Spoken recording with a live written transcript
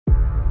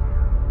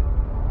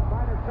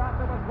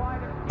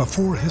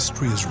Before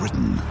history is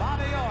written,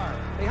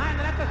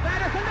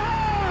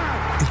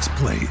 it's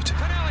played.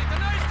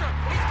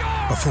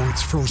 Before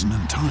it's frozen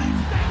in time,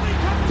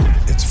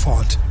 it's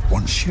fought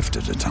one shift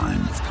at a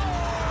time.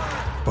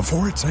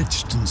 Before it's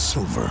etched in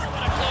silver,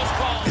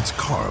 it's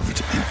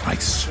carved in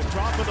ice.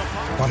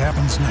 What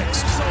happens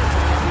next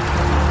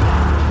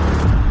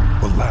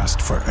will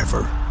last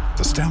forever.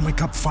 The Stanley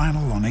Cup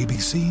Final on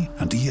ABC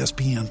and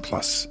ESPN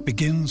Plus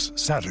begins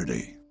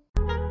Saturday.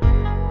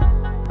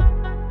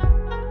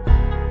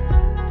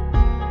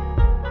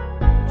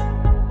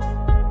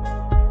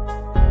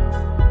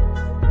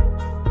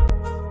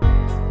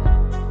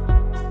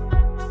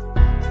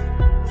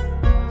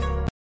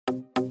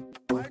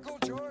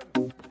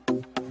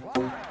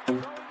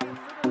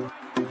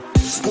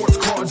 Sports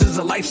cards is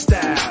a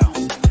lifestyle.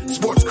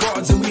 Sports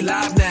cards and we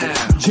live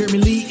now. Jeremy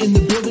Lee in the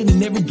building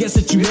and every guest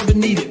that you ever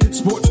needed.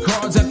 Sports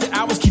cards after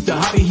hours keep the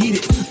hobby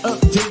heated.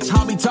 Updates,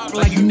 hobby talk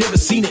like you never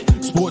seen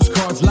it. Sports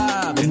cards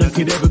live and none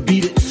could ever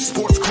beat it.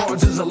 Sports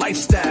cards is a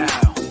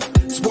lifestyle.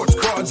 Sports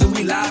cards and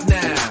we live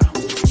now.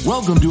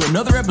 Welcome to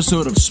another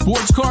episode of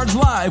Sports Cards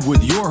Live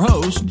with your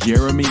host,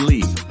 Jeremy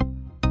Lee.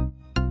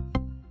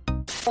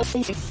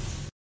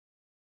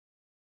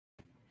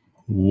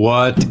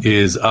 What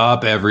is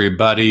up,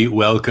 everybody?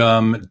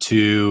 Welcome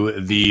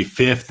to the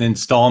fifth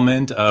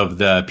installment of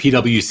the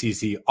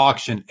PWCC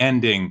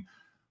auction-ending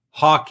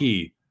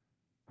hockey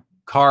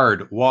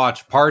card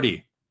watch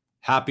party.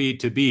 Happy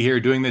to be here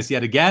doing this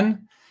yet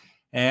again,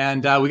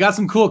 and we got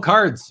some cool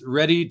cards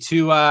ready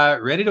to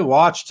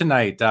watch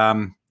tonight.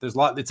 There's a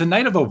lot. It's a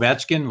night of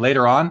Ovechkin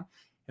later on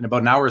in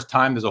about an hour's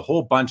time. There's a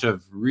whole bunch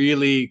of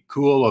really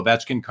cool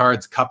Ovechkin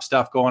cards, cup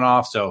stuff going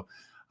off. So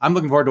I'm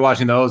looking forward to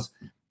watching those.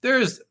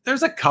 There's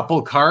a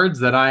couple cards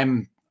that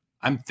I'm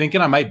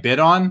thinking I might bid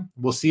on.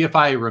 We'll see if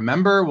I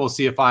remember. We'll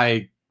see if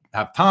I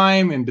have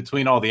time in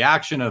between all the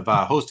action of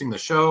hosting the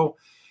show.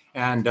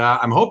 And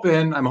I'm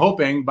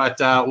hoping, but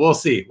we'll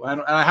see.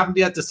 And I haven't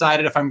yet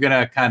decided if I'm going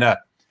to kind of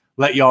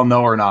let y'all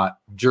know or not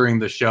during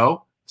the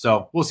show.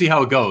 So we'll see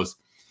how it goes.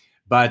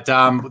 But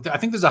I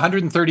think there's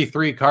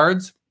 133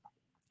 cards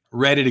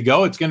ready to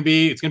go. It's going to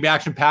be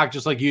action packed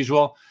just like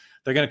usual.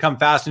 They're going to come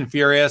fast and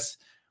furious.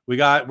 We're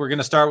going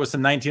to start with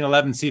some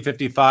 1911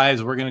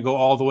 C55s. We're going to go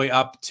all the way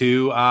up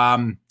to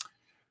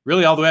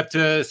really all the way up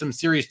to some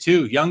Series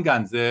 2 Young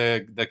Guns.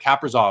 The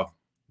Kaprizov,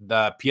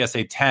 the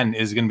PSA 10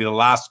 is going to be the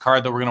last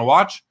card that we're going to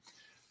watch.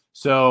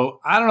 So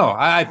I don't know.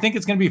 I think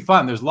it's going to be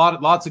fun. There's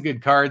lots of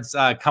good cards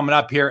coming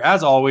up here,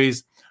 as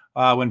always,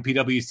 when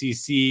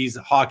PWCC's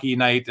hockey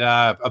night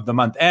of the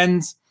month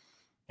ends.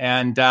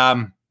 And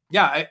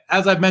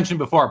as I've mentioned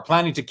before,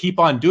 planning to keep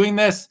on doing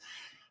this.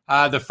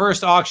 The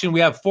first auction,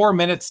 we have 4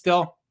 minutes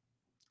still.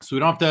 So we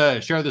don't have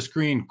to share the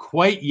screen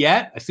quite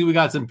yet. I see we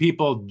got some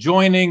people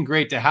joining.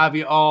 Great to have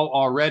you all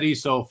already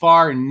so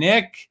far.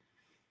 Nick,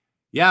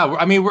 yeah,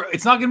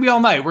 it's not going to be all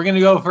night. We're going to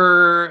go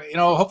for,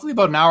 hopefully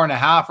about an hour and a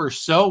half or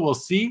so. We'll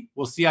see.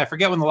 I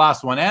forget when the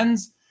last one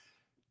ends.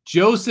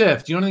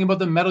 Joseph, do you know anything about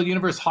the Metal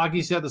Universe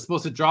hockey set that's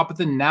supposed to drop at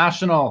the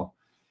National?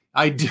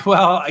 I do.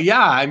 Well,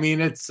 yeah.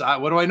 It's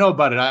what do I know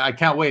about it? I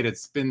can't wait.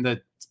 It's been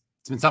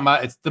something.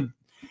 It's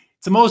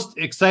the most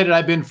excited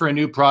I've been for a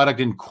new product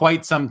in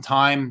quite some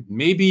time.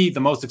 Maybe the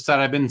most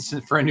excited I've been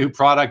for a new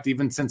product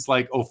even since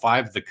like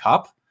 05, the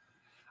Cup.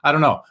 I don't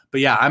know.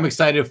 But yeah, I'm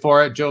excited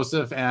for it,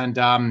 Joseph, and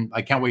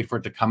I can't wait for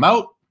it to come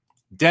out.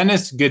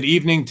 Dennis, good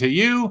evening to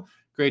you.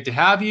 Great to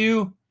have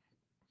you.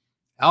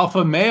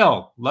 Alpha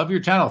Male, love your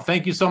channel.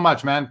 Thank you so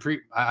much, man.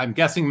 I'm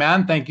guessing,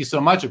 man, thank you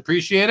so much.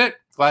 Appreciate it.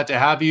 Glad to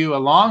have you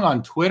along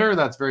on Twitter.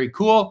 That's very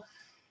cool.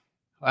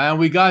 And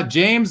we got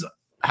James.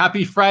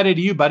 Happy Friday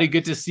to you, buddy.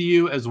 Good to see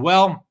you as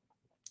well.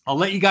 I'll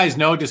let you guys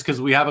know, just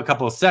because we have a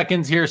couple of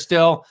seconds here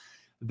still,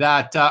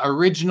 that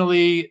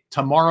originally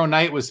tomorrow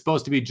night was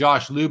supposed to be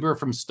Josh Luber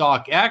from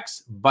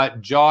StockX,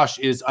 but Josh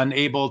is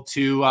unable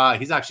to,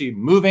 he's actually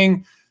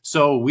moving.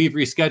 So we've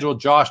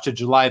rescheduled Josh to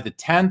July the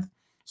 10th.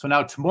 So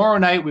now tomorrow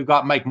night, we've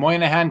got Mike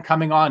Moynihan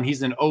coming on.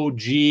 He's an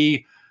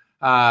OG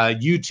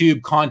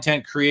YouTube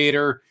content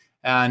creator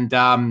and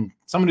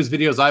someone whose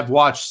videos I've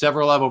watched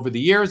several of over the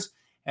years.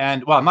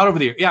 And well, not over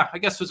the year. Yeah, I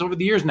guess it's over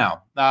the years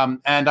now.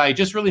 And I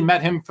just really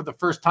met him for the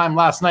first time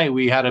last night.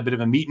 We had a bit of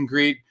a meet and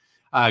greet.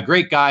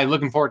 Great guy.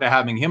 Looking forward to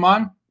having him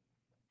on.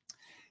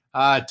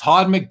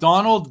 Todd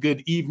McDonald,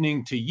 good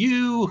evening to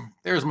you.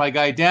 There's my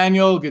guy,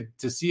 Daniel. Good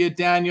to see you,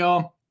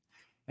 Daniel.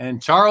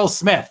 And Charles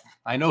Smith.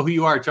 I know who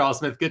you are, Charles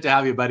Smith. Good to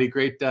have you, buddy.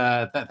 Great.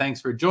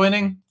 Thanks for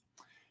joining.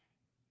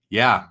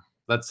 Yeah,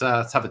 let's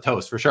have a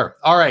toast for sure.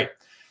 All right.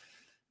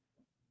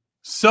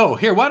 So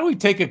here, why don't we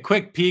take a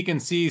quick peek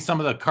and see some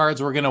of the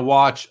cards we're going to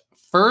watch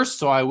first.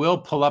 So I will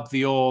pull up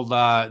the old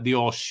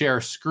share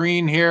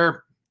screen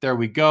here. There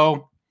we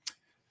go.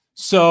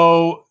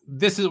 So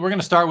we're going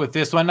to start with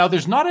this one. Now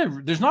there's not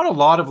a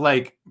lot of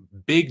like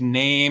big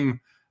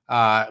name,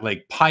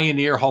 like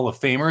Pioneer Hall of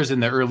Famers in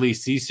the early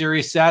C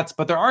series sets,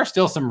 but there are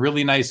still some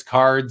really nice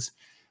cards.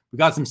 We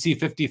got some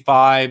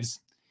C55s.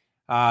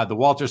 The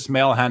Walter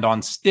Smale hand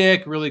on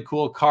stick, really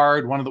cool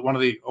card. One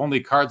of the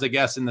only cards, I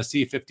guess, in the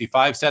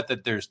C55 set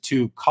that there's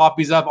 2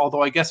 copies of.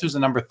 Although I guess there's a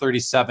number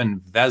 37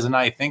 Vezina,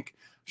 I think.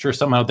 I'm sure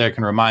someone out there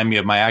can remind me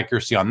of my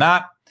accuracy on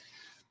that.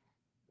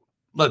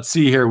 Let's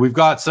see here. We've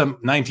got some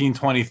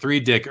 1923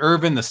 Dick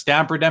Irvin, the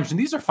stamp redemption.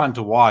 These are fun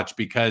to watch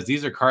because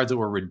these are cards that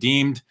were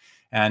redeemed,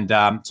 and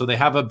so they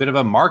have a bit of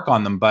a mark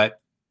on them. But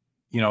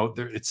you know,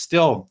 they're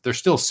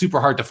still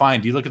super hard to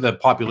find. You look at the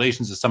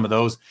populations of some of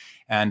those,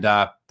 and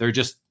they're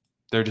just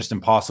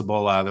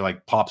impossible. They're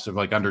like pops of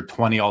like under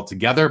 20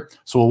 altogether.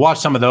 So we'll watch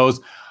some of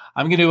those.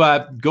 I'm going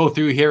to go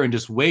through here and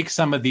just wake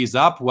some of these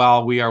up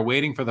while we are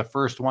waiting for the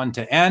first one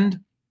to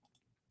end.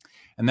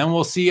 And then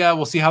we'll see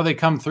how they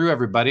come through,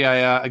 everybody.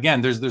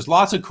 Again, there's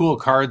lots of cool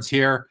cards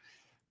here.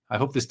 I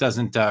hope this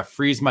doesn't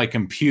freeze my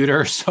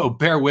computer, so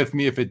bear with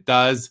me if it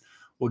does.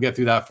 We'll get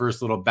through that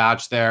first little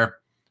batch there.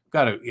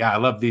 I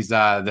love these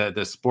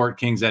the Sport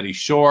Kings Eddie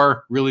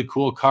Shore, really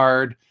cool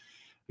card.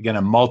 Again,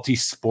 a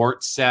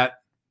multi-sport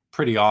set,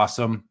 pretty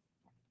awesome.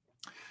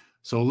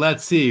 So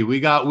let's see. We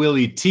got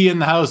Willie T in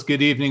the house.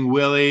 Good evening,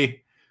 Willie.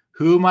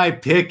 Who am I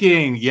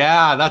picking?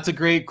 Yeah, that's a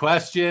great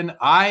question.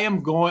 I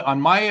am going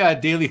on my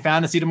daily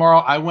fantasy tomorrow.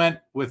 I went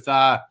with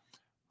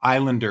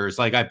Islanders.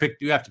 Like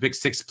you have to pick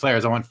 6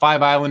 players. I went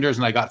 5 Islanders,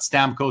 and I got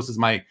Stamkos as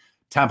my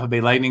Tampa Bay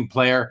Lightning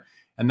player.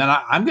 And then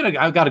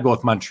I've got to go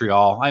with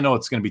Montreal. I know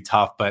it's going to be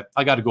tough, but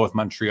I got to go with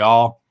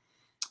Montreal.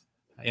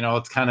 You know,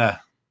 it's kind of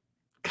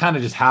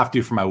just have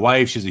to for my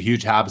wife. She's a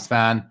huge Habs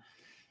fan.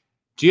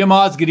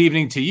 GMOz, good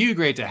evening to you.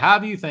 Great to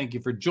have you. Thank you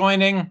for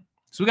joining.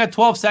 So we got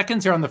 12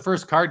 seconds here on the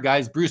first card,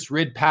 guys. Bruce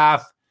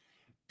Ridpath,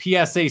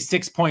 PSA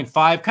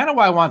 6.5. Kind of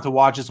why I want to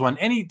watch this one.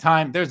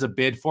 Anytime there's a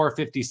bid,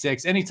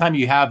 456. Anytime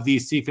you have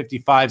these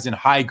C55s in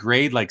high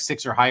grade, like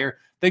 6 or higher,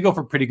 they go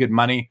for pretty good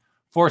money.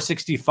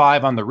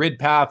 465 on the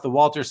Ridpath, the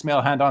Walter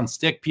Smale hand on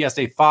stick,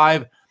 PSA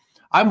 5.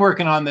 I'm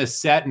working on this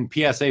set in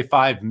PSA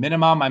 5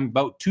 minimum. I'm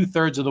about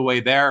 2/3 of the way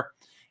there.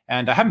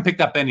 And I haven't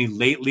picked up any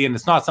lately, and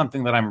it's not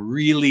something that I'm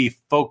really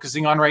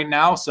focusing on right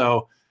now.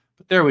 So,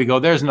 but there we go.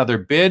 There's another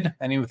bid.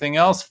 Anything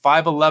else?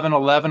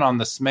 51111 on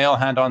the Smale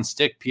hand on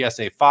stick,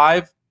 PSA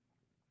 5.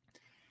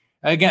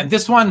 Again,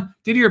 this one,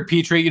 Didier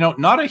Petrie,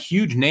 not a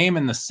huge name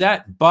in the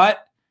set,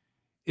 but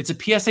it's a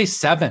PSA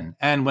 7.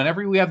 And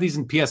whenever we have these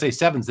in PSA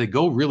 7s, they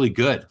go really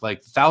good.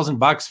 Like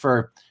 $1,000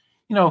 for,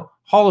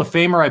 Hall of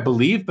Famer, I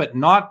believe, but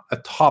not a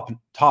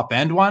top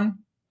end one.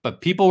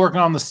 But people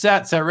working on the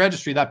set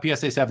registry, that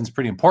PSA 7 is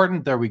pretty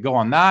important. There we go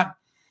on that.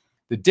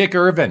 The Dick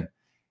Irvin. It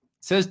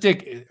says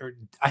Dick,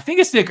 I think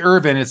it's Dick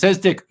Irvin. It says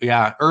Dick,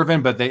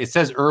 Irvin, but it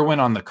says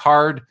Irwin on the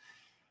card.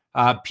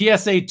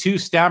 PSA 2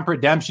 stamp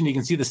redemption. You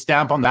can see the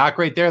stamp on the back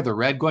right there, the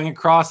red going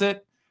across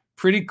it.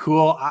 Pretty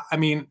cool. I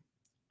mean,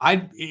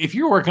 if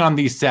you're working on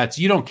these sets,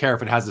 you don't care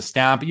if it has a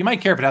stamp. You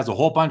might care if it has a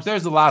hole punch.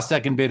 There's the last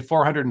second bid,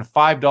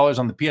 $405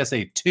 on the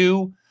PSA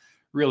 2.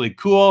 Really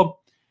cool.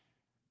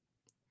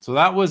 So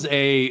that was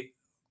the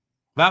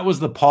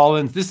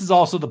Pollins. This is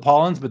also the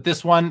Pollins, but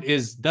this one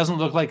doesn't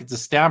look like it's a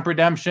stamp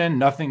redemption.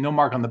 Nothing, no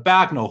mark on the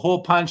back, no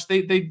hole punch.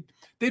 They'd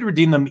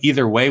redeem them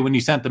either way when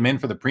you sent them in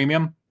for the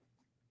premium.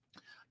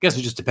 I guess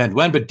it just depends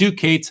when. But Duke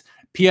Cates,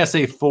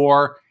 PSA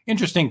 4,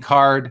 interesting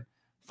card,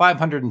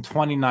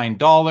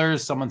 $529.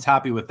 Someone's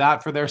happy with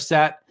that for their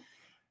set.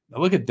 Now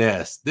look at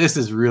this. This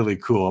is really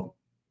cool.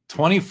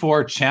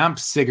 24 Champ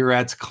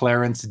Cigarettes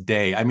Clarence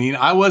Day. I mean,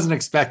 I wasn't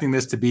expecting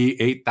this to be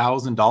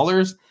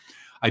 $8,000.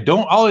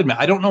 I'll admit,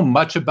 I don't know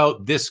much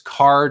about this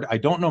card. I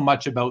don't know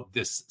much about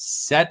this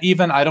set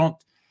even. I don't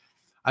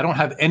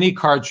have any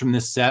cards from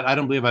this set. I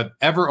don't believe I've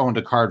ever owned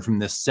a card from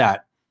this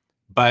set.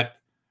 But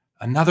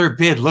another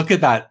bid. Look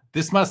at that.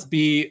 This must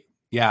be,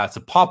 it's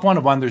a pop 1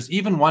 of 1. There's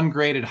even one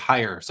graded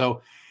higher.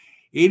 So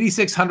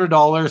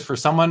 $8,600 for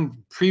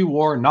someone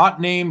pre-war, not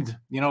named,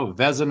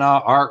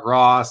 Vezina, Art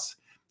Ross,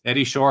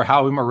 Eddie Shore,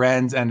 Howie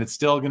Morenz, and it's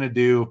still going to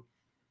do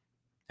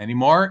any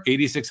more?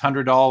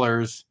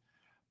 $8,600.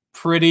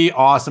 Pretty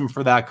awesome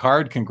for that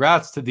card.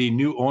 Congrats to the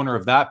new owner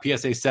of that,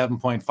 PSA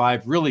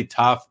 7.5. Really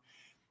tough.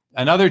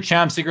 Another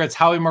Champ Cigarettes,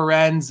 Howie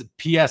Morenz,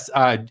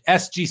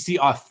 SGC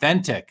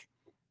Authentic.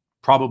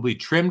 Probably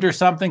trimmed or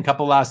something.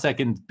 Couple last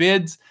second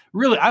bids.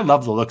 Really, I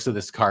love the looks of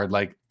this card.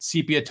 Like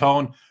sepia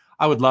tone.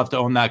 I would love to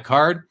own that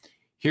card.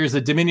 Here's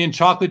a Dominion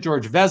Chocolate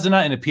George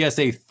Vezina in a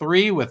PSA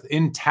 3 with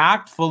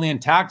fully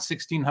intact,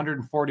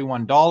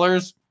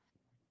 $1,641.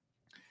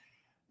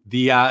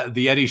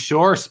 The Eddie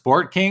Shore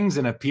Sport Kings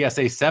in a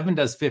PSA 7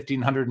 does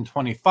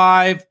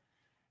 $1,525.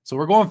 So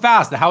we're going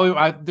fast.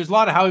 There's a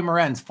lot of Howie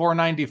Morenz,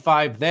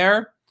 $495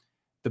 there.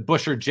 The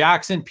Busher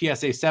Jackson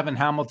PSA 7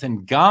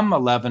 Hamilton Gum,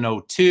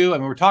 $1,102. I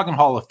mean, we're talking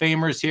Hall of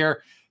Famers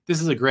here. This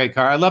is a great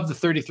card. I love the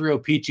 33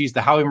 Peaches,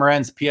 the Howie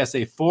Morenz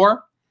PSA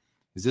 4.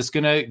 Is this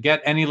going to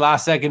get any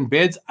last second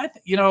bids?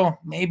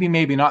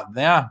 Maybe not.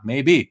 Yeah,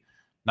 maybe.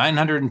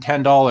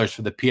 $910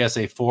 for the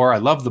PSA 4. I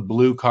love the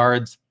blue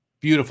cards.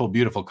 Beautiful,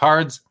 beautiful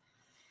cards.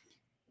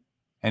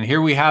 And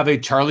here we have a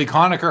Charlie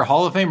Conacher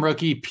Hall of Fame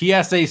rookie,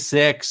 PSA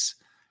 6,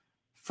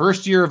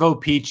 First year of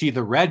O-Pee-Chee,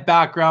 the red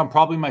background,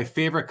 probably my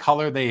favorite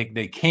color.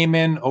 They came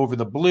in over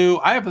the blue.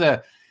 I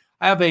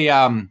have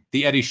the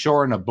Eddie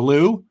Shore in a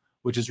blue,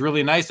 which is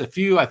really nice. I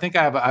think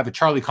I have a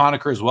Charlie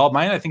Conacher as well.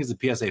 Mine, I think, is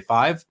a PSA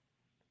 5.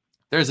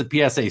 There's a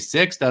PSA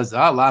 6. Does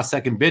last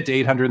second bid to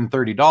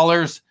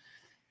 $830.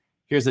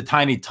 Here's a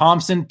Tiny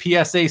Thompson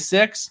PSA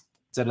 6.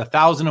 It's at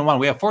 1,001.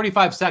 We have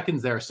 45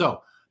 seconds there. So I'm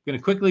going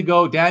to quickly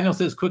go. Daniel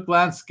says, quick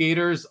glance,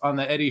 skaters on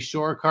the Eddie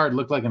Shore card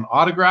look like an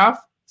autograph.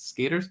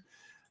 Skaters.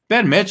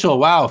 Ben Mitchell.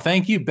 Wow.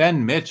 Thank you,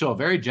 Ben Mitchell.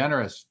 Very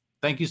generous.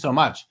 Thank you so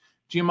much.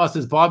 GMO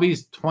says,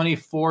 Bobby's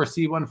 24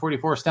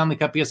 C144 Stanley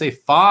Cup PSA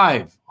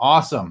 5.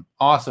 Awesome.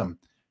 Awesome.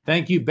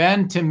 Thank you,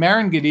 Ben. Tim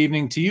Marin, good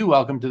evening to you.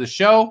 Welcome to the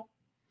show.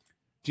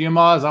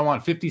 GMOs, I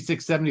want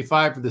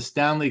 56.75 for the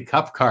Stanley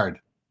Cup card.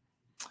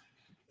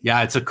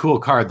 Yeah, it's a cool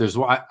card. There's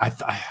I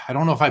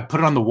don't know if I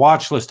put it on the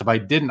watch list. If I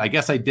didn't, I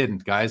guess I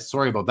didn't, guys.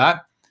 Sorry about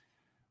that.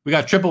 We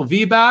got Triple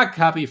V back.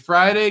 Happy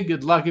Friday.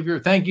 Good luck if you're.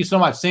 Thank you so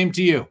much. Same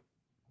to you.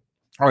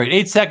 All right,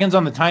 8 seconds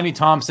on the Tiny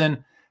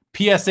Thompson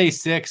PSA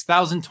 6,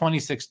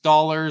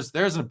 $1,026.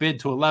 There's a bid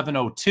to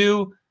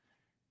 1102.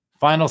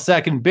 Final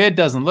second bid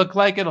doesn't look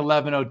like it.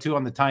 1102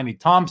 on the Tiny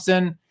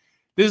Thompson.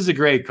 This is a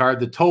great card.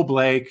 The Toe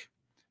Blake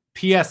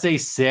PSA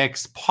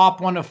 6,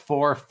 pop 1 of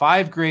 4,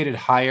 5 graded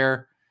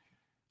higher.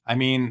 I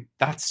mean,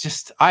 that's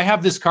just, I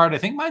have this card. I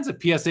think mine's a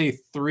PSA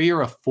 3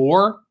 or a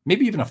 4,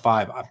 maybe even a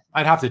 5.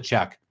 I'd have to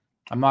check.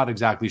 I'm not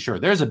exactly sure.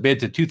 There's a bid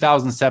to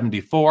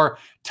 2,074.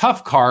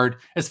 Tough card.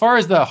 As far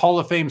as the Hall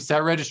of Fame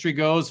set registry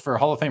goes for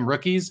Hall of Fame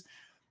rookies,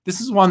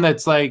 this is one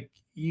that's like,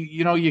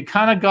 you know, you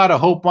kind of got to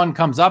hope one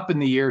comes up in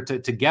the year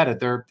to get it.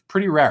 They're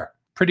pretty rare.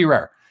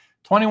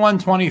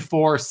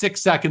 21-24,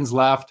 6 seconds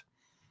left.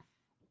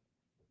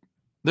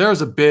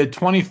 There's a bid,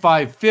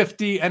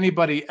 $2,550.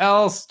 Anybody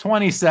else?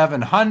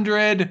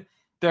 $2,700.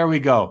 There we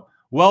go.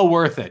 Well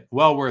worth it.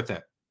 Well worth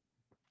it.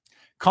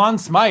 Conn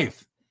Smythe,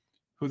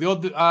 who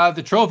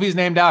the trophy is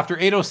named after,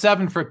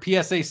 807 for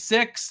PSA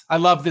 6. I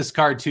love this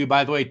card too,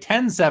 by the way.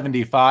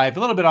 1075, a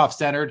little bit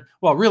off-centered.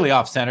 Well, really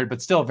off-centered,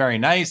 but still very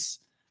nice.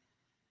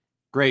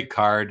 Great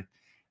card.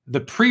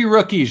 The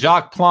pre-rookie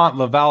Jacques Plante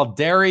Laval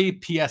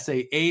Derry,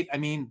 PSA 8. I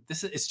mean,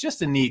 it's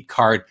just a neat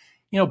card.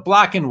 You know,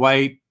 black and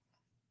white.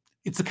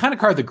 It's the kind of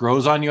card that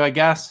grows on you, I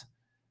guess.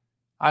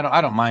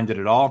 I don't mind it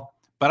at all.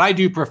 But I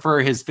do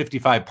prefer his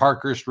 55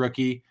 Parkhurst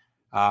rookie.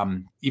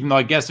 Even though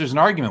I guess there's an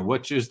argument,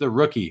 which is the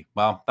rookie.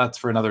 Well, that's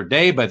for another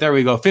day. But there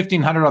we go.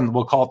 1,500 on,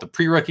 we'll call it the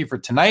pre-rookie for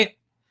tonight.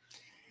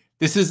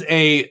 This is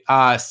a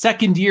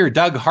second-year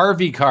Doug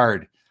Harvey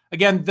card.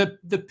 Again,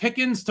 the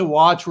pickings to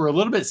watch were a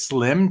little bit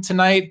slim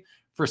tonight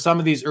for some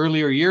of these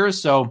earlier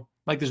years. So,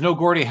 like, there's no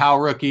Gordie Howe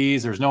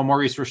rookies. There's no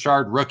Maurice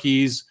Richard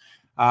rookies.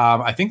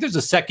 I think there's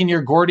a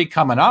second-year Gordie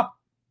coming up.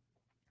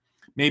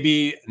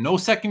 Maybe no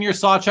second-year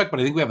Sawchuk, but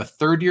I think we have a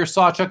third-year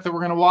Sawchuk that we're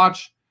going to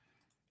watch.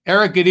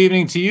 Eric, good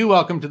evening to you.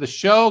 Welcome to the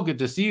show. Good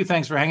to see you.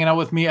 Thanks for hanging out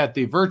with me at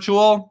the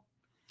virtual.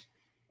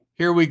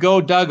 Here we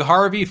go. Doug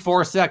Harvey,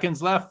 4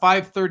 seconds left.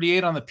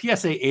 538 on the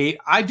PSA 8.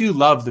 I do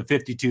love the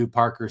 52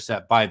 Parker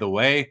set, by the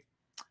way.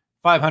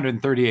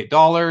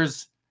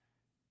 $538.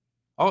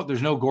 Oh,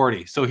 there's no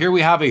Gordie. So here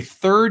we have a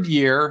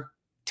third-year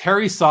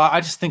Terry Saw.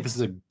 I just think this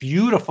is a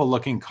beautiful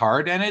looking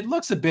card, and it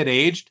looks a bit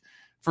aged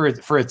for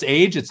its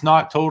age. It's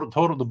not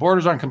total. The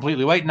borders aren't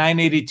completely white.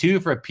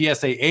 $982 for a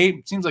PSA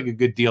 8. Seems like a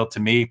good deal to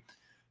me.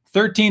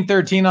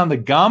 1313 on the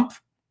Gump,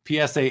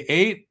 PSA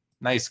 8.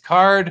 Nice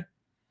card.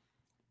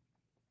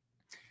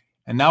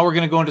 And now we're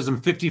going to go into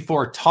some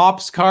 54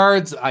 Topps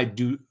cards.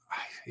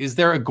 Is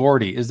there a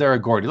Gordie?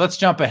 Let's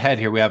jump ahead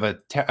here. We have a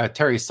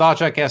Terry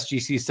Sawchuk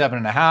SGC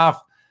 7.5.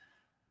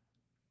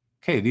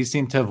 Okay, these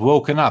seem to have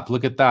woken up.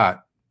 Look at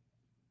that.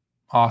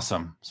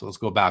 Awesome. So let's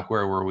go back.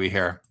 Where were we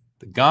here?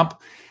 The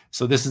Gump.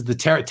 So this is the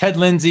Ted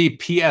Lindsay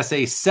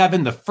PSA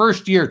 7, the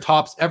first year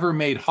Topps ever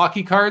made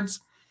hockey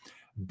cards.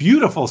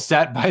 Beautiful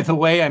set, by the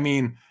way. I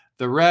mean,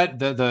 the red,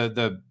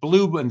 the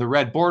blue and the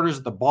red borders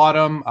at the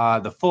bottom,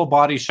 the full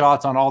body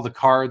shots on all the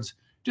cards.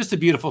 Just a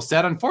beautiful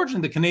set.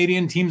 Unfortunately, the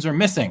Canadian teams are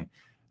missing.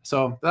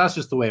 So that's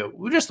just the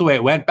way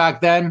it went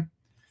back then.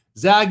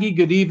 Zaggy,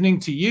 good evening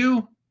to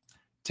you.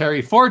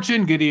 Terry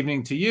Fortune, good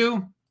evening to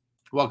you.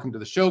 Welcome to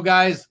the show,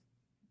 guys.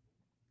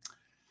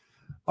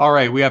 All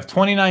right, we have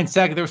 29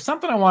 seconds. There was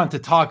something I wanted to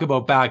talk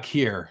about back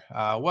here.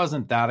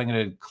 Wasn't that? I'm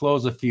going to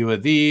close a few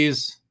of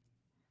these.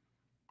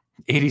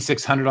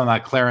 8,600 on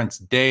that Clarence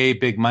Day,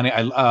 big money.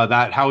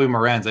 That Howie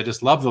Morenz. I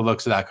just love the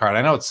looks of that card.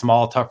 I know it's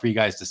small, tough for you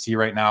guys to see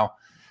right now.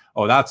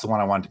 Oh, that's the one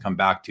I wanted to come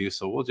back to.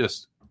 So we'll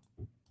just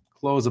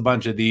close a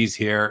bunch of these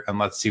here, and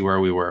let's see where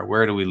we were.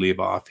 Where do we leave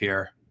off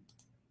here?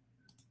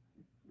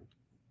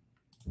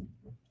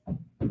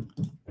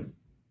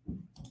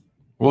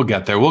 We'll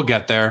get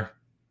there.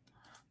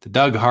 The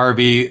Doug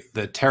Harvey,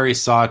 the Terry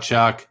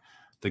Sawchuk,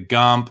 the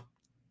Gump.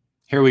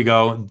 Here we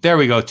go. There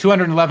we go.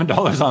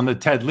 $211 on the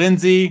Ted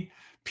Lindsay,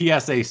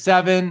 PSA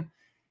 7.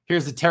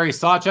 Here's the Terry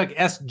Sawchuk,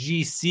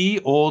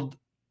 SGC,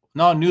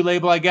 new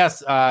label, I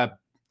guess. SGC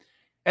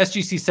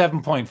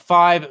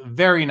 7.5.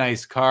 Very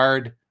nice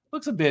card.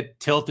 Looks a bit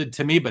tilted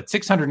to me, but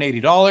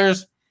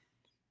 $680.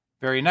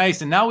 Very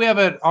nice. And now we have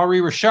an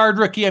Henri Richard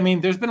rookie. I mean,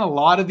 there's been a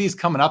lot of these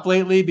coming up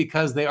lately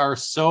because they are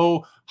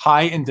so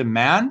high in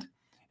demand.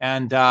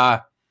 And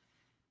I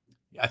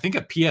think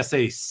a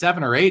PSA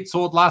 7 or 8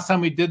 sold last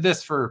time we did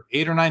this for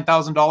 $8,000 or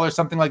 $9,000,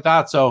 something like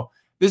that. So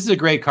this is a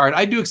great card.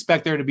 I do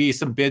expect there to be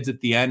some bids at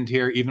the end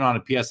here, even on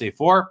a PSA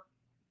 4.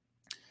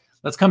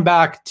 Let's come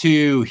back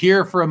to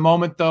here for a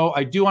moment, though.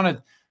 I do want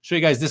to show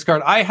you guys this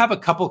card. I have a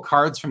couple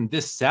cards from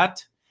this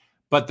set,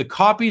 but the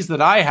copies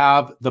that I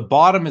have, the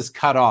bottom is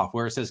cut off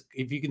where it says,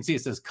 if you can see,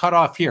 it says cut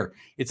off here.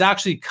 It's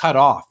actually cut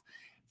off.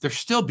 They're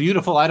still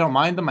beautiful. I don't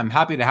mind them. I'm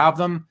happy to have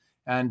them.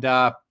 And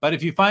but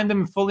if you find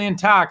them fully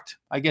intact,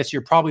 I guess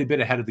you're probably a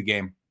bit ahead of the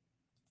game.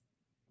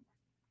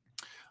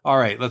 All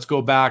right, let's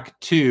go back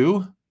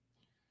to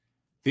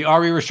the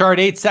Henri Richard.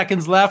 8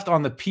 seconds left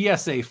on the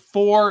PSA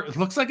 4. It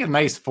looks like a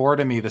nice 4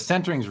 to me. The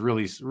centering's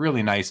really,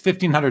 really nice.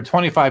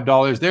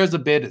 $1,525. There's a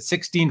bid at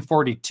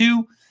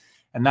 $1,642,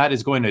 and that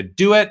is going to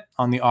do it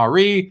on the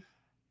Henri.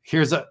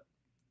 Here's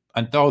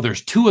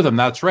there's 2 of them.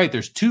 That's right.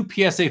 There's 2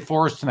 PSA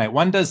 4s tonight.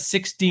 One does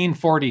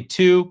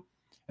 $1,642,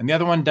 and the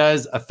other one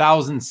does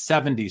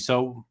 $1,070.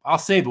 So I'll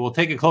save it. We'll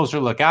take a closer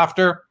look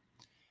after.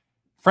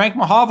 Frank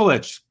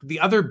Mahovlich, the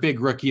other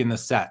big rookie in the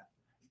set.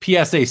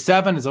 PSA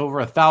 7 is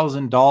over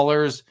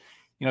 $1,000.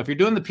 You know, if you're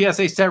doing the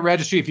PSA set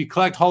registry, if you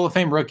collect Hall of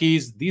Fame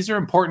rookies, these are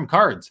important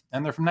cards,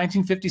 and they're from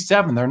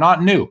 1957. They're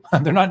not new.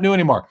 They're not new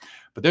anymore.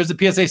 But there's the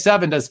PSA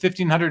 7, does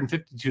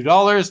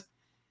 $1,552.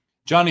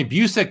 Johnny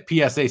Busick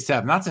PSA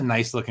 7. That's a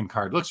nice looking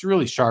card. Looks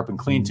really sharp and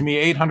clean to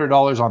me.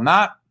 $800 on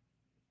that.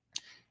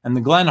 And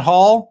the Glenn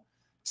Hall,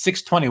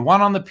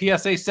 $621 on the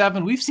PSA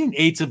 7. We've seen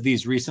 8s of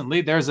these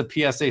recently. There's a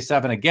PSA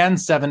 7 again,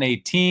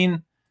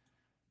 $718.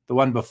 The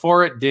one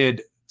before it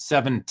did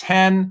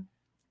 $710.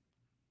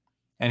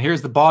 And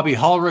here's the Bobby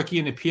Hall rookie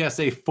in the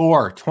PSA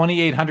 4,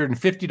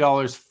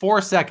 $2,850,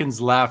 4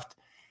 seconds left.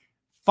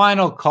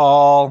 Final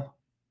call,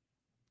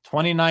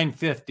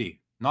 $2,950.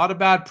 Not a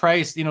bad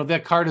price. You know,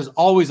 that card is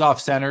always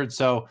off-centered,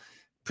 so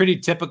pretty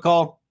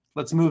typical.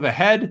 Let's move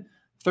ahead.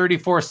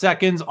 34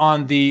 seconds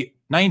on the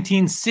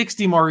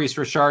 1960 Maurice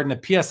Richard and a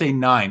PSA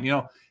 9. You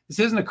know, this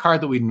isn't a card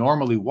that we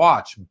normally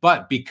watch,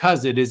 but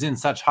because it is in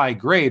such high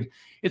grade,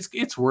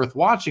 it's worth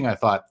watching, I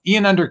thought.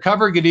 Ian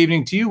Undercover, good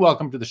evening to you.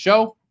 Welcome to the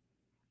show.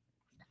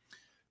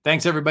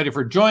 Thanks, everybody,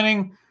 for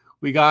joining.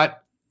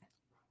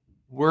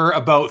 We're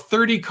about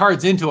 30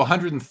 cards into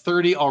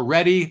 130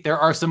 already. There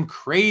are some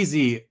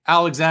crazy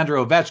Alexander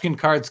Ovechkin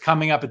cards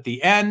coming up at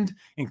the end,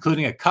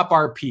 including a Cup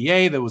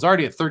RPA that was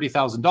already at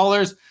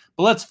 $30,000.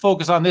 But let's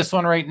focus on this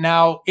one right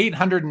now.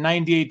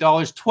 $898,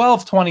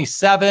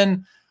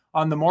 $1,227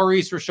 on the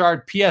Maurice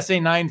Richard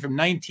PSA 9 from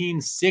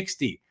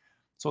 1960.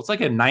 So it's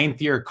like a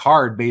 9th-year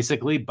card,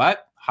 basically,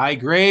 but high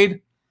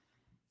grade,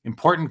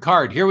 important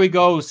card. Here we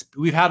go.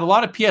 We've had a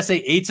lot of PSA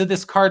 8s of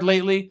this card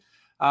lately,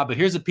 but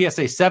here's a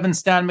PSA 7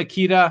 Stan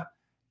Mikita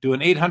doing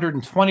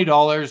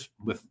 $820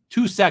 with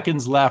 2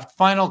 seconds left.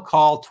 Final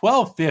call,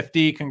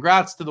 $1,250.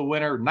 Congrats to the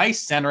winner. Nice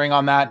centering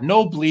on that.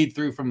 No bleed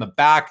through from the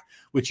back,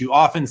 which you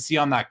often see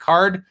on that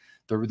card.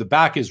 The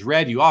back is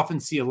red. You often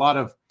see a lot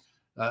of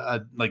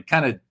like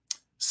kind of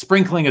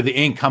sprinkling of the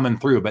ink coming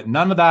through, but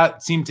none of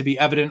that seemed to be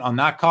evident on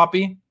that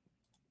copy.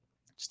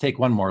 Let's take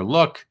one more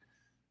look.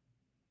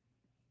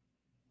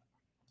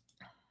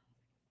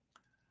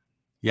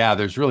 Yeah,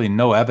 there's really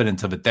no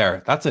evidence of it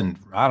there. That's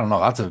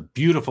a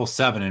beautiful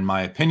 7 in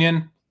my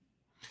opinion.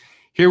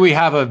 Here we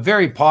have a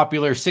very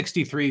popular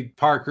 63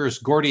 Parker's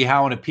Gordie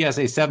Howe and a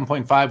PSA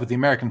 7.5 with the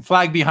American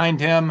flag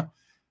behind him.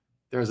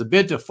 There's a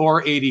bid to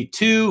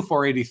 $482,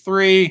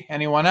 $483.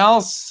 Anyone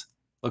else?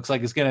 Looks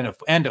like it's going to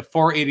end at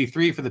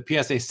 $483 for the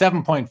PSA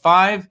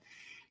 7.5.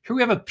 Here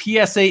we have a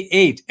PSA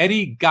 8.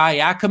 Eddie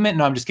Giacomin.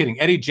 No, I'm just kidding.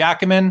 Eddie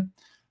Giacomin.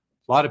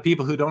 A lot of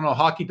people who don't know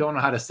hockey don't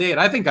know how to say it.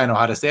 I think I know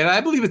how to say it.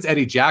 I believe it's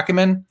Eddie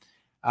Giacomin.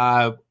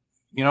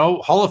 You know,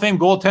 Hall of Fame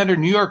goaltender,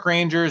 New York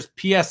Rangers,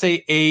 PSA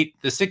 8.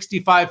 The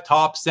 65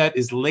 top set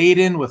is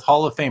laden with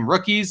Hall of Fame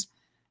rookies.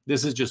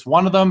 This is just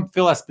one of them.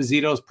 Phil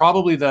Esposito is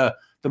probably the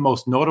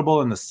most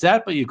notable in the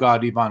set, but you've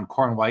got Yvon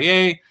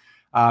Cornwallier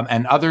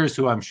and others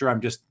who I'm sure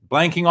I'm just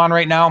blanking on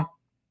right now.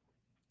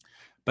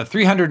 But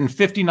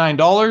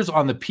 $359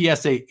 on the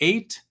PSA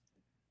 8,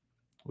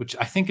 which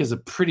I think is a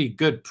pretty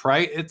good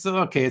price. It's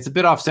okay. It's a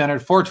bit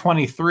off-centered,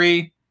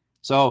 $423.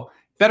 So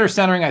better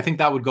centering, I think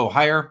that would go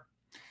higher.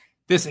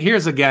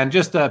 Here's again,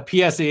 just a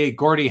PSA 8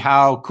 Gordie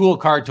Howe, cool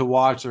card to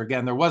watch. Or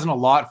again, there wasn't a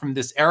lot from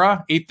this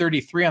era.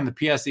 $833 on the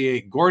PSA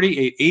 8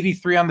 Gordie,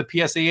 $883 on the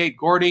PSA 8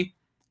 Gordie.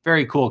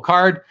 Very cool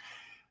card.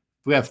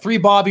 We have 3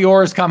 Bobby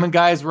Orrs coming,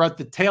 guys. We're at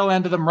the tail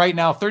end of them right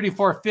now.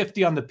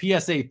 $34.50 on the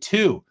PSA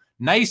 2.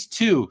 Nice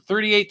 2.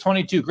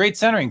 $38.22. Great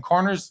centering.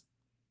 Corners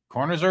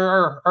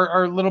are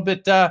a little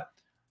bit tough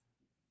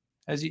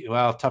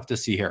to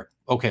see here.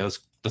 Okay,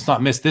 let's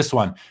not miss this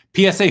one.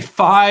 PSA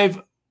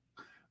 5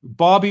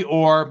 Bobby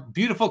Orr.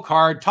 Beautiful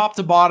card, top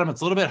to bottom.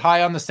 It's a little bit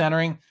high on the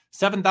centering.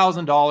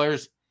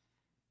 $7,000.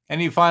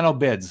 Any final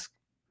bids?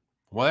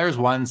 Well, there's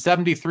one.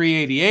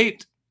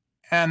 $73.88.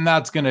 And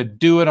that's going to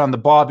do it on the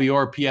Bobby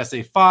Orr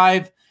PSA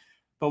 5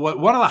 But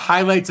one of the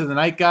highlights of the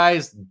night,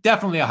 guys,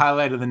 definitely a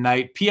highlight of the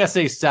night,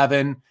 PSA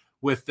 7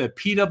 with the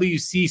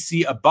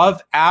PWCC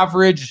above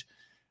average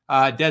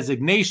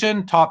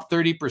designation, top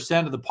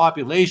 30% of the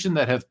population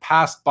that have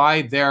passed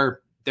by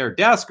their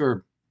desk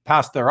or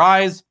passed their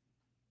eyes.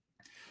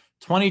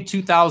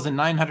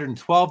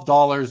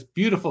 $22,912.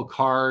 Beautiful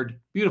card.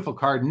 Beautiful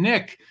card.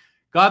 Nick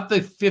got the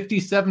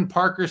 57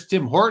 Parker's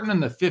Tim Horton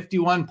and the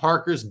 51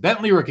 Parker's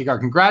Bentley rookie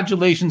card.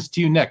 Congratulations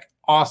to you, Nick.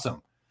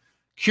 Awesome.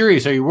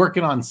 Curious, are you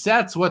working on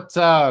sets? What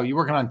you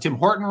working on Tim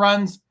Horton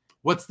runs?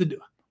 What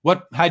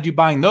had you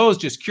buying those?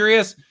 Just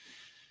curious.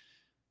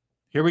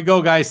 Here we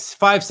go, guys.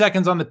 5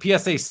 seconds on the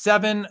PSA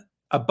 7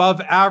 above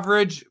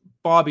average.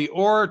 Bobby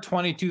Orr,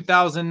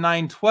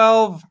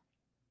 22,912.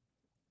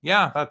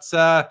 Yeah, that's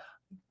I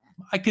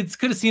could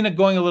have seen it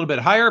going a little bit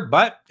higher,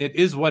 but it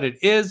is what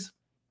it is.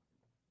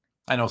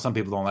 I know some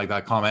people don't like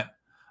that comment.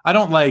 I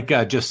don't like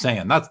just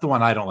saying. That's the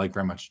one I don't like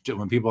very much.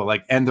 When people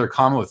like end their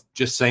comment with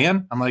just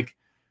saying, I'm like,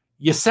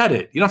 you said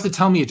it. You don't have to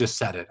tell me you just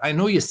said it. I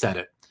know you said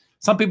it.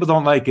 Some people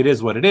don't like it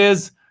is what it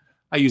is.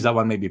 I use that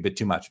one maybe a bit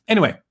too much.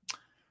 Anyway,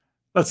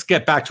 let's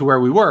get back to where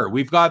we were.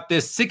 We've got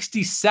this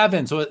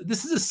 67. So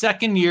this is a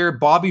second year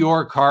Bobby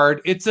Orr card.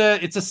 It's a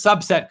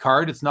subset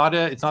card. It's not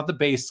the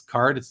base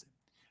card.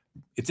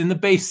 It's in the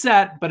base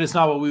set, but it's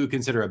not what we would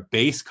consider a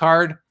base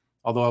card.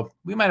 Although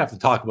we might have to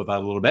talk about that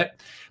a little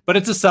bit. But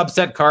it's a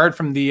subset card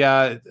from the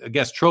I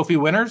guess trophy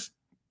winners.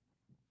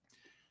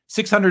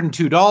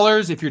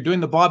 $602. If you're doing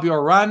the Bobby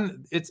Orr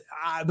run, it's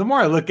the more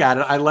I look at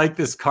it, I like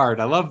this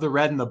card. I love the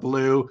red and the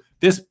blue.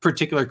 This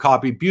particular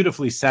copy,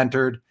 beautifully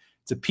centered.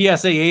 It's a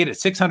PSA 8 at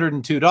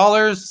 $602,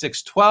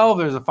 $612.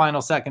 There's a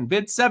final second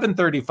bid,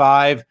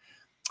 $735.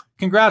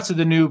 Congrats to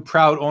the new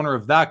proud owner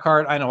of that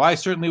card. I know I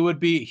certainly would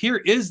be. Here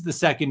is the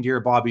second year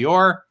Bobby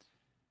Orr,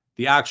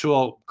 the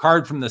actual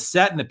card from the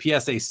set in the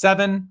PSA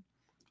 7,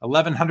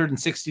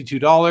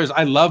 $1,162.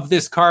 I love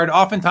this card.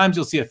 Oftentimes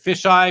you'll see a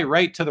fisheye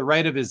right to the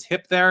right of his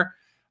hip there.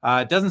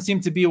 It doesn't seem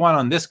to be one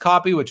on this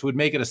copy, which would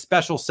make it a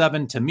special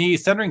 7 to me.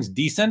 Centering's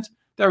decent.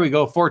 There we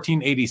go,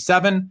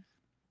 $1,487.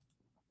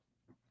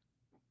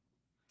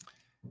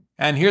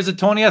 And here's a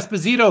Tony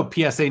Esposito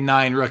PSA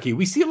 9 rookie.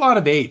 We see a lot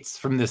of 8s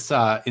from this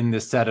in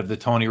this set of the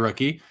Tony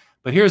rookie,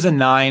 but here's a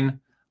 9.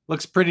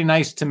 Looks pretty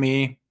nice to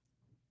me.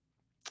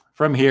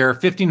 From here,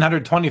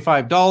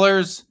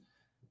 $1,525,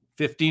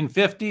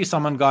 $1,550.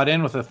 Someone got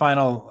in with a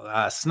final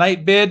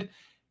snipe bid.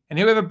 And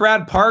here we have a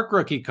Brad Park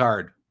rookie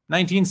card,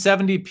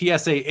 1970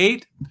 PSA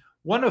 8.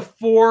 One of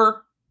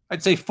 4,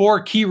 I'd say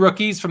 4 key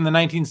rookies from the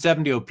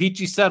 1970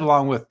 O-Pee-Chee set,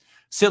 along with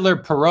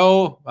Sittler,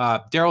 Perreault,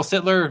 Daryl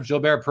Sittler,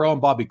 Gilbert Perreault,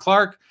 and Bobby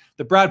Clark.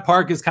 The Brad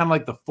Park is kind of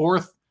like the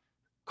 4th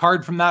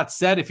card from that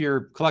set if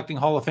you're collecting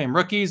Hall of Fame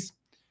rookies.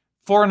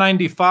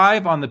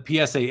 $495 on the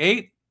PSA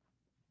 8.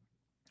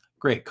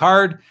 Great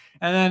card.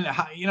 And then,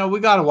 we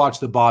got to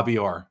watch the Bobby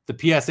Orr, the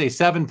PSA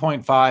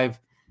 7.5,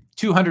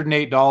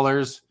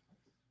 $208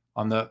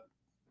 on the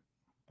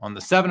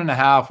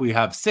 7.5. We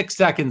have 6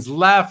 seconds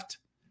left.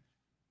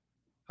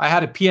 I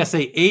had a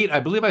PSA 8. I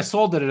believe I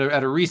sold it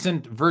at a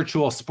recent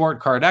virtual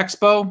Sport Card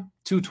Expo.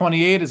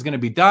 $228 is going to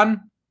be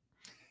done.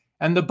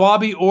 And the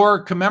Bobby Orr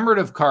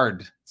commemorative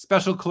card,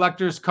 special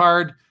collector's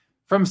card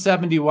from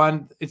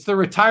 71. It's the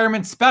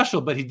retirement special,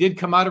 but he did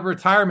come out of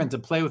retirement to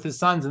play with his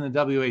sons in the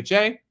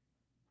WHA.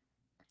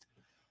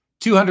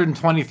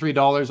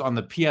 $223 on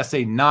the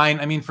PSA 9.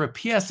 I mean, for a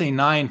PSA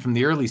 9 from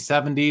the early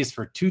 70s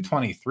for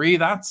 $223,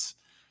 that's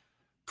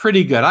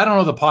pretty good. I don't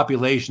know the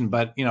population,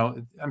 but,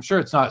 I'm sure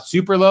it's not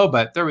super low,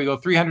 but there we go,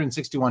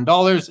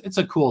 $361. It's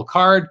a cool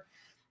card.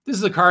 This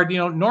is a card,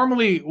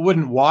 normally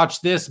wouldn't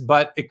watch this,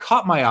 but it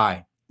caught my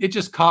eye. It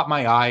just caught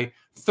my eye.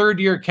 3rd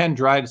year Ken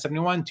Dryden,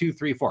 71, 2,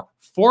 3, 4.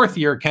 4th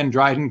year Ken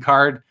Dryden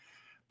card,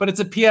 but it's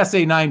a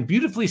PSA 9,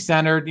 beautifully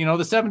centered. The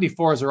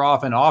 74s are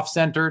often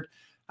off-centered.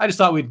 I just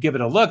thought we'd give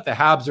it a look. The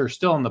Habs are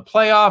still in the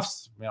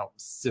playoffs,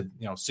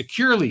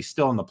 securely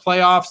still in the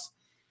playoffs.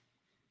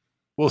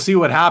 We'll see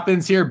what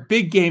happens here.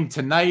 Big game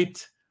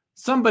tonight.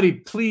 Somebody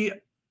please,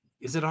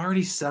 is it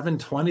already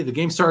 7:20? The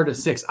game started at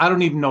 6. I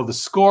don't even know the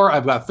score.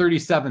 I've got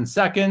 37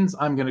 seconds.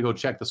 I'm going to go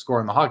check the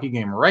score in the hockey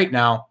game right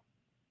now,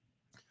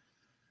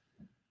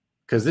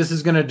 because this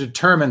is going to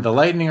determine. The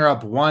Lightning are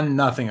up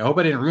 1-0. I hope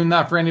I didn't ruin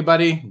that for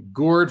anybody.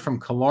 Gourde from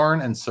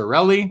Killorn and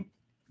Sorelli.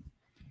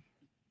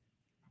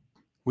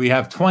 We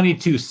have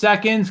 22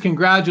 seconds.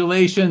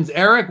 Congratulations.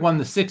 Eric won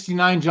the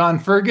 69 John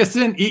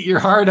Ferguson. Eat your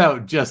heart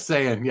out. Just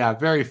saying. Yeah,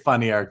 very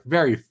funny, Eric.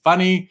 Very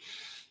funny.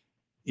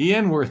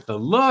 Ian, worth the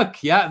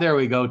look. Yeah, there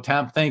we go,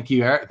 Temp. Thank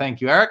you, Eric.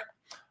 Thank you, Eric.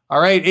 All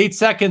right, 8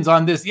 seconds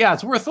on this. Yeah,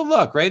 it's worth a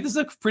look, right? This is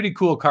a pretty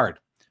cool card.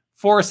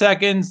 4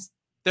 seconds.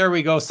 There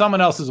we go.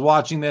 Someone else is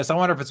watching this. I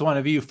wonder if it's one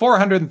of you.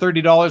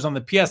 $430 on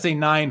the PSA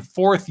 9,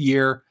 4th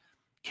year.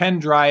 Ken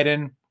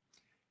Dryden.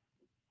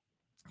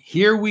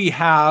 Here we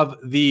have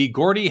the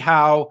Gordie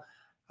Howe.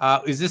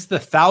 Is this the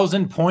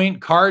 1,000-point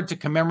card to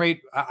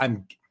commemorate?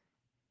 I'm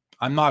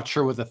not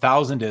sure what the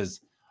 1,000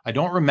 is. I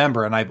don't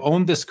remember, and I've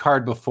owned this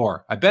card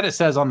before. I bet it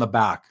says on the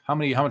back how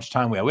much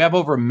time we have. We have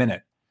over a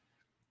minute.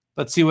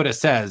 Let's see what it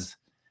says.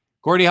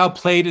 Gordie Howe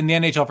played in the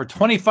NHL for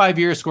 25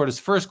 years, scored his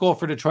first goal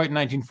for Detroit in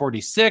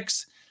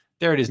 1946.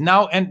 There it is.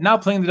 Now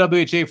playing the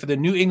WHA for the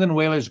New England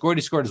Whalers,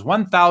 Gordie scored his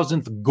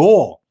 1,000th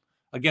goal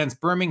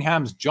against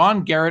Birmingham's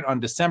John Garrett on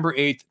December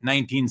 8th,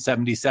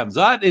 1977. So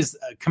that is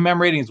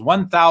commemorating his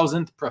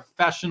 1,000th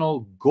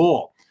professional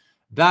goal.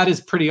 That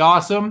is pretty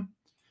awesome.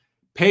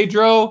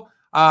 Pedro,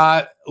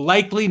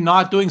 likely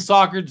not doing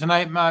soccer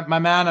tonight, my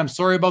man. I'm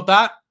sorry about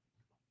that.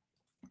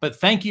 But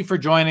thank you for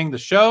joining the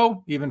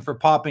show, even for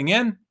popping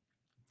in.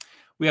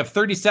 We have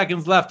 30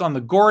 seconds left on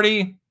the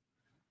Gordie.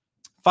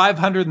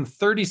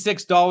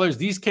 $536.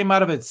 These came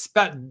out of its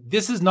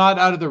this is not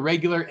out of the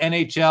regular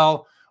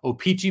NHL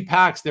O-Pee-Chee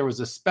packs. There was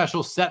a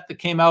special set that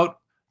came out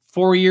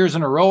 4 years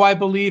in a row, I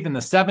believe, in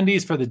the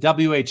 70s for the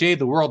WHA,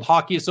 the World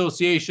Hockey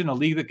Association, a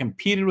league that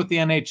competed with the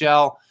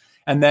NHL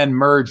and then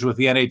merged with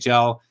the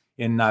NHL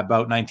in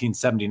about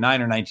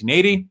 1979 or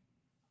 1980.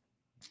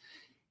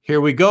 Here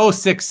we go.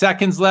 6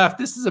 seconds left.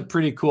 This is a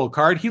pretty cool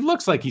card. He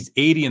looks like he's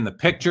 80 in the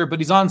picture, but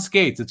he's on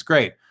skates. It's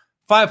great.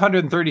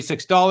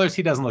 $536.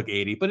 He doesn't look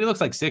 80, but he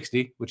looks like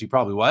 60, which he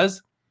probably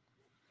was.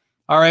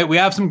 All right, we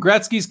have some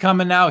Gretzky's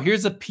coming now.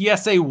 Here's a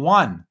PSA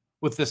 1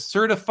 with the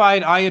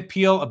certified eye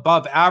appeal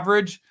above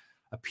average.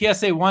 A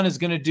PSA 1 is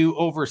going to do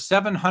over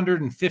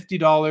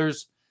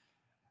 $750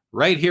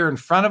 right here in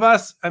front of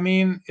us. I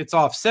mean, it's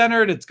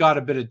off-centered. It's got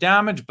a bit of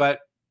damage, but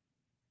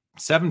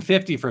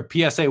 $750 for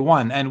a PSA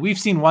 1. And we've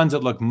seen ones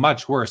that look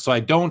much worse. So I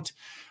don't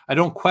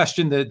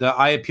question the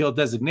eye appeal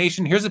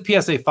designation. Here's a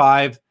PSA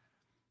 5,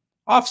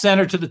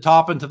 off-center to the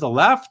top and to the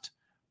left,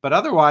 but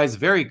otherwise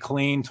very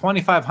clean.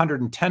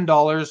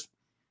 $2,510.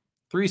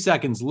 3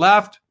 seconds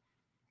left.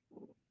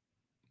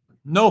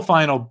 No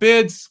final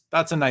bids.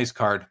 That's a nice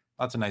card.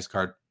 That's a nice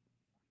card.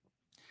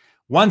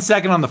 1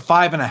 second on the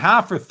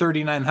 5.5 for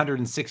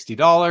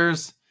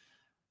 $3,960.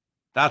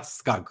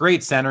 That's got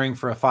great centering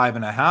for a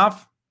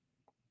 5.5.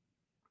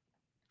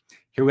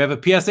 Here we have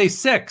a PSA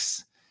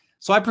 6.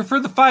 So I prefer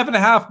the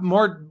 5.5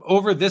 more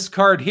over this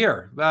card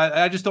here.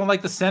 I just don't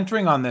like the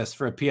centering on this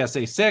for a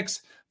PSA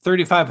 6.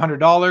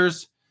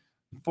 $3,500.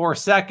 4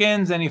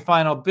 seconds. Any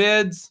final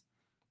bids?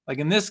 Like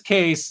in this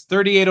case,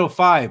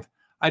 $3,805.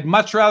 I'd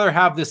much rather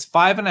have this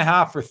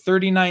 5.5 for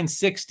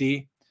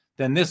 $3,960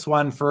 than this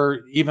one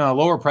for even a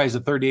lower price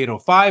of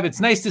 $3,805.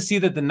 It's nice to see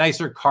that the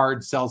nicer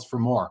card sells for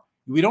more.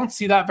 We don't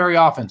see that very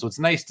often, so it's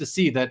nice to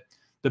see that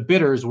the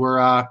bidders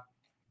were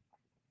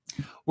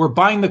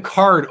buying the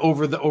card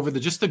over the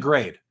just the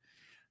grade.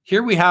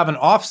 Here we have an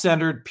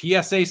off-centered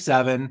PSA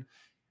 7.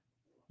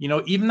 You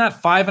know, even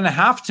that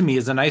 5.5 to me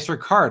is a nicer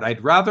card.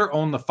 I'd rather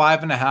own the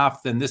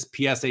 5.5 than this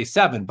PSA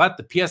 7, but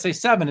the PSA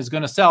 7 is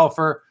going to sell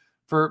for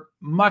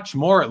much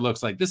more, it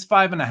looks like. This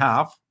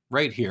 5.5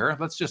 right here,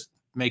 let's just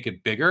make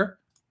it bigger.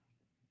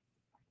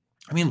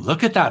 I mean,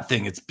 look at that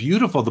thing. It's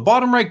beautiful. The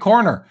bottom right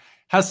corner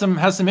has some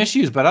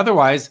issues, but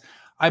otherwise,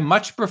 I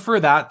much prefer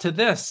that to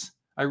this.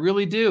 I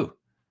really do.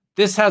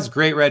 This has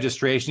great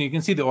registration. You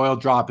can see the oil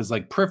drop is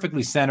like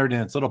perfectly centered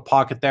in its little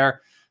pocket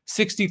there.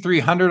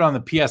 $6,300 on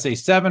the PSA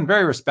 7,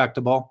 very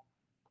respectable.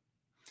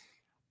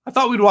 I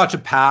thought we'd watch a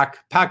pack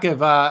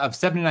of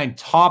 79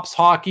 Topps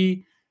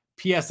Hockey,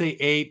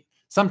 PSA 8.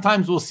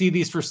 Sometimes we'll see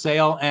these for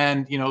sale,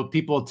 and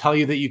people tell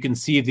you that you can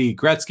see the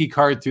Gretzky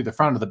card through the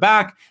front or the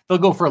back. They'll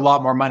go for a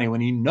lot more money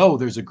when you know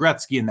there's a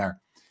Gretzky in there.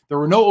 There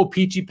were no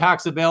O-Pee-Chee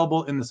packs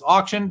available in this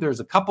auction. There's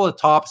a couple of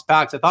Topps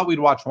packs. I thought we'd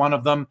watch one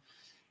of them.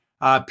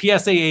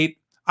 PSA 8.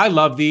 I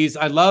love these.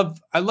 I love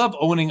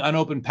owning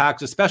unopened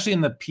packs, especially in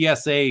the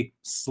PSA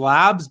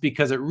slabs,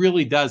 because it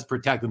really does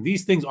protect them.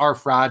 These things are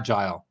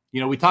fragile.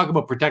 We talk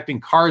about protecting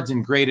cards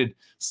in graded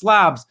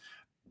slabs,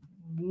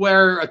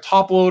 where a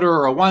top loader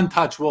or a one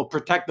touch will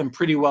protect them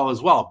pretty well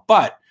as well.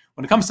 But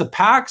when it comes to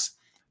packs,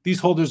 these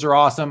holders are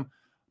awesome.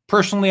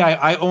 Personally,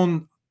 I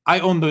own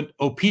the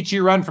O-Pee-Chee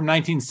run from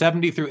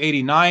 1970 through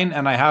 89,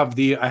 and I have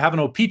an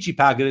O-Pee-Chee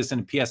pack of this in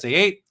a PSA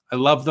 8. I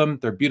love them.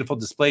 They're beautiful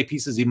display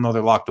pieces, even though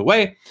they're locked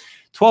away.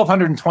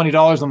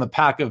 $1,220 on the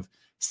pack of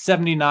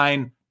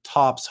 79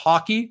 Topps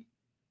Hockey.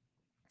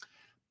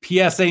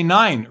 PSA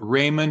 9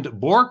 Raymond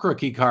Bourque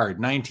rookie card,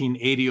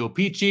 1980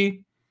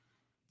 O-Pee-Chee.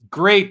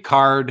 Great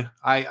card.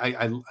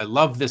 I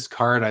love this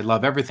card. I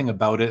love everything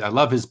about it. I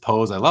love his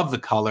pose. I love the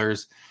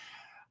colors.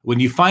 When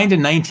you find a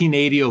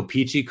 1980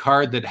 O-Pee-Chee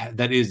card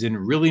that is in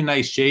really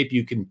nice shape,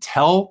 you can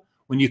tell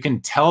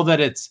that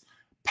it's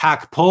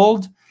pack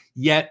pulled,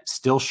 yet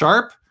still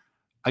sharp.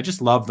 I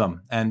just love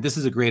them. And this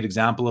is a great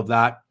example of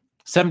that.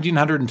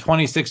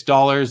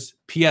 $1,726,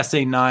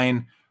 PSA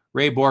 9,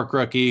 Ray Bourque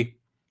rookie.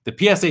 The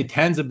PSA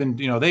 10s have been,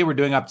 they were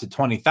doing up to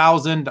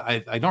 $20,000.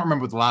 I don't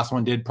remember what the last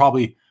one did,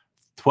 probably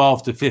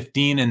 12 to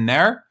 15 in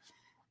there.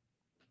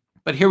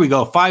 But here we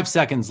go. 5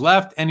 seconds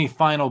left. Any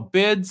final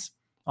bids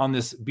on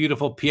this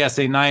beautiful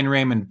PSA 9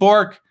 Raymond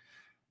Bourque?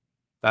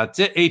 That's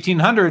it.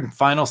 $1,800.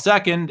 Final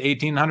second.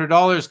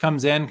 $1,800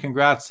 comes in.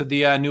 Congrats to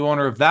the new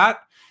owner of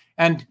that.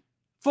 And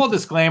full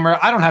disclaimer,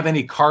 I don't have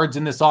any cards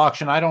in this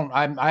auction. I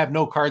have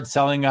no cards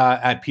selling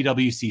at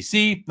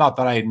PWCC. Not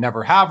that I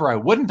never have or I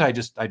wouldn't. I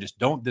just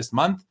don't this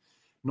month.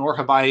 nor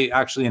have I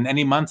actually in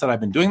any months that I've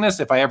been doing this.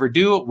 If I ever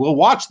do, we'll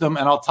watch them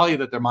and I'll tell you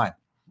that they're mine.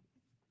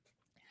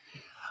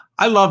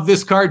 I love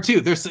this card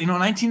too. There's,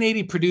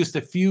 1980 produced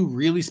a few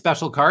really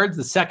special cards.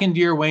 The second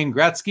year Wayne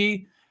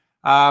Gretzky.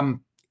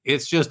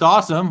 It's just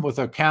awesome with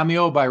a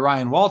cameo by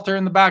Ryan Walter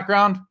in the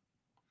background.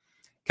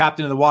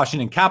 Captain of the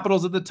Washington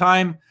Capitals at the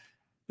time.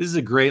 This is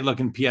a great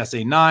looking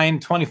PSA 9,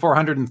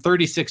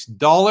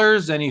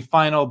 $2,436. Any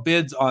final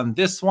bids on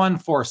this one?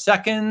 4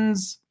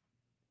 seconds.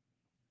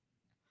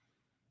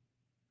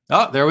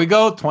 Oh, there we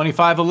go.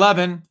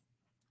 2511.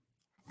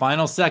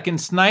 Final second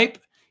snipe.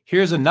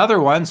 Here's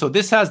another one. So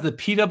this has the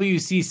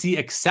PWCC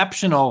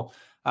exceptional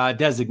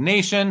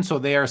designation. So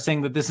they are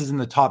saying that this is in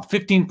the top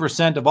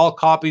 15% of all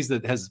copies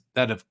that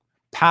have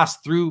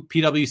passed through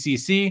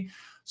PWCC.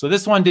 So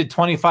this one did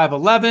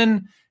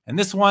 2511, and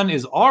this one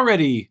is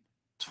already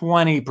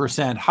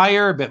 20%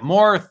 higher, a bit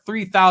more,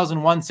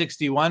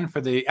 3,161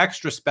 for the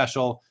extra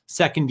special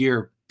second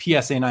year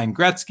PSA 9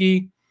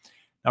 Gretzky.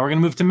 Now we're going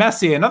to move to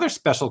Messier, another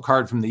special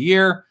card from the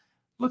year.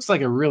 Looks like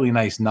a really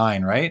nice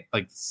 9, right?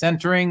 Like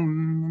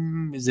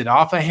centering, is it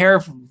off a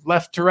hair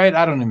left to right?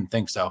 I don't even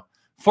think so.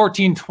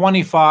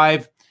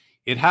 1425.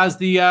 It has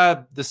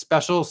the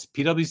special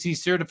PWC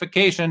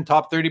certification,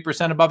 top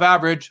 30% above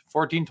average.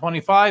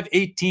 1425,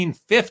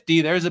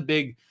 1850. There's a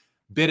big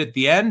bid at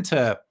the end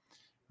to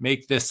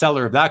make the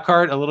seller of that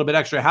card a little bit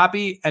extra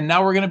happy. And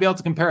now we're going to be able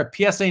to compare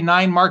a PSA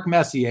 9 Mark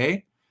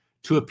Messier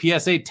to a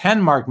PSA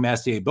 10 Mark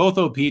Messier, both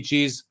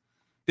O-Peachies.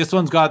 This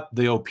one's got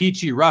the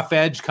O-Peachy rough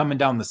edge coming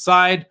down the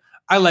side.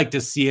 I like to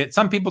see it.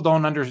 Some people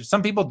don't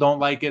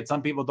like it.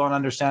 Some people don't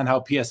understand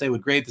how PSA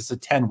would grade this a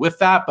 10 with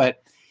that,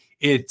 but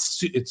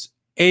it's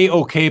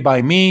A-okay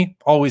by me.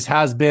 Always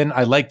has been.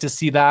 I like to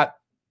see that.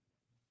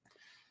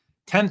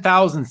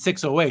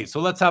 10,608. So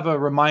let's have a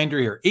reminder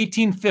here.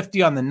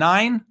 1850 on the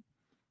 9.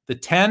 The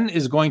 10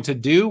 is going to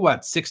do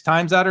what? 6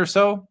 times that or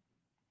so?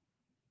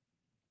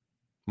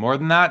 More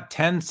than that.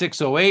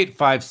 10,608.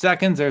 5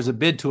 seconds. There's a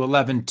bid to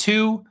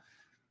 11,200.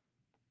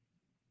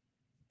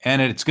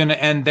 And it's going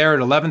to end there at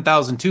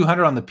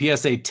 11,200 on the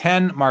PSA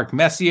 10 Mark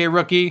Messier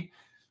rookie.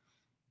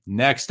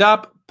 Next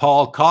up,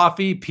 Paul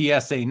Coffey,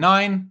 PSA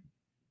 9.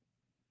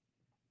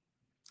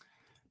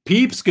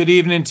 Peeps, good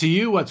evening to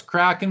you. What's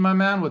cracking, my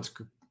man? What's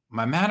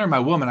my man or my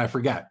woman? I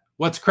forget.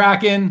 What's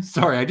cracking?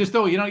 Sorry, I just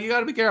don't. You got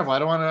to be careful. I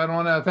don't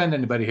want to offend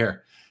anybody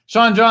here.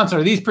 Sean Johnson,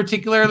 are these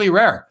particularly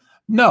rare?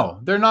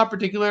 No, they're not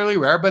particularly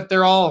rare, but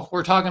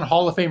we're talking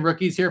Hall of Fame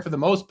rookies here for the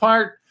most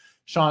part.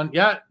 Sean,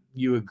 yeah,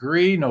 you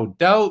agree, no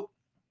doubt.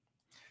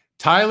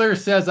 Tyler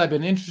says, I've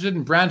been interested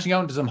in branching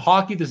out into some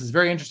hockey. This is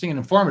very interesting and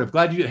informative.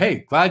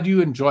 Glad you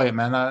enjoy it,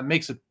 man. That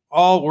makes it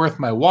all worth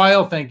my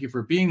while. Thank you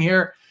for being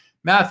here.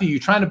 Matthew, you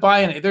trying to buy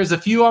in? There's a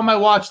few on my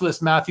watch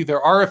list, Matthew.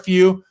 There are a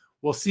few.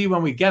 We'll see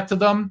when we get to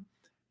them.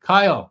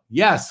 Kyle,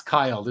 yes,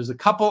 Kyle. There's a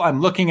couple I'm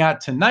looking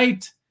at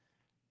tonight.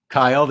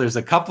 Kyle, there's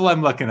a couple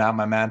I'm looking at,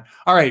 my man.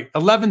 All right,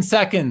 11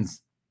 seconds.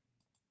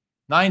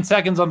 9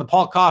 seconds on the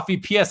Paul Coffey,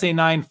 PSA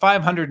 9,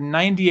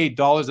 $598.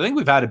 I think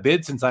we've had a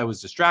bid since I was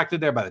distracted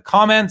there by the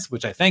comments,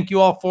 which I thank you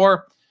all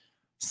for.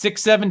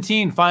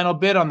 617, final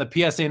bid on the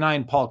PSA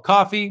 9 Paul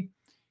Coffey.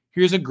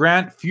 Here's a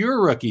Grant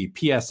Fuhr rookie,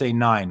 PSA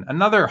 9.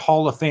 Another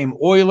Hall of Fame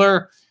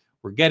Oiler.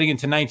 We're getting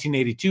into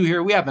 1982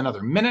 here. We have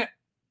another minute.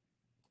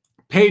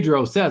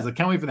 Pedro says, I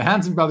can't wait for the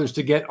Hanson brothers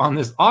to get on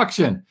this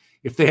auction.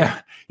 If they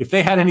had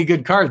any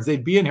good cards,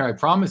 they'd be in here, I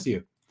promise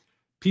you.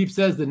 Peep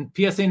says the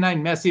PSA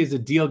 9 Messi is a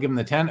deal given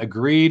the 10.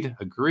 Agreed.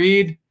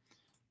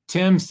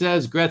 Tim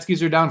says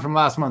Gretzky's are down from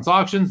last month's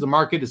auctions. The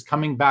market is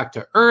coming back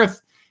to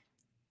earth.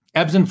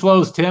 Ebbs and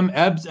flows, Tim.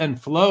 Ebbs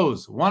and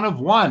flows. One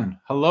of one.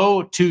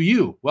 Hello to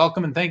you.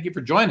 Welcome and thank you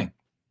for joining.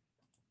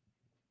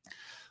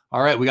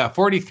 All right, we got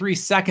 43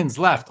 seconds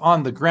left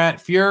on the Grant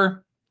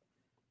Fuhr.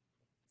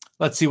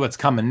 Let's see what's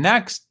coming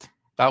next.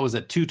 That was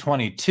at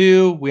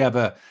 222. We have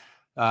a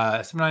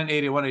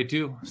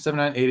 7980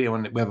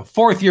 7980 We have a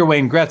 4th year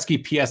Wayne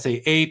Gretzky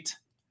PSA 8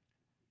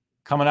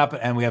 coming up,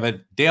 and we have a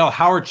Dale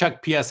Hawerchuk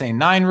PSA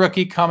 9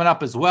 rookie coming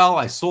up as well.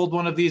 I sold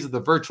one of these at the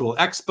Virtual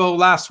Expo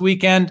last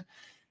weekend.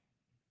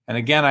 And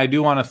again, I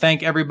do want to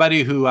thank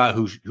everybody who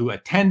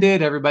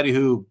attended, everybody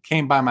who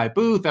came by my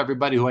booth,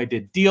 everybody who I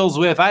did deals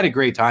with. I had a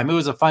great time. It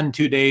was a fun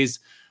 2 days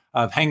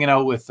of hanging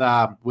out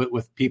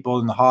with people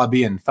in the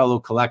hobby and fellow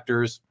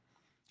collectors.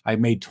 I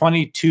made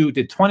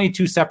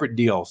 22 separate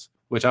deals,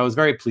 which I was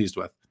very pleased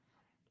with.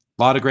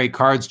 A lot of great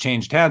cards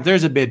changed hands.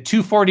 There's a bid,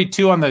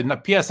 $242 on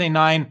the PSA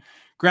 9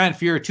 Grant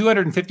Fuhr,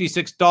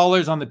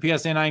 $256 on the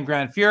PSA 9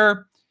 Grant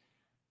Fuhr.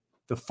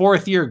 The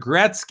 4th year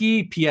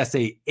Gretzky,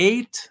 PSA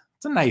 8.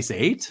 It's a nice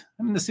 8.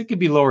 I mean, it could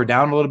be lower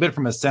down a little bit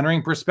from a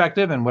centering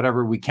perspective and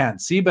whatever we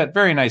can't see, but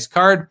very nice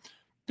card.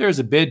 There's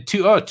a bid,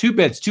 two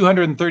bids,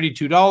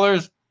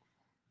 $232.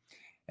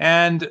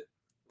 And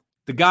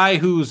the guy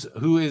who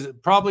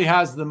probably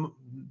has the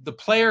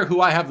player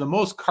who I have the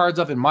most cards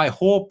of in my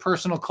whole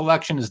personal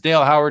collection is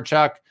Dale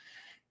Hawerchuk.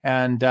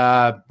 And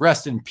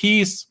rest in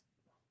peace.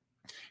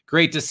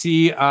 Great to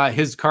see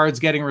his cards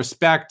getting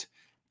respect.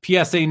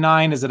 PSA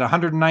 9 is at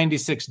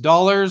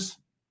 $196.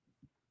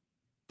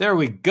 There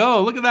we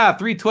go. Look at that.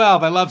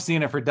 312. I love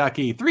seeing it for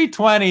Ducky.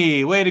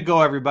 320. Way to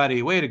go,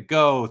 everybody. Way to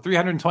go.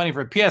 320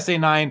 for PSA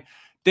 9.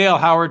 Dale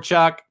Howard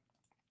Chuck.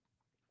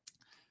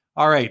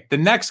 All right. The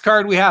next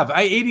card we have,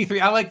 I-83.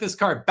 I like this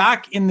card.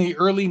 Back in the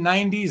early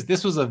 90s,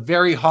 this was a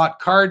very hot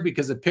card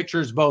because it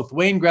pictures both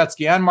Wayne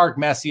Gretzky and Mark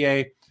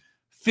Messier.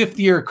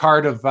 5th-year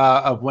card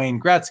of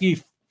Wayne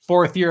Gretzky.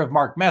 4th year of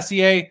Mark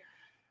Messier.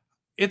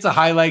 It's a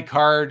highlight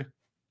card.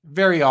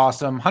 Very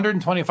awesome.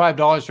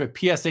 $125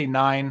 for PSA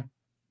 9.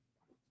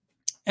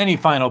 Any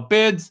final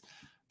bids?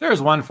 There's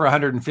one for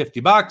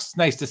 $150.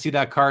 Nice to see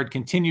that card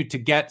continue to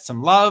get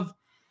some love.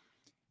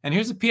 And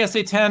here's a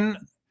PSA 10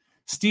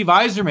 Steve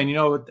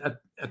Yzerman,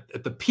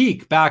 at the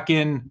peak back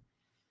in,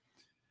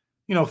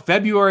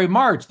 February,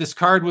 March.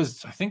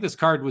 I think this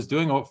card was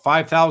doing about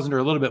 5,000 or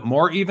a little bit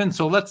more even.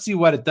 So let's see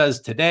what it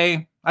does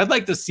today. I'd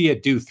like to see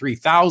it do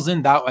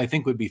 3,000. That I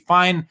think would be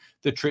fine.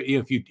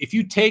 If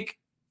you take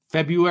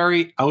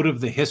February out of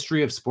the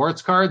history of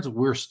sports cards,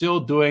 we're still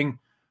doing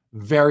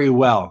very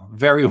well.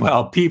 Very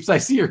well. Peeps, I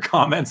see your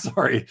comments.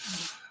 Sorry.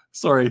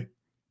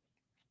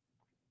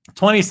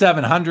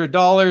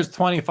 $2,700,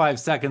 25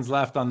 seconds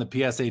left on the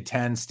PSA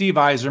 10. Steve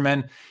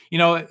Yzerman.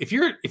 If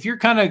you're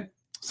kind of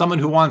someone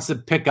who wants to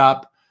pick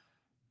up,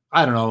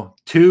 I don't know,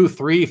 2,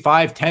 3,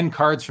 5, 10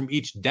 cards from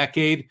each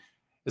decade.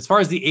 As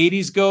far as the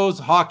 80s goes,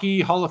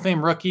 hockey, Hall of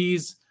Fame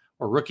rookies,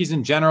 or rookies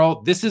in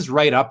general, this is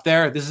right up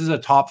there. This is a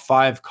top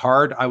 5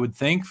 card, I would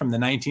think, from the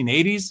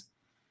 1980s.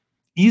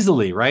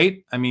 Easily,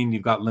 right? I mean,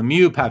 you've got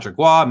Lemieux, Patrick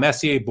Waugh,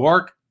 Messier,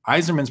 Bourque.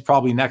 Yzerman's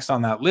probably next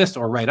on that list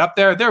or right up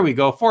there. There we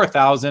go.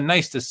 4,000.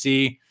 Nice to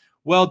see.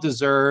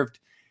 Well-deserved.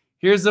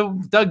 Here's a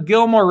Doug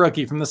Gilmour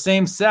rookie from the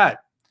same set.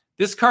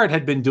 This card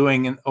had been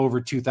doing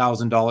over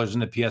 $2,000 in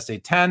the PSA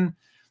 10.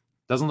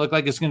 Doesn't look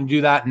like it's going to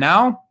do that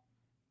now,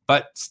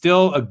 but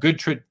still a good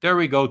trade. There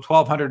we go.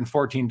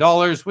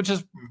 $1,214, which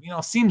is,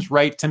 seems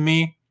right to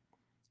me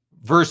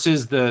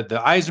versus the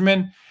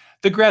Yzerman.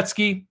 The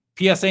Gretzky,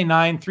 PSA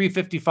 9,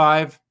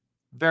 $355.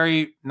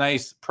 Very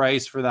nice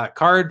price for that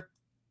card.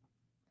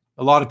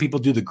 A lot of people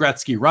do the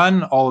Gretzky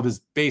run, all of his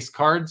base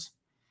cards.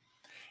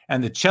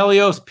 And the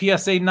Chelios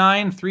PSA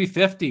 9,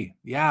 $350.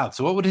 Yeah,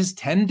 so what would his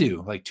 10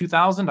 do? Like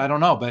 2,000? I don't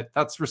know, but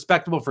that's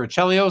respectable for a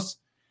Chelios.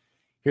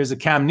 Here's a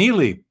Cam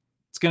Neely.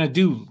 What's going to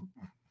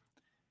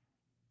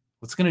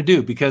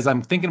do? Because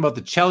I'm thinking about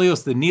the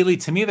Chelios, the Neely.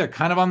 To me, they're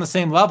kind of on the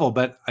same level,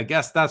 but I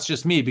guess that's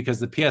just me because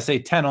the PSA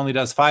 10 only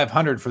does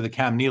 500 for the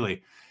Cam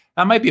Neely.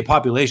 That might be a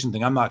population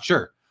thing. I'm not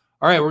sure.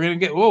 All right, we're going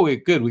to get,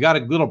 good. We got a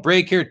little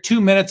break here. 2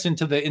 minutes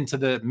into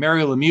the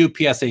Mario Lemieux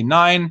PSA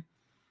 9.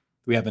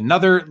 We have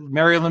another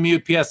Mario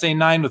Lemieux PSA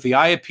 9 with the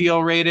eye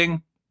appeal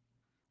rating.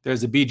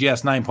 There's a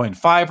BGS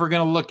 9.5 we're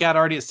going to look at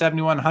already at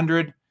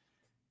 7,100.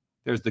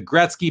 There's the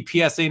Gretzky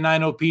PSA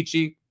 9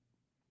 O-Pee-Chee.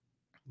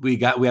 We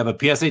have a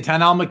PSA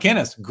 10 Al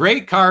McInnes.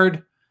 Great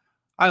card.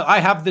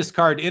 I have this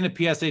card in a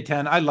PSA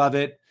 10. I love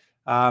it.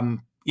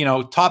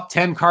 Top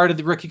 10 card of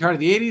the rookie card of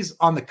the 80s.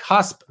 On the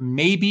cusp,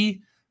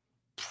 maybe.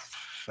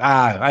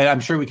 I'm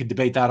sure we could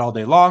debate that all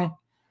day long.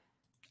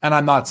 And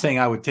I'm not saying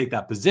I would take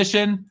that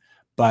position,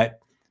 but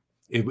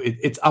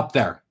it's up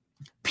there.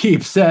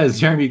 Peeps says,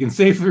 Jeremy, you can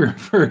safely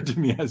refer to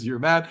me as your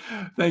man.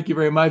 Thank you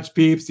very much,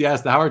 Peeps.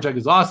 Yes, the Howard Chuck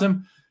is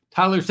awesome.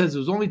 Tyler says it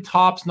was only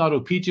tops, not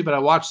O-Pee-Chee, but I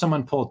watched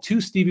someone pull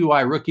 2 Stevie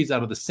Y rookies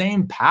out of the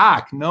same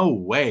pack. No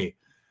way.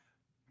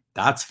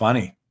 That's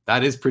funny.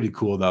 That is pretty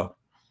cool, though.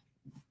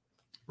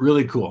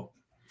 Really cool.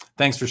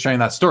 Thanks for sharing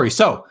that story.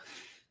 So,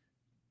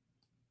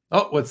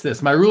 what's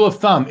this? My rule of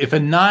thumb, if a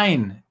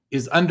 9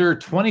 is under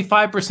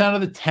 25%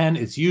 of the 10,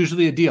 it's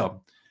usually a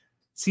deal.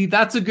 See,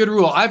 that's a good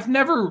rule. I've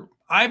never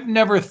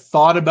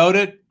thought about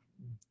it.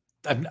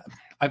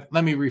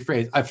 Let me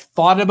rephrase. I've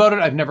thought about it.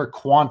 I've never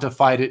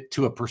quantified it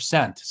to a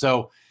percent.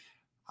 So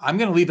I'm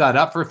going to leave that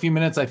up for a few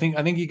minutes. I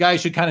think you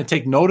guys should kind of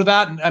take note of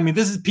that. I mean,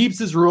 this is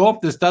Peeps' rule.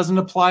 This doesn't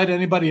apply to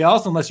anybody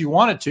else unless you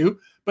want it to,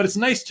 but it's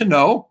nice to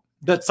know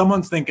that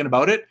someone's thinking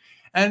about it.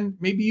 And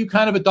maybe you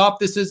kind of adopt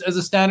this as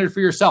a standard for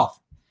yourself,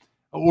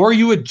 or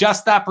you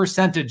adjust that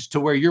percentage to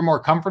where you're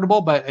more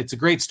comfortable, but it's a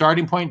great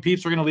starting point,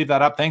 Peeps. We're going to leave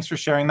that up. Thanks for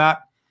sharing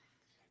that.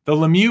 The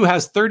Lemieux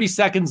has 30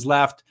 seconds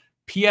left.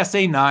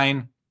 PSA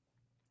 9,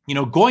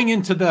 going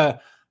into the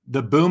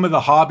boom of the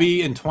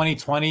hobby in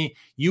 2020,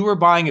 you were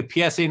buying a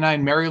PSA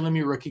 9 Mario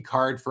Lemieux rookie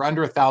card for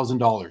under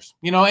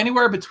 $1,000,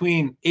 anywhere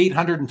between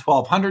 $800 and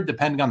 $1,200,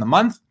 depending on the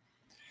month.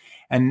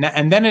 And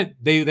then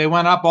they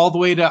went up all the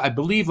way to, I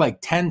believe,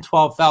 like $10,000,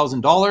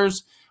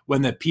 $12,000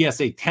 when the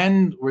PSA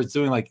 10 was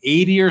doing like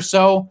 80 or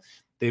so.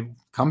 They've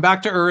come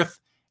back to earth.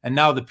 And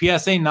now the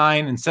PSA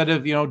 9, instead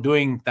of,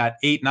 doing that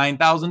 $8,000,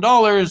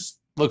 $9,000,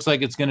 looks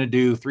like it's going to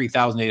do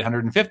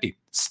 $3,850.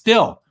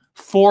 Still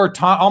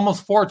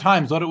almost 4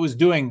 times what it was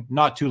doing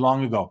not too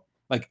long ago,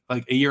 like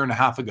a year and a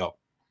half ago,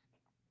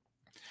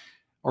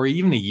 or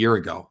even a year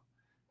ago.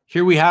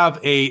 Here we have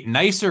a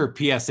nicer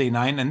PSA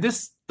 9, and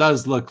this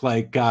does look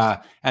like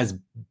as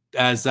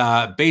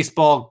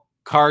baseball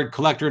card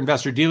collector,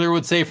 investor, dealer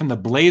would say, from the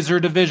Blazer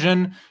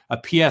division, a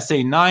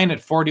PSA 9 at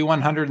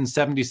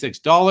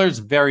 $4,176.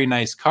 Very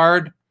nice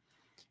card.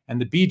 and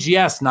the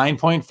BGS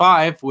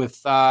 9.5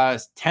 with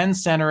 10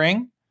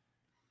 centering.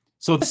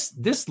 So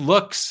this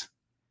looks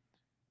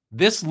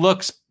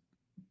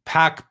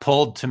pack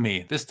pulled to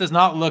me. This does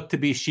not look to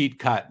be sheet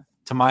cut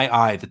to my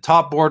eye. The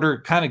top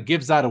border kind of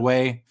gives that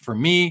away for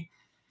me.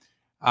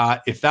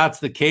 If that's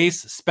the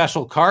case,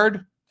 special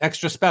card,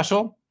 extra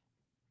special.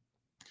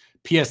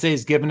 PSA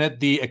is giving it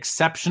the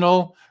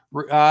exceptional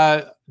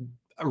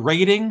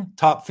rating,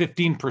 top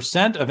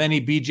 15% of any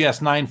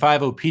BGS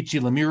 9.5 O-Pee-Chee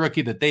Lemieux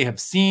rookie that they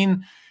have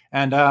seen.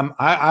 And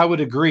I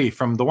would agree.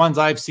 From the ones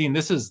I've seen,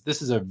 this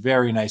is a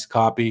very nice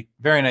copy.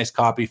 Very nice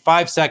copy.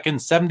 5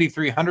 seconds,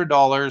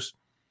 $7,300.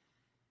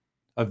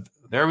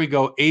 There we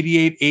go,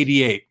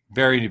 88.88.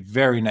 Very,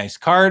 very nice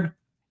card.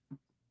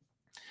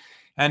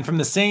 And from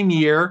the same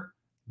year,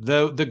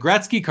 the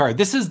Gretzky card.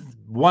 This is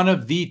one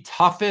of the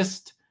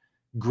toughest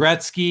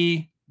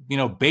Gretzky,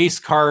 base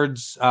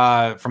cards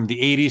from the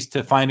 80s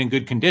to find in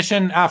good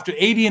condition. After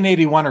 80 and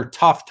 81 are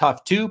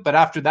tough too. But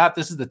after that,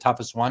 this is the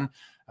toughest one.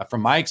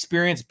 From my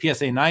experience,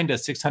 PSA 9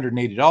 does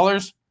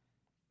 $680.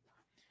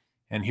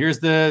 And here's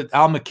the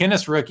Al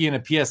MacInnis rookie in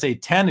a PSA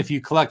 10. If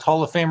you collect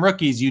Hall of Fame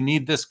rookies, you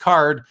need this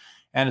card.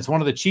 And it's one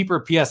of the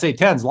cheaper PSA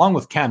 10s, along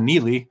with Cam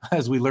Neely,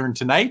 as we learned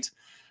tonight.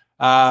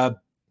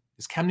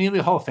 Is Cam Neely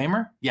a Hall of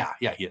Famer? Yeah,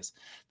 he is.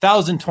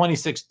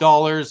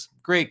 $1,026.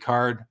 Great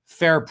card.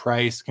 Fair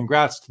price.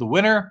 Congrats to the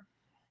winner.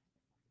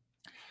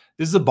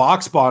 This is a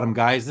box bottom,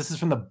 guys. This is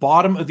from the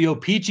bottom of the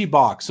O-Pee-Chee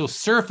box. So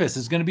surface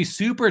is going to be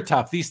super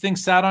tough. These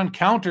things sat on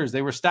counters.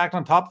 They were stacked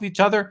on top of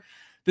each other.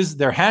 This is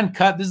their hand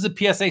cut. This is a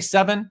PSA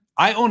 7.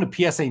 I own a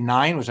PSA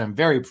 9, which I'm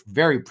very,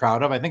 very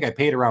proud of. I think I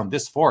paid around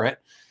this for it.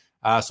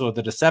 So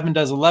that a 7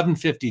 does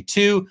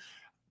 $11.52.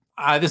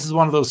 This is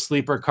one of those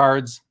sleeper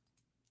cards,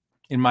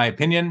 in my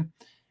opinion.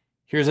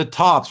 Here's a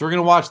Topps. We're going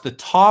to watch the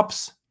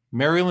Topps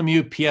Mario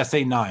Lemieux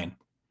PSA 9.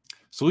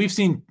 So we've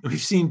seen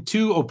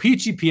two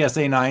O-Pee-Chee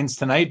PSA 9s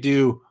tonight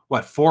do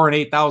what, $4,000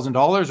 and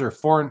 $8,000 or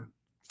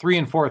 $3,000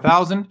 and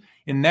 $4,000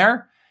 in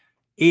there.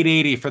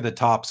 $880 for the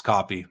Topps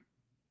copy.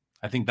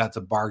 I think that's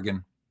a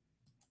bargain.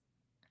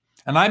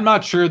 And I'm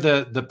not sure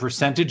the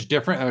percentage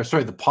difference,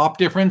 the pop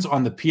difference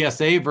on the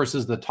PSA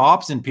versus the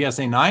Topps in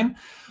PSA 9.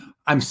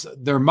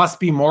 There must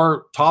be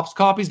more Topps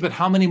copies, but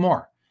how many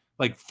more?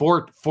 Like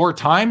four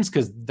times,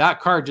 because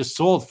that card just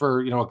sold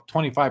for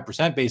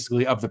 25%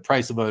 basically of the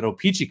price of an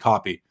O-Pee-Chee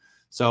copy.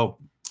 So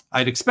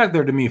I'd expect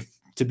there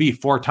to be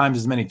 4 times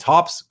as many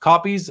Topps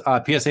copies,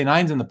 PSA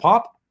 9s in the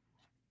pop.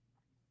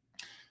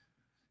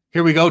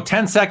 Here we go.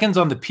 10 seconds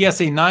on the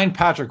PSA 9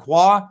 Patrick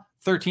Waugh,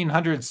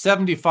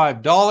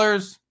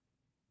 $1,375.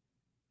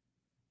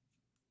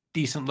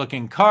 Decent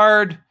looking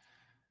card.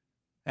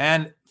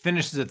 And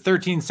finishes at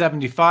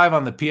 $1,375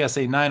 on the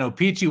PSA 9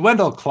 O-Pee-Chee.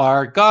 Wendell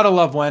Clark. Gotta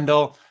love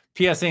Wendell.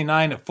 PSA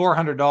 9 at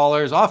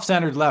 $400.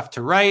 Off-centered left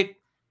to right.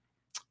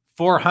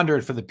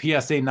 $400 for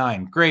the PSA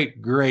 9.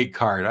 Great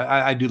card.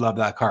 I do love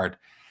that card.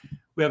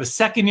 We have a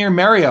second-year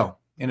Mario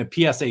in a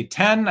PSA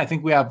 10. I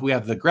think we have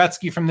the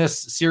Gretzky from this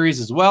series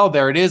as well.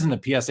 There it is in a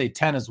PSA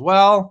 10 as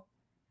well.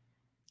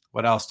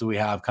 What else do we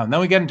have come? Then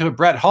we get into a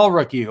Brett Hull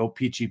rookie,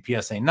 O-Pee-Chee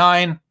PSA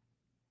 9.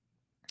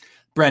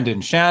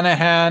 Brendan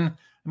Shanahan. I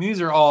mean,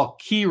 these are all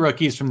key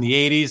rookies from the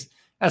 80s.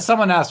 As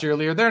someone asked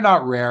earlier, they're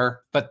not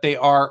rare, but they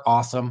are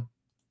awesome.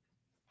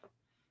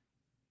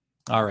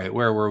 All right,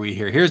 where were we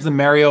here? Here's the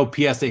Mario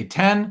PSA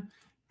 10.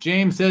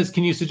 James says,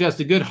 can you suggest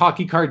a good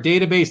hockey card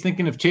database?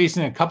 Thinking of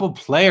chasing a couple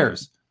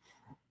players.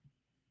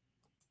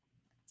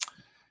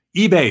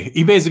 eBay.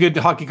 eBay is a good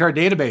hockey card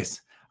database.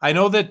 I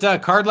know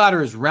that Card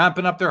Ladder is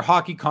ramping up their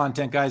hockey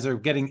content, guys. They're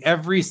getting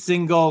every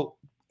single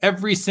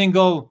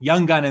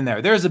young gun in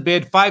there. There's a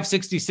bid,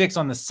 566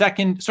 on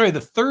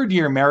the third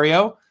year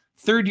Mario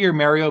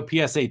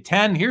PSA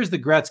 10. Here's the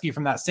Gretzky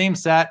from that same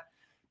set.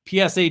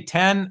 PSA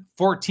 10,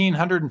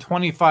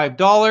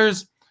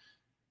 $1,425.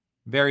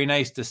 Very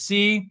nice to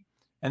see.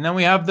 And then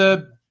we have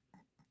the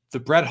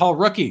Brett Hull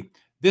rookie.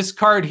 This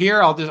card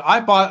here, I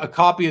bought a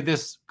copy of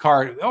this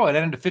card. Oh, it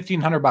ended at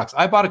 $1,500.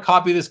 I bought a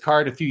copy of this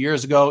card a few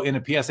years ago in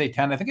a PSA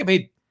 10. I think I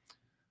paid,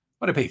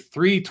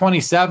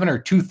 $327 or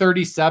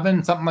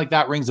 $237, something like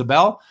that rings a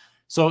bell.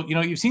 So,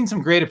 you've seen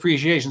some great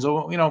appreciation.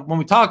 So, when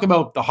we talk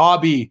about the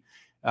hobby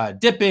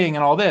dipping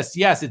and all this,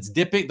 yes, it's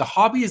dipping. The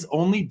hobby is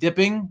only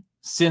dipping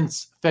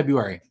since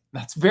February.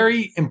 That's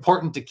very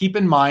important to keep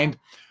in mind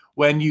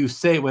when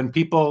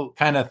people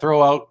kind of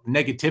throw out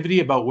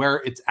negativity about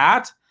where it's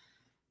at.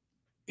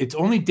 It's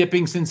only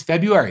dipping since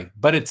February,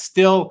 but it's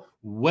still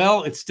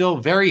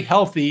very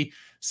healthy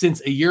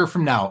since a year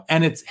from now.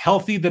 And it's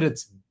healthy that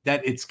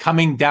it's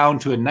coming down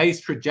to a nice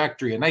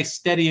trajectory, a nice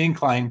steady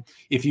incline.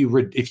 If you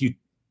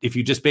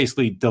just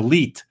basically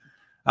delete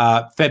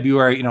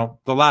February,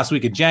 the last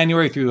week of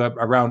January through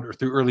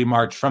early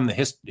March from the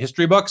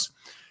history books.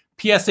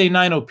 PSA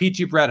 9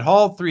 O-Pee-Chee Brett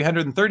Hull,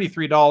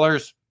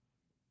 $333.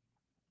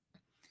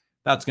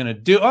 That's going to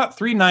do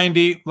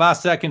 $390.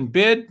 Last second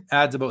bid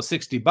adds about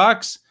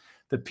 $60.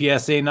 The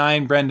PSA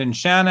 9 Brendan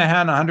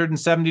Shanahan,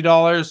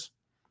 $170.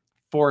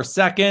 4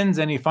 seconds.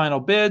 Any final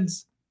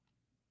bids?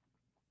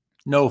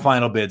 No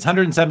final bids.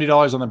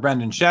 $170 on the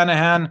Brendan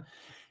Shanahan.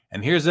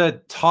 And here's a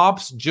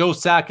Topps Joe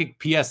Sakic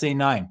PSA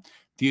 9.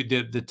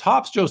 The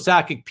Topps Joe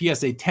Sakic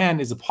PSA 10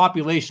 is a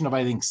population of,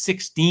 I think,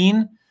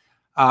 16.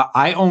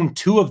 I own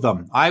 2 of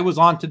them. I was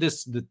onto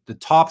the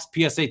Topps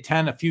PSA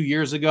 10 a few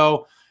years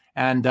ago.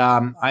 And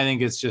I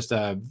think it's just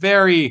a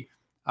very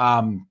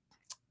kind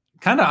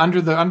of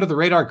under the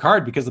radar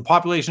card because the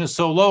population is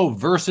so low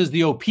versus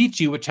the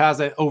O-Pee-Chee, which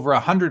has over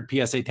 100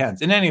 PSA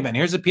 10s. In any event,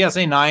 here's a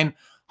PSA 9,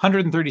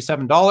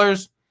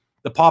 $137.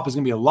 The pop is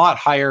going to be a lot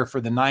higher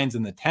for the 9s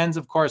and the 10s,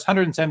 of course,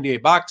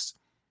 $178.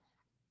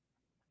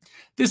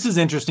 This is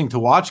interesting to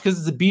watch because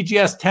it's a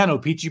BGS 10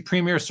 O-Pee-Chee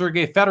Premier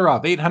Sergei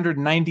Fedorov,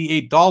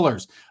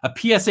 $898.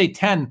 A PSA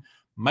 10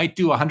 might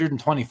do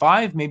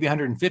 125, maybe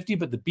 150,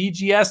 but the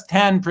BGS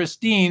 10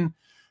 pristine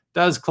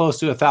does close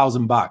to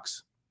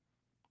 $1,000.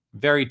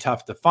 Very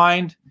tough to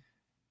find.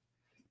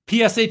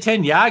 PSA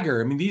 10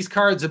 Jagger. I mean, these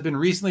cards have been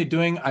recently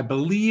doing, I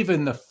believe,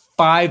 in the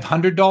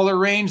 $500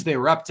 range. They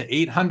were up to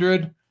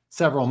 $800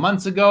 several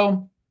months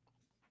ago.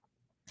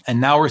 And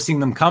now we're seeing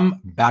them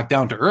come back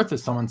down to earth,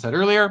 as someone said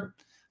earlier.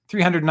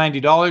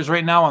 $390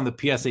 right now on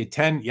the PSA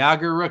 10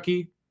 Jagger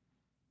rookie.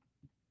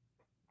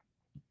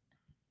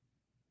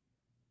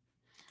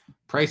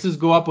 Prices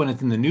go up when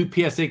it's in the new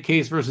PSA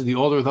case versus the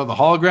older without the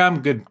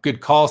hologram.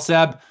 Good call,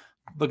 Seb.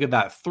 Look at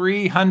that,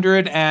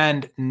 300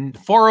 and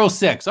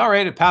 406. All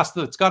right,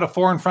 it's got a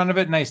 4 in front of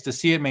it. Nice to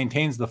see it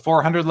maintains the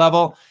 400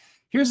 level.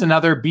 Here's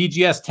another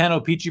BGS 10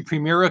 O-Pee-Chee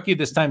Premier rookie,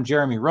 this time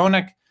Jeremy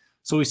Roenick.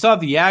 So we saw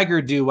the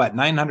Jagger do, what,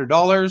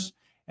 $900?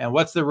 And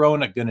what's the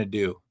Roenick going to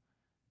do?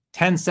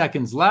 10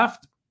 seconds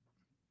left.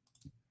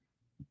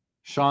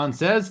 Sean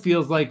says,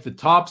 feels like the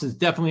Topps is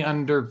definitely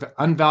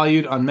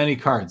unvalued on many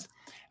cards.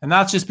 And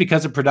that's just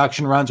because of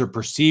production runs or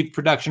perceived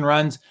production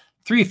runs.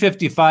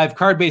 355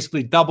 card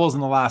basically doubles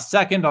in the last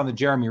second on the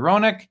Jeremy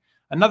Roenick.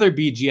 Another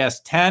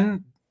BGS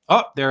 10.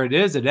 Oh, there it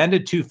is. It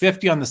ended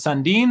 250 on the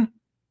Sundin.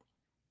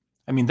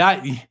 I mean,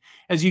 that,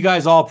 as you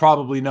guys all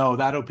probably know,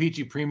 that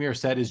O-Pee-Chee Premier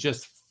set is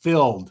just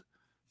filled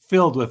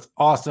with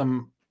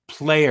awesome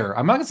player.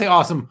 I'm not going to say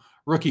awesome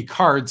rookie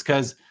cards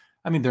because,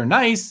 I mean, they're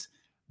nice,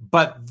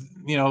 but,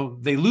 you know,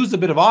 they lose a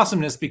bit of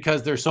awesomeness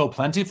because they're so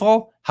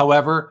plentiful.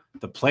 However,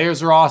 the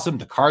players are awesome.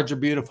 The cards are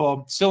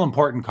beautiful. Still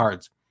important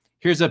cards.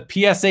 Here's a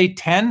PSA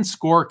 10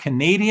 Score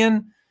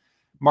Canadian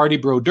Marty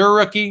Brodeur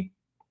rookie.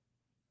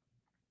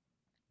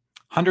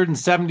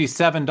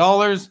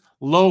 $177.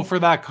 Low for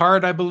that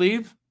card, I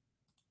believe.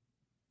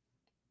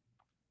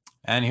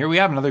 And here we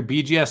have another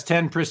BGS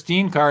 10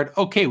 pristine card.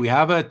 Okay, we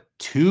have a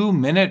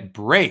 2-minute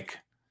break.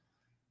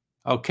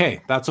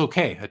 Okay, that's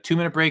okay. A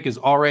 2-minute break is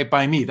all right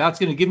by me. That's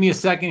going to give me a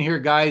second here,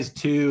 guys,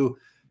 to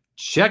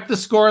check the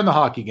score in the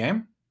hockey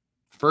game.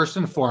 First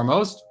and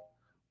foremost,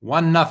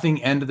 1-0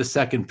 end of the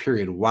second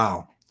period.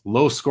 Wow,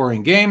 low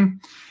scoring game.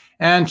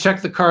 And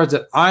check the cards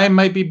that I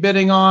might be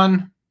bidding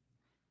on.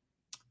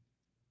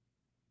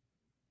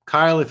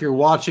 Kyle, if you're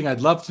watching,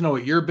 I'd love to know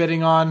what you're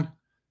bidding on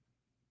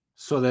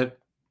so that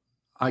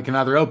I can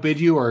either outbid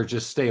you or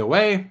just stay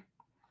away.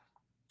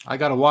 I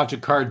got to watch a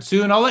card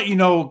soon. I'll let you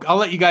know. I'll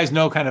let you guys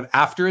know kind of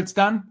after it's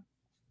done.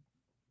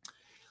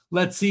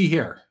 Let's see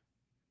here.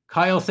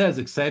 Kyle says,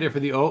 excited for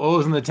the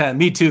OOs and the 10.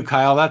 Me too,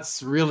 Kyle.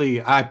 That's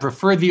really, I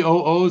prefer the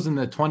OOs and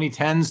the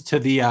 2010s to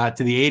the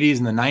 80s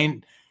and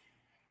the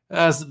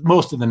 90s.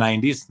 Most of the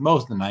 90s.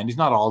 Most of the 90s.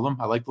 Not all of them.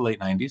 I like the late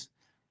 90s.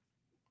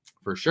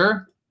 For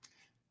sure.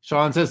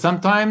 Sean says,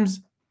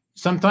 sometimes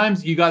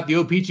you got the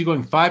O-Pee-Chee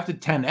going 5 to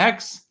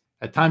 10x.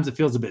 At times it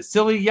feels a bit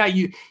silly. Yeah,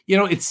 you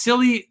know, it's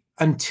silly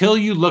until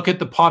you look at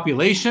the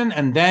population,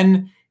 and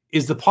then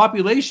is the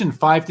population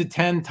 5 to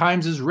 10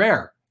 times as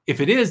rare? If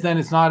it is, then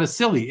it's not as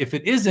silly. If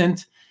it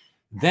isn't,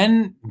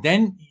 then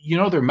you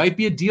know, there might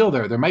be a deal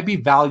there. There might be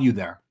value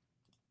there.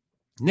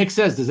 Nick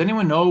says, does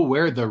anyone know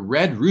where the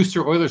Red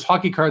Rooster Oilers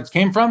hockey cards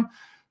came from?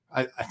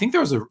 I think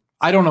there was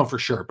I don't know for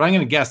sure, but I'm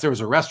going to guess there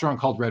was a restaurant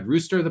called Red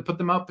Rooster that put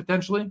them out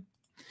potentially.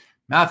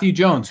 Matthew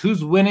Jones,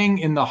 who's winning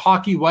in the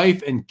hockey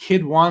wife and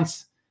kid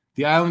wants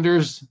the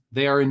Islanders?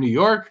 They are in New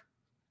York.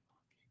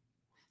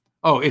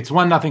 Oh, it's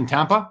 1-0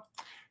 Tampa.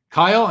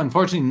 Kyle,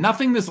 unfortunately,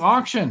 nothing this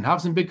auction.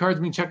 Have some big cards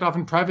being checked off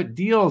in private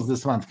deals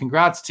this month.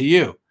 Congrats to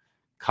you.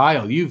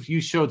 Kyle, you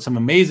showed some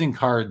amazing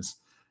cards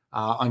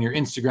on your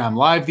Instagram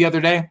live the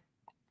other day.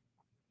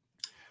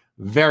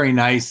 Very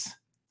nice.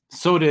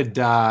 So did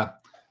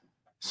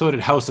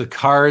House of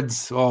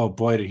Cards. Oh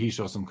boy, did he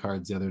show some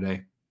cards the other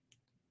day.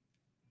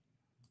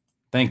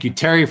 Thank you,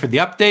 Terry, for the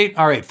update.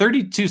 All right,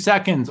 32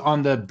 seconds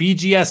on the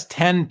BGS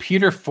 10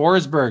 Peter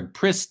Forsberg.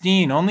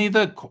 Pristine. Only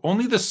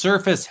the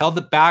surface held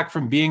it back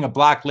from being a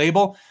black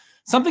label.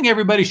 Something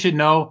everybody should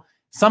know.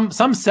 Some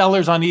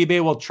sellers on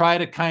eBay will try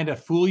to kind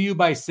of fool you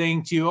by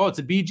saying to you, oh, it's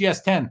a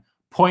BGS 10,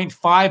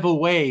 0.5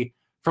 away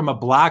from a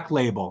black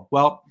label.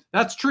 Well,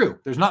 that's true.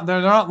 They're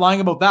not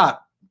lying about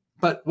that.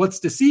 But what's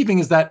deceiving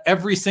is that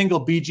every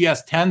single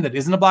BGS 10 that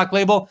isn't a black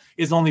label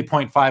is only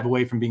 0.5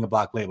 away from being a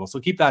black label. So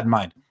keep that in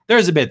mind.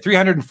 There's a bid,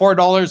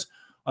 $304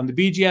 on the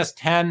BGS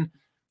 10.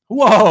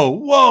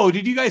 Whoa.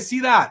 Did you guys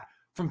see that?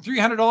 from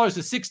 $300 to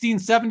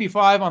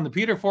 $1,675 on the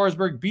Peter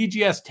Forsberg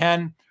BGS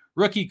 10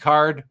 rookie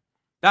card.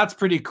 That's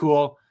pretty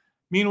cool.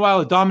 Meanwhile,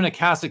 a Dominic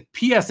Hasek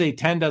PSA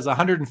 10 does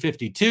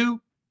 $152.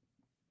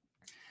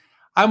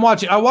 I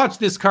watched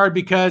this card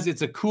because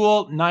it's a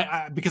cool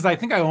night, because I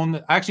think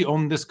I actually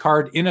own this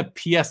card in a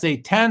PSA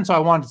 10, so I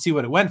wanted to see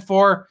what it went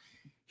for.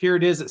 Here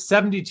it is at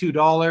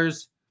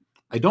 $72.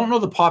 I don't know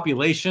the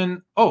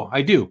population. Oh,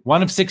 I do.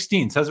 1 of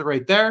 16 says it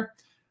right there.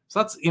 So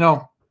that's,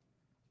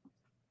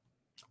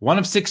 1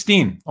 of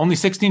 16. Only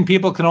 16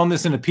 people can own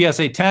this in a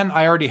PSA 10.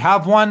 I already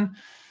have one.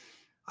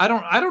 I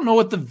don't know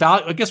what the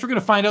value. I guess we're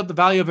going to find out the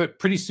value of it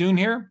pretty soon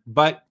here,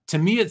 but to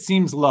me it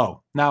seems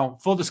low. Now,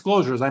 full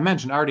disclosure, as I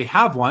mentioned, I already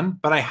have one,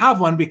 but I have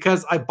one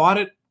because I bought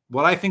it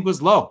what I think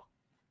was low.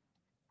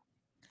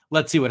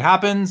 Let's see what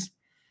happens.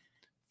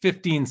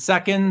 15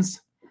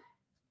 seconds.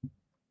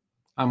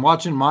 I'm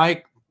watching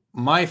my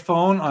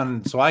phone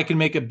on so I can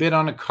make a bid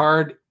on a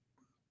card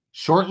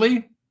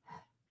shortly.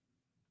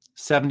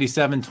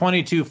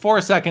 77.22,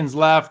 4 seconds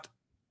left.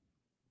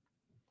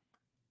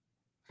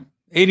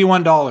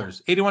 $81.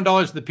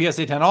 $81 for the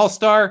PSA 10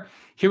 All-Star.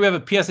 Here we have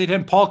a PSA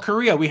 10 Paul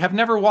Correa. We have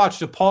never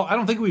watched a Paul. I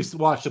don't think we've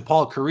watched a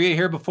Paul Correa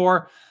here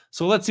before.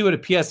 So let's see what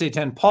a PSA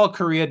 10 Paul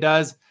Correa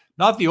does.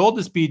 Not the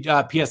oldest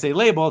PSA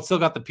label. It's still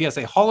got the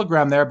PSA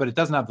hologram there, but it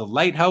doesn't have the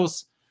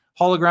Lighthouse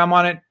hologram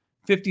on it.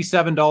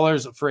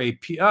 $57 for a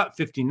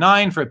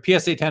 $59 for a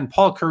PSA 10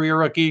 Paul Correa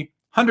rookie.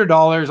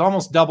 $100,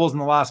 almost doubles in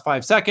the last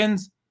 5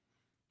 seconds.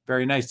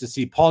 Very nice to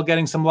see Paul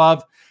getting some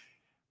love.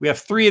 We have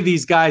 3 of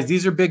these guys.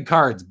 These are big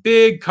cards.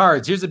 Big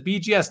cards. Here's a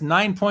BGS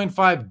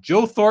 9.5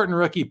 Joe Thornton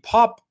rookie.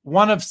 Pop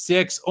 1 of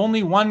 6.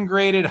 Only one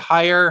graded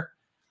higher.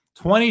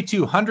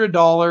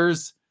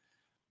 $2,200.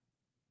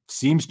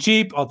 Seems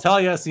cheap. I'll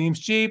tell you, seems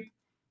cheap.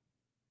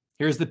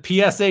 Here's the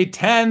PSA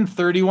 10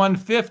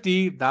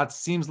 $31.50. That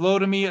seems low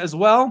to me as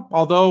well.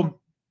 Although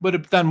would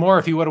have done more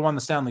if he would have won the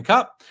Stanley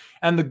Cup.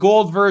 And the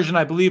gold version,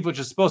 I believe, which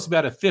is supposed to be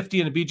at a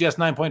 50 and a BGS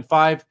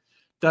 9.5.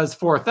 Does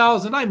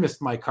 $4,000. I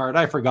missed my card.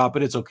 I forgot,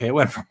 but it's okay. It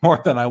went for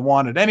more than I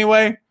wanted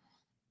anyway.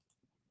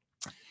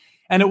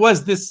 And it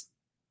was this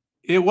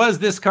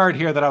card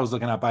here that I was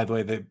looking at, by the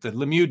way. The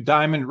Lemieux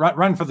Diamond,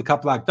 Run for the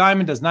Cup Black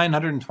Diamond does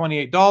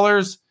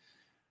 $928.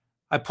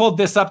 I pulled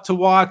this up to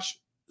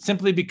watch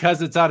simply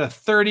because it's out of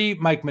 30.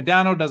 Mike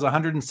Modano does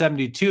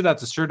 $172.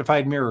 That's a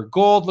certified mirror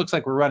gold. Looks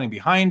like we're running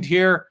behind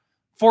here.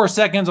 4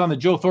 seconds on the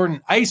Joe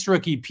Thornton Ice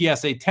Rookie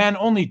PSA 10.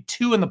 Only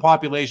 2 in the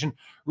population.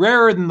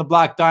 Rarer than the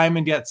Black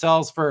Diamond, yet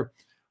sells for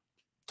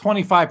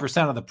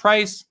 25% of the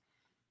price.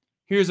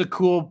 Here's a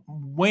cool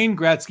Wayne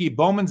Gretzky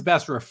Bowman's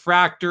Best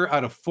Refractor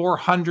out of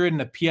 400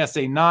 and a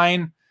PSA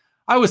 9.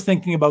 I was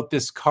thinking about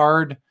this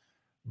card,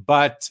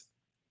 but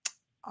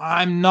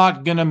I'm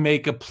not going to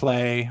make a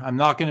play.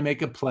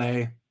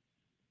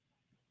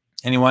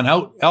 Anyone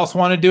else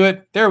want to do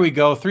it? There we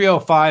go.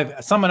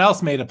 305. Someone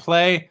else made a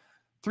play.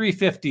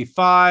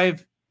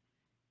 355.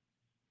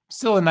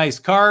 Still a nice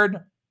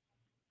card.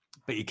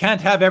 But you can't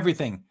have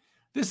everything.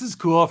 This is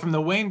cool from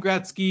the Wayne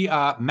Gretzky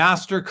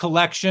Master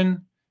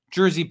Collection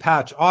Jersey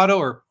Patch Auto,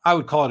 or I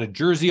would call it a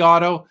Jersey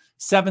Auto.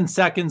 7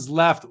 seconds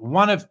left.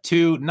 1 of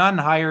 2, none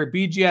higher.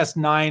 BGS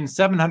 9,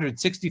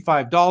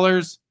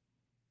 $765.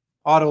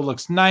 Auto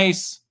looks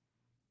nice.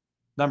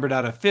 Numbered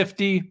out of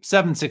 50,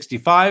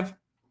 $765.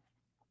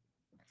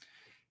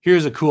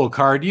 Here's a cool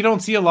card. You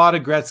don't see a lot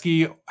of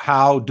Gretzky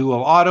Howe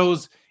dual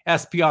autos.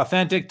 SP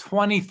Authentic,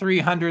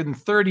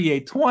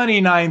 2,338,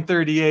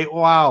 2,938.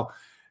 Wow.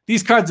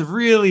 These cards have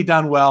really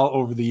done well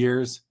over the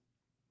years.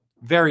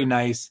 Very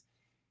nice.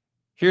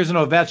 Here's an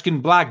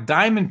Ovechkin Black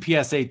Diamond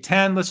PSA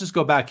 10. Let's just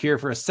go back here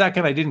for a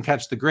second. I didn't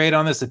catch the grade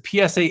on this. A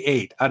PSA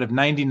 8 out of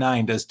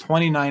 99 does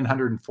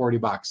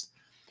 $2,940.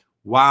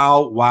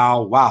 Wow,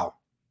 wow, wow.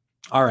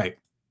 All right.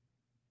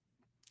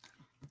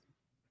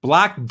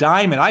 Black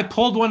Diamond. I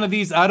pulled one of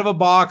these out of a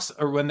box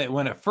or when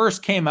it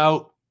first came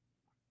out.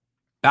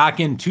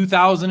 Back in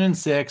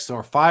 2006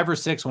 or 5 or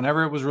 6,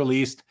 whenever it was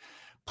released,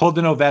 pulled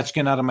an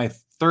Ovechkin out of my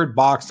 3rd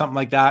box, something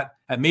like that,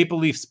 at Maple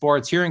Leaf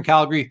Sports here in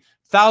Calgary.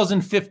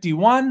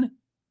 $1,051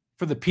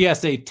 for the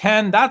PSA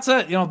 10. That's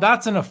an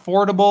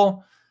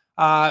affordable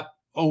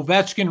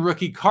Ovechkin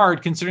rookie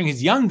card, considering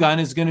his young gun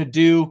is going to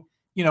do,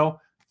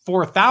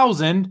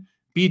 $4,000.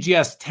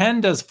 BGS 10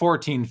 does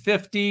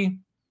 $1,450.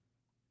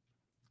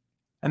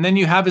 And then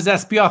you have his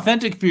SP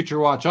Authentic Future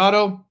Watch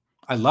Auto.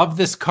 I love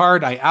this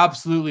card. I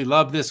absolutely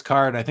love this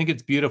card. I think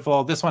it's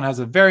beautiful. This one has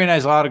a very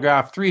nice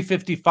autograph,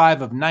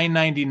 $355 of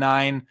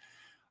 $999.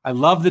 I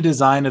love the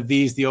design of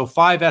these. The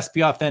 05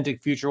 SP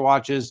Authentic Future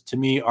Watches, to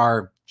me,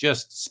 are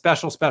just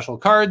special, special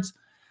cards.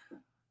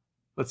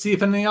 Let's see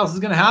if anything else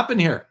is going to happen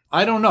here.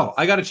 I don't know.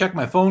 I got to check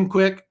my phone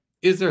quick.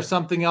 Is there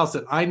something else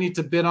that I need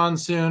to bid on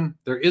soon?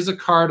 There is a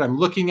card I'm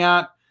looking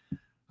at.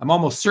 I'm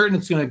almost certain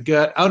it's going to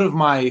get out of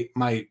my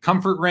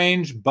comfort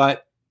range,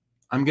 but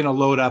I'm going to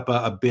load up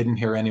a bid in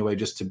here anyway,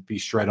 just to be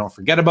sure I don't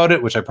forget about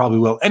it, which I probably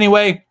will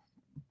anyway.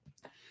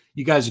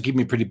 You guys are keeping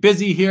me pretty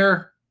busy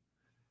here.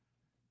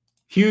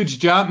 Huge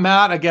jump,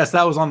 Matt. I guess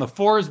that was on the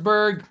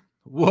Forsberg.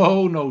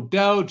 Whoa, no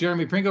doubt.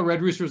 Jeremy Pringle,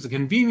 Red Rooster was a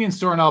convenience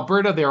store in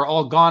Alberta. They are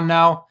all gone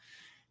now.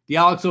 The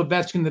Alex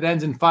Ovechkin that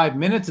ends in 5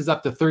 minutes is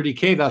up to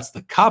 30K. That's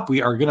the cup.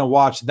 We are going to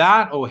watch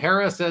that.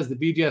 O'Hara says the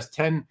BGS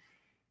 10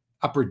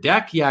 upper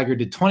deck Jagger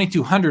did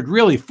 2,200.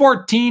 Really,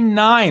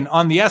 14.9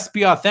 on the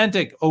SB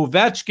Authentic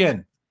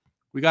Ovechkin.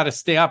 We got to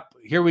stay up.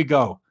 Here we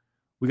go.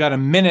 We got a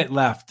minute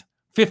left.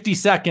 50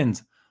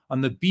 seconds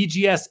on the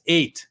BGS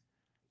 8.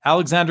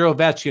 Alexander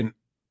Ovechkin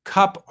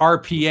Cup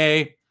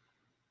RPA.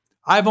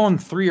 I've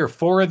owned 3 or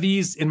 4 of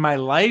these in my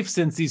life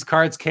since these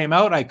cards came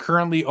out. I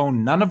currently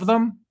own none of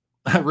them,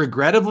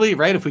 regrettably,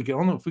 right? If we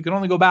could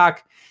only go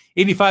back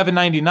 85 and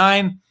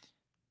 99.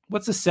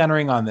 What's the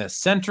centering on this?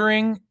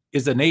 Centering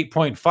is an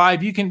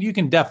 8.5. You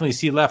can definitely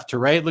see left to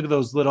right. Look at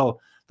those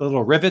little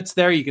rivets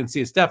there. You can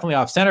see it's definitely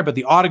off center, but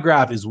the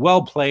autograph is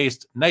well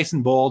placed, nice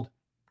and bold.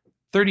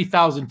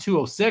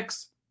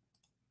 30,206.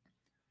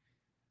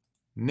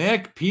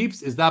 Nick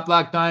Peeps, is that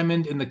Black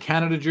Diamond in the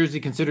Canada jersey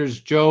considers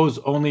Joe's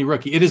only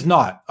rookie? It is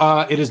not.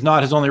 It is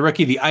not his only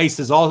rookie. The ice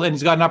is all, and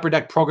he's got an Upper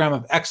Deck Program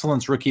of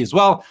Excellence rookie as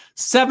well.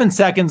 7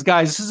 seconds,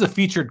 guys. This is a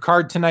featured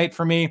card tonight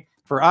for me,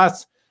 for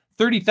us.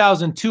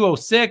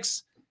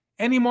 30,206.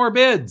 Any more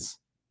bids?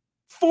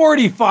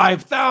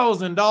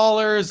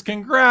 $45,000.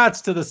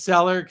 Congrats to the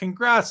seller.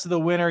 Congrats to the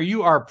winner.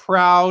 You are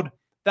proud.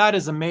 That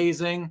is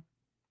amazing.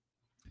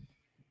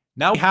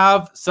 Now we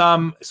have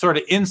some sort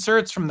of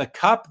inserts from the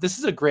cup. This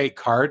is a great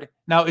card.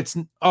 Now we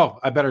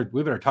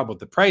better talk about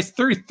the price.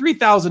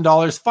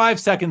 $33,000, 5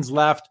 seconds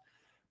left,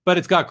 but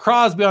it's got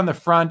Crosby on the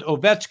front,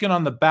 Ovechkin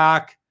on the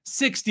back,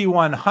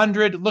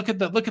 6,100. Look at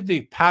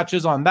the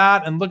patches on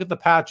that, and look at the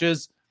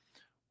patches.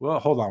 Well,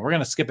 hold on. We're going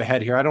to skip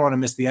ahead here. I don't want to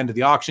miss the end of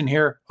the auction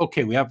here.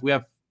 Okay, we have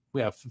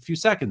a few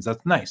seconds.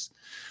 That's nice.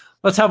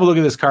 Let's have a look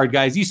at this card,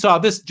 guys. You saw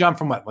this jump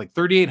from what, like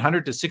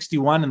 3,800 to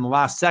 61 in the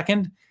last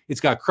second. It's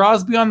got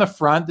Crosby on the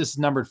front. This is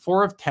numbered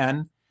 4 of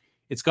 10.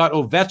 It's got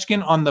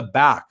Ovechkin on the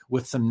back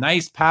with some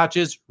nice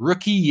patches.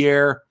 Rookie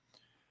year.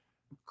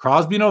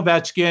 Crosby and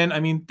Ovechkin. I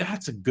mean,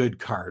 that's a good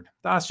card.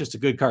 That's just a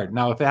good card.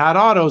 Now, if it had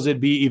autos,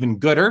 it'd be even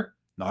gooder.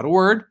 Not a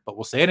word, but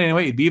we'll say it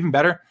anyway. It'd be even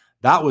better.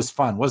 That was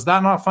fun. Was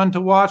that not fun to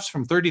watch?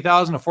 From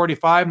 30,000 to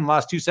 45 in the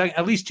last 2 seconds.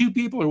 At least 2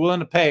 people are willing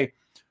to pay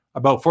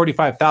about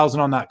 45,000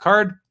 on that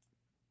card.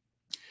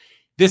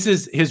 This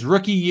is his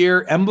rookie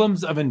year.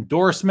 Emblems of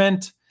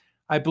endorsement.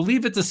 I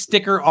believe it's a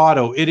sticker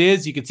auto. It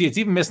is. You can see it's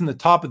even missing the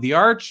top of the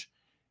arch.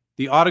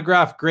 The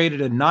autograph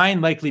graded a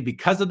 9, likely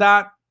because of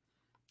that.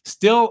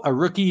 Still a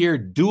rookie year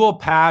dual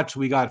patch.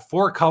 We got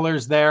 4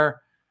 colors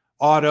there.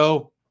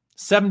 Auto,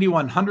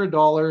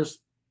 $7,100.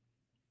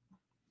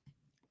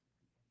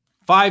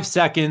 5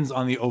 seconds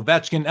on the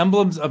Ovechkin.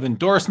 Emblems of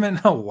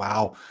endorsement. Oh,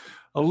 wow.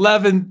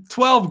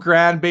 12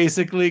 grand,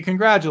 basically.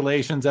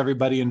 Congratulations,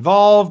 everybody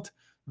involved.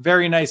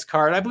 Very nice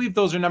card. I believe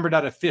those are numbered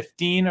out of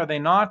 15, are they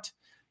not?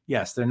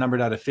 Yes, they're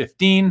numbered out of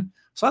 15.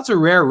 So that's a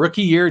rare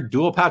rookie year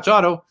dual patch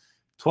auto.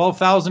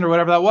 12,000 or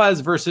whatever that was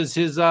versus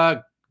his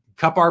Cup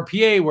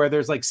RPA where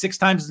there's like 6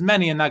 times as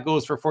many and that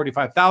goes for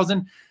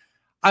 45,000.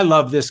 I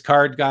love this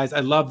card, guys.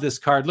 I love this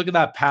card. Look at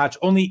that patch.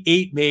 Only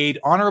 8 made.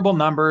 Honorable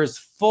numbers.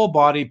 Full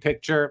body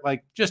picture.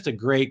 Like just a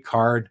great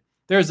card.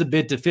 There's a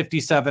bid to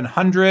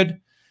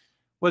 5,700.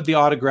 What'd the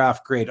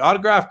autograph grade?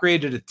 Autograph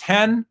graded a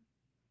 10.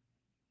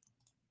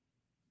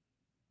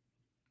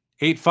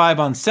 8.5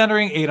 on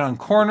centering, 8 on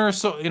corner,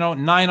 so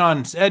 9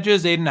 on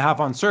edges, 8.5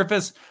 on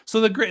surface. So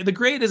the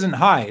grade isn't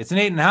high. It's an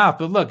 8.5,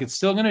 but look, it's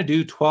still going to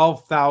do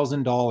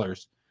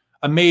 $12,000.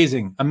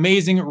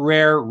 Amazing,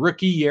 rare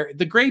rookie year.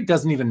 The grade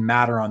doesn't even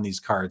matter on these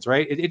cards,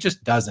 right? It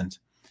just doesn't.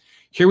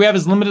 Here we have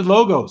his limited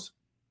logos.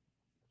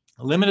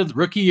 Limited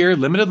rookie year,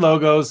 limited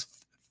logos,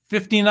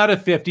 15 out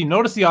of 50.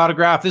 Notice the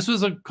autograph. This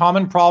was a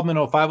common problem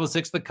in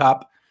 0506, the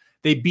Cup.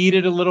 They beat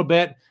it a little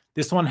bit.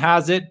 This one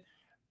has it.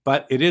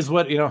 But it is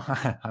what,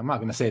 I'm not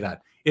going to say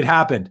that. It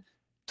happened.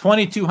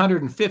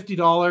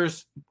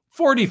 $2,250,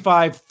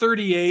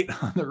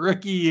 45.38 on the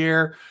rookie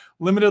year.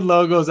 Limited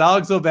logos,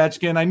 Alex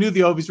Ovechkin. I knew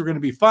the Ovies were going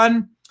to be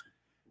fun.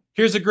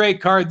 Here's a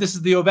great card. This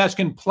is the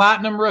Ovechkin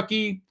Platinum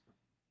rookie,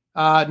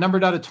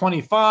 numbered out of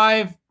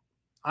 25.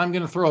 I'm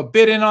going to throw a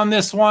bid in on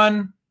this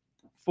one.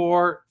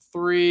 4,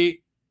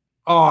 3.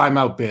 Oh, I'm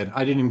outbid.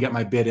 I didn't even get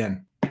my bid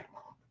in.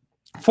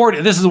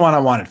 40. This is the one I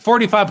wanted.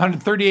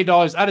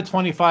 $4,538 out of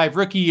 25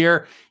 rookie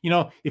year.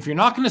 If you're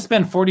not going to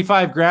spend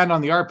 45 grand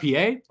on the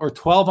RPA or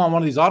 12 on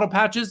one of these auto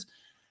patches,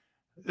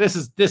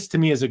 this to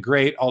me is a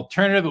great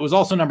alternative. It was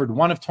also numbered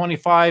 1 of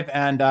 25,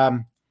 and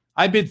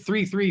I bid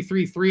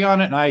 3,333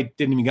 on it, and I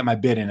didn't even get my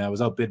bid in. I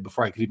was outbid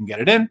before I could even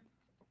get it in.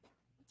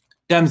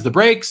 Dems the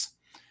brakes.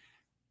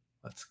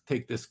 Let's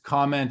take this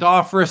comment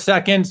off for a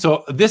second.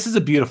 So this is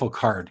a beautiful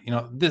card.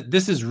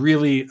 This is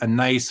really a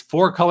nice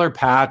 4-color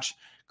patch.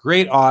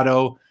 Great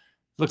auto.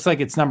 Looks like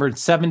it's numbered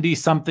 70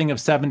 something of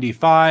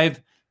 75.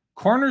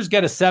 Corners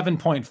get a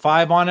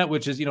 7.5 on it,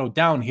 which is,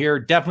 down here.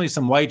 Definitely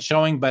some white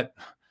showing, but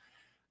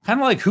kind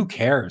of like, who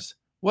cares?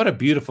 What a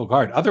beautiful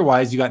card.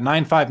 Otherwise, you got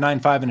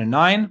 9,595 and a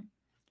 9.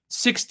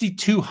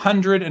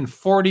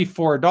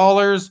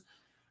 $6,244.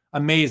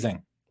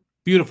 Amazing.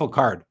 Beautiful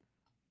card.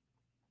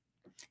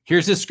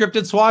 Here's his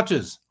scripted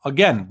swatches.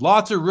 Again,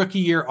 lots of rookie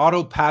year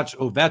auto patch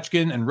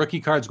Ovechkin and rookie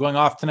cards going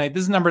off tonight.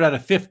 This is numbered out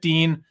of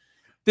 15.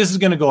 This is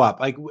going to go up.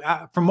 Like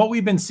from what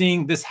we've been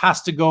seeing, this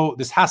has to go.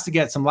 This has to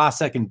get some last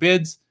second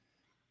bids.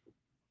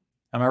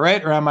 Am I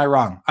right or am I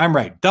wrong? I'm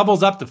right.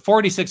 Doubles up to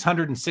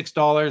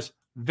 $4,606.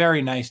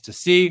 Very nice to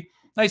see.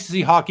 Nice to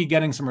see hockey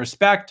getting some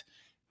respect,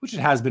 which it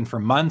has been for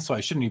months, so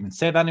I shouldn't even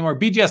say that anymore.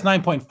 BGS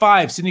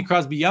 9.5, Sidney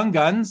Crosby Young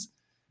Guns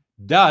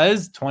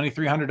does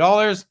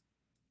 $2,300.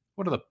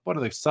 What are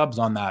the subs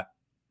on that?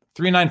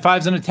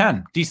 395s and a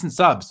 10. Decent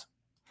subs.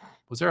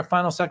 Was there a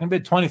final second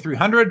bid?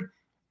 2,300.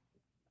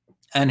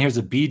 And here's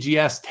a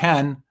BGS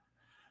 10.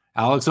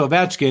 Alex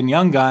Ovechkin,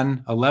 Young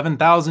Gun,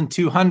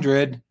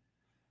 11,200.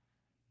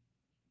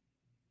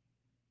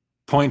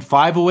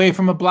 0.5 away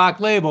from a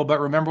black label, but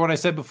remember what I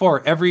said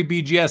before. Every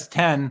BGS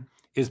 10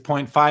 is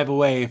 0.5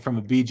 away from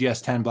a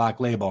BGS 10 black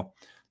label.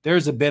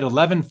 There's a bid,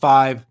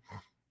 11.5.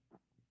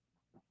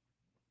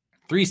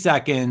 3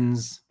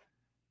 seconds.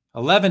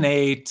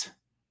 11.8.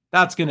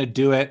 That's going to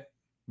do it.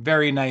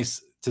 Very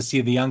nice to see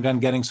the Young Gun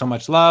getting so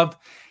much love.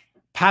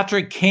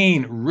 Patrick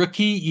Kane,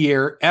 rookie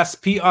year,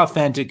 SP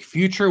Authentic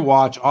Future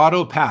Watch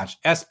Auto Patch.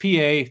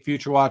 SPA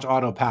Future Watch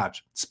Auto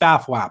Patch.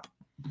 SPAF WAP.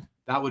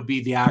 That would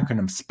be the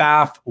acronym.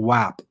 SPAF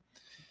WAP.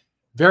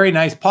 Very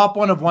nice. Pop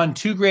 1 of 1,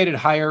 2 graded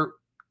higher,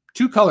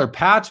 2-color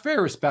patch.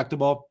 Very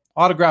respectable.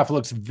 Autograph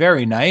looks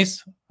very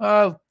nice.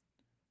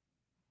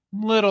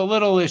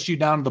 Little issue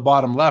down to the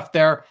bottom left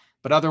there.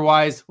 But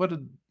otherwise,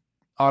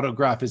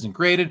 autograph isn't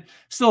graded.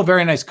 Still a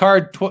very nice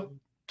card.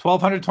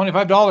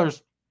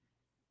 $1,225.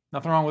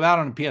 Nothing wrong with that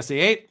on a PSA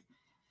 8.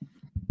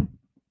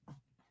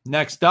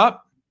 Next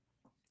up.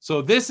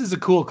 So this is a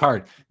cool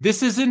card.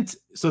 This is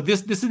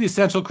the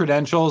essential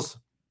credentials,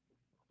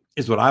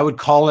 is what I would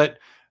call it.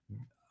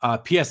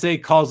 PSA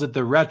calls it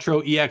the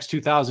Retro EX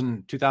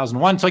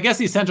 2001. So I guess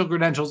the essential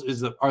credentials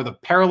are the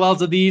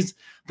parallels of these,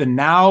 the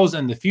nows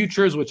and the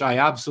futures, which I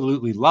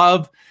absolutely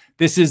love.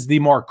 This is the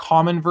more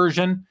common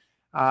version.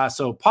 As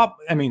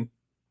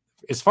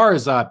far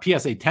as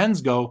PSA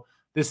 10s go,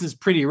 this is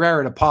pretty rare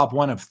at a pop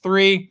 1 of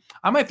 3.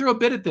 I might throw a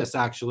bid at this,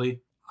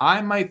 actually.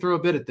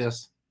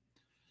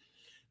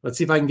 Let's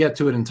see if I can get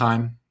to it in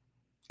time,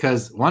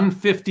 because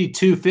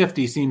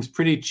 152.50 seems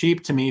pretty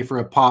cheap to me for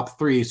a pop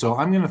 3. So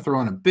I'm going to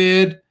throw in a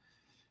bid.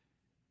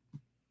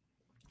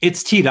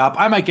 It's teed up.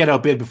 I might get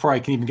outbid before I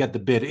can even get the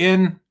bid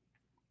in.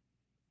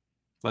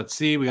 Let's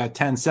see. We got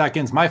 10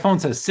 seconds. My phone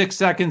says 6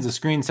 seconds. The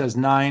screen says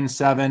 9,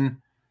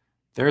 7.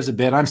 There's a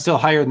bid. I'm still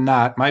higher than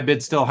that. My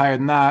bid's still higher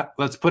than that.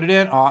 Let's put it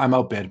in. Oh, I'm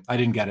outbid. I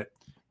didn't get it,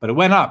 but it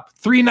went up.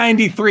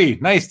 393.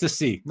 Nice to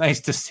see.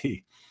 Nice to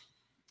see.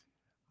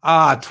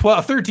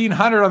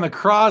 1,300 on the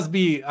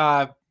Crosby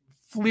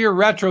Fleer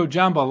Retro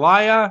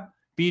Jambalaya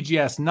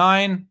BGS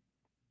 9.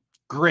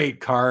 Great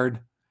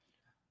card.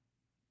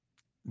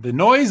 The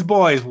Noise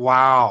Boys.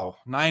 Wow.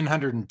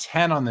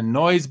 910 on the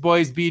Noise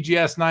Boys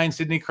BGS 9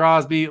 Sidney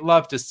Crosby.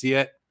 Love to see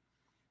it.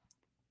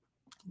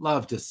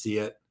 Love to see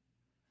it.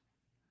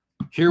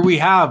 Here we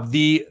have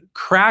the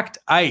Cracked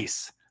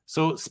Ice.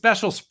 So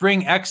special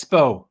Spring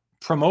Expo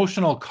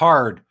promotional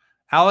card.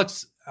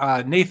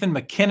 Nathan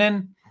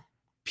McKinnon.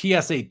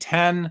 PSA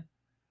 10,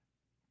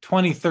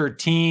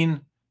 2013.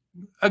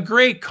 A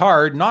great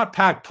card, not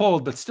pack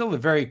pulled, but still a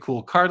very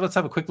cool card. Let's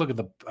have a quick look at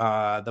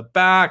the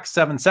back.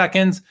 7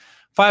 seconds,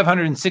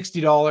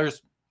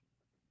 $560.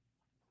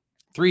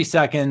 3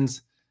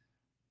 seconds.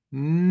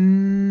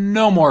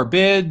 No more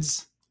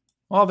bids.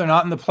 Well, they're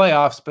not in the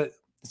playoffs, but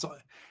as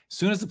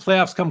soon as the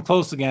playoffs come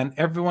close again,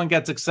 everyone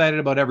gets excited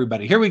about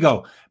everybody. Here we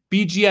go.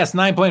 BGS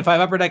 9.5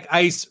 Upper Deck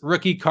Ice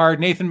rookie card.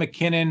 Nathan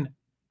McKinnon.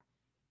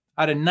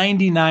 Out of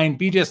 99,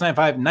 BGS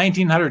 9.5,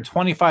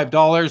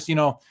 $1,925. You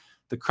know,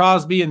 the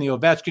Crosby and the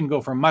Ovechkin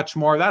go for much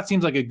more. That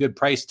seems like a good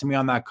price to me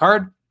on that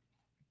card.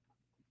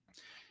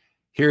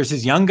 Here's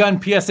his Young Gun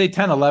PSA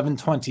 10,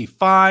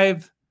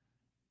 $1,125.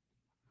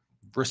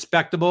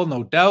 Respectable,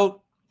 no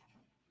doubt.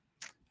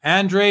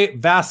 Andrei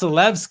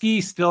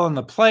Vasilevsky, still in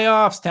the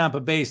playoffs. Tampa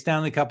Bay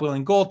Stanley Cup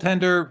winning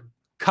goaltender.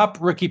 Cup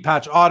rookie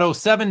patch auto,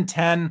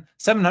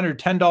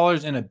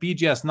 $710 in a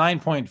BGS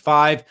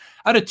 9.5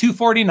 out of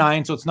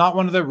 249. So it's not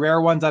one of the rare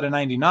ones out of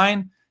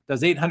 99.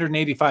 Does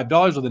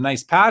 $885 with a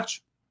nice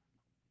patch.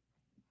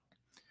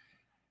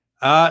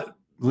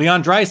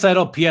 Leon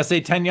Draisaitl, PSA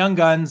 10 Young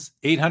Guns,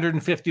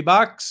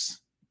 $850.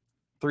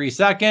 3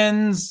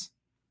 seconds.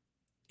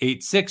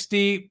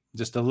 860.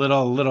 Just a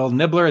little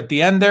nibbler at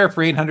the end there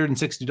for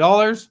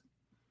 $860.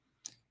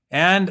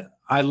 And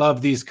I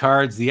love these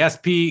cards. The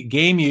SP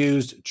Game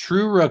Used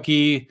True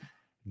Rookie,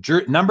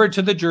 numbered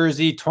to the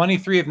jersey,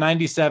 23 of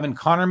 97.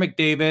 Connor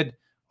McDavid,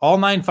 all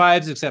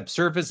 9.5s except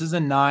surface is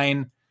a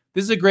 9.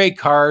 This is a great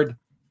card.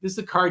 This is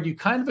a card you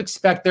kind of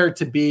expect there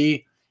to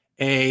be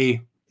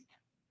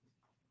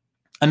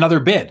another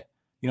bid.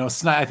 You know,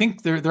 I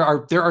think there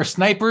are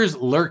snipers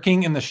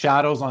lurking in the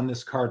shadows on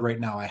this card right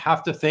now. I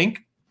have to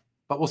think,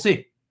 but we'll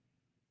see.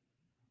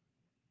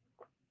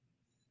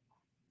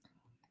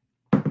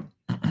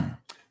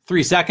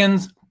 Three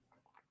seconds.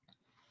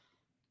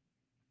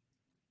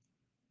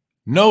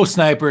 No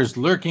snipers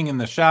lurking in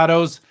the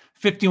shadows.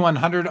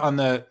 5,100 on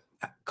the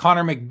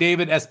Connor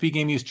McDavid SP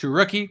Game Used True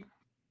Rookie.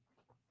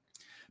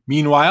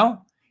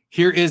 Meanwhile,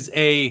 here is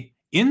a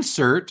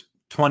insert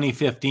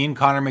 2015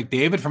 Connor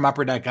McDavid from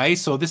Upper Deck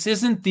Ice. So this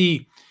isn't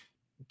the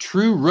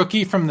true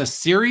rookie from the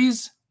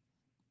series,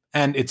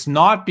 and it's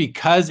not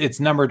because it's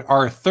numbered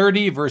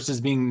R30 versus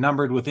being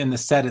numbered within the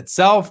set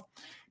itself.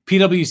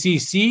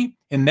 PWCC,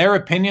 in their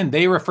opinion,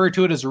 they refer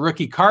to it as a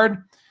rookie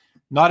card.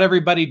 Not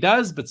everybody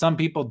does, but some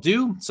people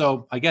do.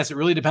 So I guess it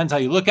really depends how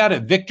you look at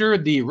it. Victor,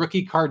 the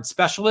rookie card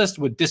specialist,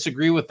 would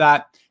disagree with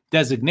that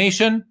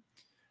designation.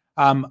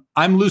 I'm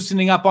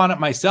loosening up on it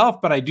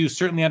myself, but I do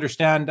certainly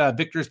understand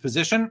Victor's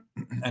position,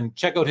 and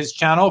check out his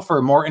channel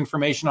for more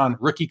information on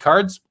rookie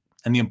cards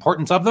and the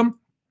importance of them.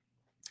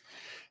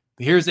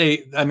 This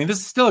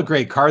is still a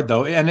great card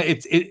though. And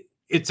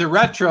it's a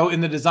retro in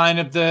the design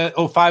of the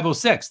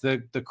 0506,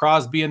 the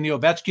Crosby and the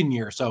Ovechkin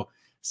year. So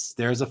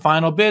there's a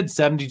final bid,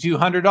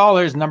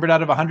 $7,200, numbered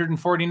out of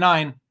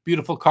 149.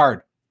 Beautiful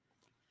card.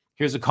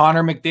 Here's a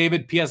Connor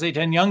McDavid PSA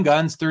 10 Young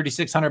Guns,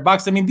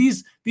 $3,600. I mean,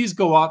 these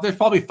go off. There's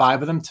probably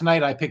 5 of them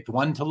tonight. I picked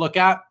one to look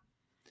at.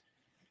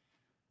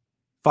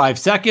 5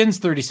 seconds,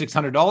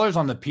 $3,600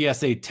 on the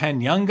PSA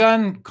 10 Young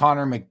Gun.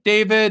 Connor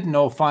McDavid,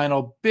 no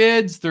final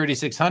bids,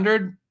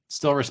 $3,600.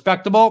 Still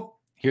respectable.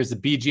 Here's the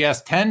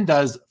BGS 10,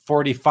 does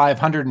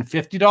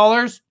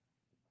 $4,550.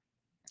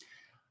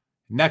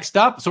 Next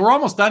up, so we're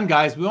almost done,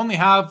 guys. We only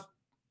have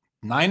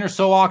 9 or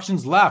so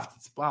auctions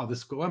left. Wow,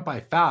 this went by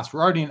fast.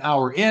 We're already an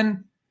hour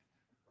in.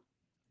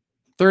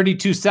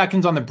 32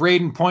 seconds on the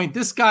Braden Point.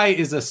 This guy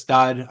is a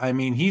stud. I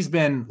mean, he's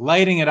been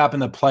lighting it up in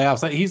the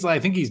playoffs. I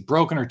think he's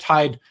broken or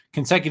tied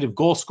consecutive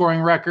goal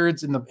scoring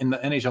records in the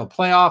NHL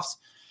playoffs.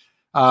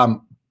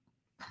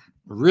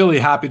 Really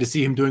happy to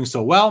see him doing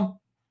so well.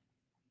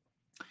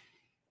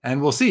 And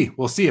we'll see.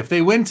 We'll see if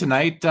they win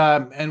tonight.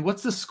 And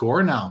what's the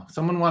score now?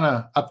 Someone want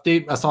to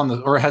update us on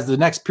or has the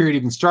next period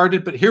even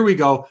started? But here we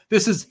go.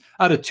 This is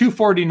out of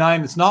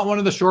 249. It's not one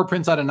of the short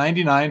prints out of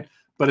 99,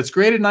 but it's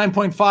graded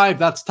 9.5.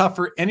 That's tough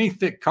for any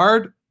thick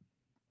card.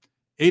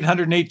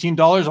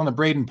 $818 on the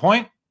Braden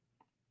Point.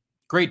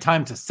 Great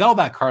time to sell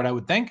that card, I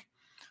would think.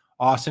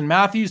 Austin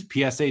Matthews,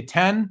 PSA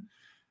 10. A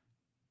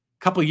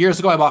couple of years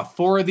ago, I bought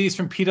 4 of these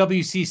from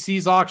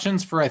PWCC's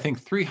auctions for, I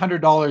think,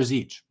 $300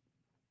 each.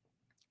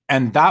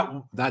 And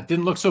that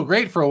didn't look so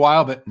great for a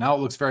while, but now it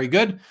looks very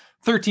good.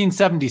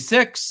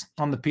 $1,376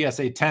 on the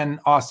PSA 10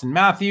 Austin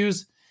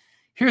Matthews.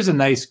 Here's a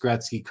nice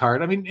Gretzky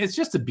card. I mean, it's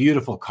just a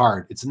beautiful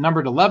card. It's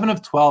numbered 11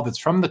 of 12. It's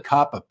from the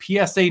Cup, a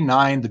PSA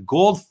 9. The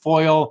gold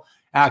foil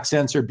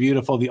accents are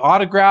beautiful. The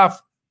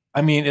autograph,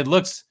 I mean, it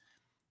looks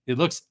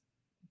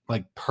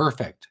like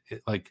perfect,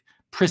 like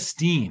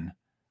pristine.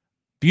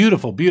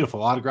 Beautiful,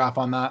 beautiful autograph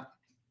on that.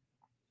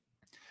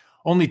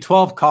 Only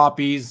 12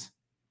 copies.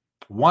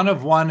 1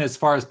 of 1 as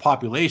far as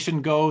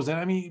population goes. And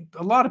I mean,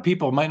 a lot of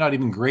people might not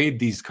even grade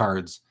these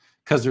cards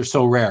because they're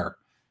so rare.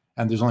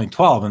 And there's only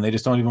 12 and they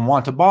just don't even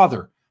want to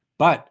bother.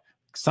 But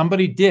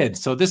somebody did.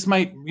 So this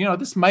might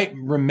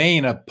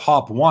remain a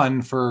pop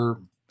 1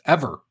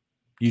 forever.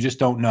 You just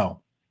don't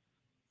know.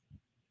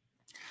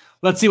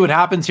 Let's see what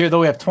happens here,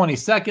 though. We have 20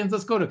 seconds.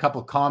 Let's go to a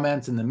couple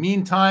comments in the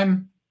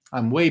meantime.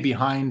 I'm way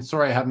behind.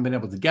 Sorry, I haven't been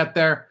able to get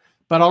there,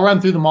 but I'll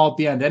run through them all at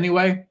the end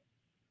anyway.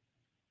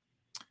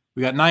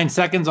 We got 9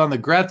 seconds on the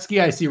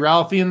Gretzky. I see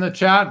Ralphie in the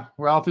chat.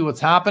 Ralphie, what's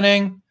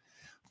happening?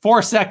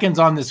 4 seconds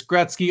on this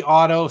Gretzky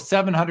auto,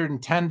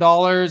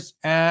 $710.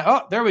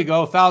 And there we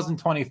go,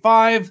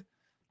 $1,025.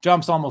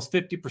 Jumps almost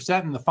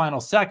 50% in the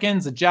final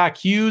seconds. A Jack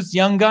Hughes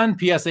Young Gun,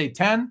 PSA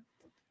 10.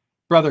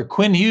 Brother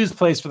Quinn Hughes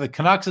plays for the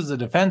Canucks as a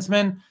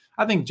defenseman.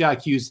 I think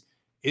Jack Hughes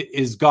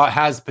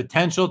has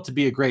potential to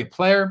be a great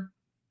player.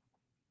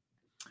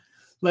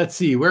 Let's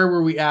see, where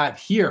were we at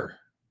here?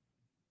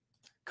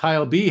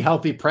 Kyle B,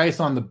 healthy price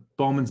on the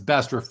Bowman's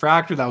Best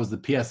Refractor. That was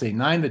the PSA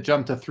 9 that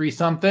jumped to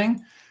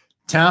 3-something.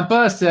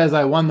 Tampa says,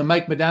 I won the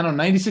Mike Modano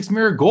 96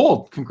 Mirror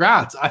Gold.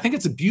 Congrats. I think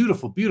it's a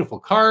beautiful, beautiful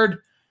card.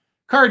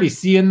 Cardi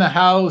C in the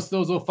house.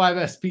 Those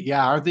 05 SP.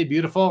 Yeah, aren't they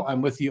beautiful?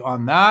 I'm with you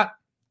on that.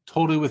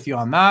 Totally with you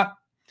on that.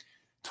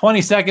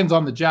 20 seconds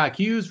on the Jack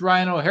Hughes.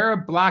 Ryan O'Hara,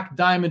 Black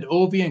Diamond,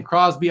 Ovi, and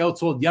Crosby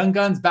outsold Young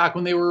Guns back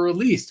when they were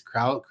released.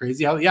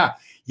 Crazy how, yeah.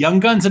 Young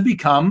Guns have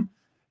become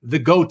the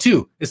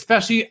go-to,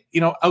 especially,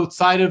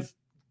 outside of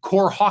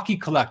core hockey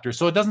collectors.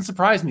 So it doesn't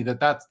surprise me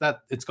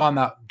that it's gone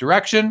that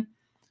direction.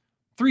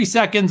 3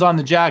 seconds on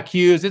the Jack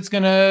Hughes. It's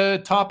going to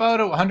top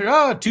out at 100.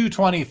 Oh,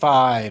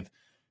 225.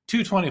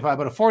 225,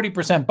 but a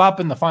 40% bump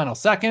in the final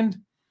second.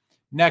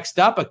 Next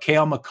up, a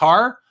Cale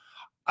Makar,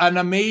 an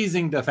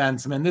amazing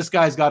defenseman. This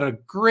guy's got a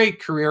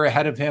great career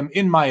ahead of him,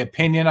 in my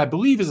opinion. I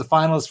believe he's a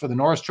finalist for the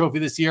Norris Trophy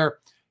this year.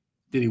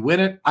 Did he win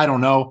it? I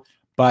don't know,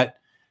 but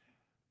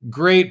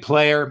great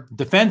player.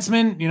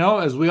 Defensemen,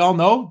 as we all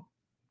know,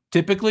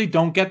 typically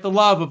don't get the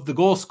love of the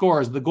goal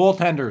scorers, the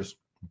goaltenders,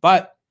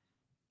 but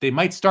they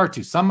might start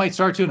to. Some might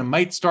start to, and it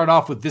might start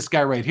off with this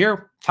guy right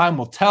here. Time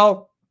will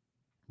tell,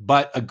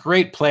 but a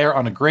great player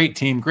on a great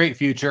team, great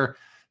future.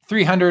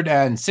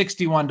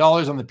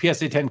 $361 on the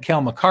PSA 10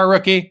 Cale Makar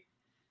rookie.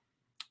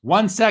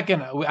 1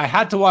 second. I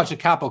had to watch a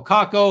Capo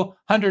Caco,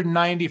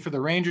 190 for the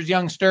Rangers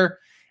youngster.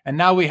 And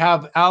now we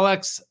have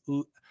Alexi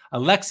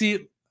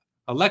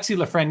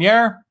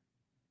Lafreniere,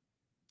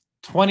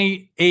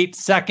 28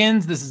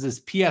 seconds. This is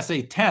his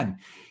PSA 10.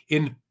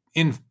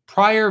 In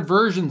prior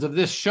versions of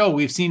this show,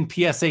 we've seen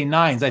PSA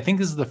 9s. I think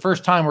this is the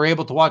first time we're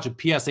able to watch a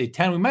PSA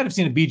 10. We might have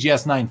seen a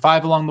BGS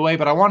 9.5 along the way,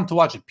 but I wanted to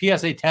watch a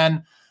PSA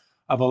 10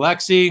 of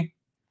Alexi,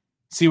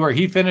 see where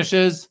he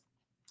finishes.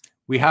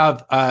 We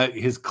have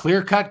his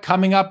clear cut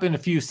coming up in a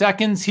few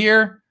seconds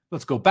here.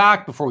 Let's go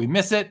back before we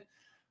miss it.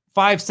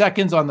 5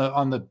 seconds on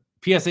the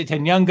PSA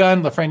 10 Young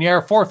Gun,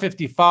 Lafreniere,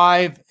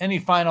 455. Any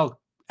final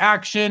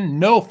action?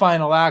 No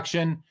final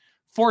action.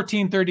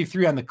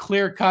 1433 on the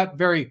clear cut.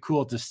 Very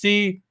cool to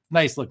see.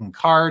 Nice looking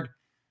card.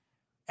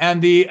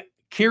 And the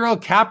Kirill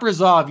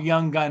Kaprizov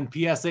Young Gun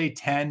PSA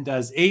 10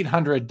 does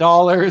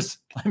 $800.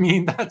 I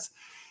mean,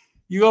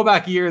 you go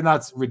back a year and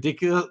that's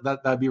ridiculous.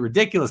 That'd be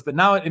ridiculous. But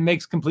now it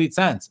makes complete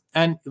sense.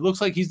 And it looks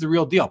like he's the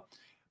real deal.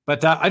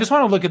 But I just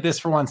want to look at this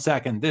for 1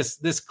 second.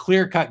 This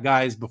clear cut,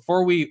 guys,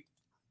 before we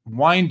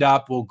wind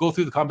up, we'll go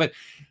through the comment.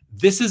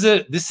 This is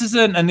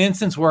an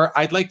instance where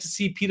I'd like to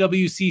see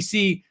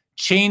PWCC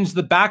change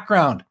the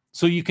background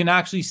so you can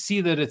actually see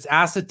that it's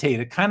acetate.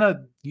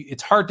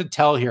 It's hard to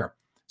tell here.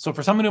 So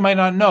for someone who might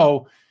not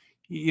know,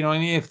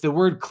 and if the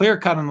word clear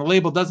cut on the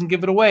label doesn't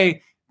give it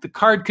away, the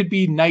card could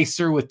be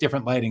nicer with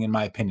different lighting, in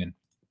my opinion.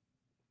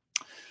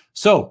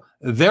 So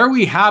there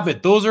we have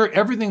it. Those are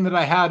everything that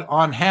I had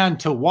on hand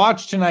to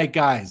watch tonight,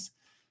 guys.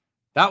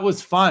 That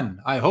was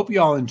fun. I hope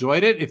you all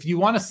enjoyed it. If we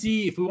want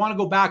to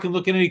go back and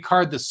look at any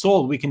card that's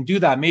sold, we can do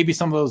that. Maybe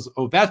some of those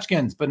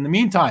Ovechkins. But in the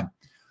meantime,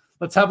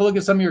 let's have a look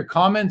at some of your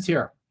comments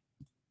here.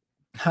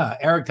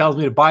 Eric tells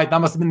me to buy it.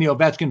 That must have been the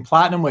Ovechkin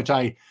Platinum, which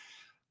I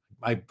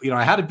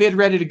had a bid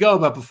ready to go,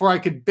 but before I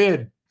could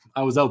bid,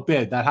 I was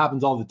outbid. That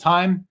happens all the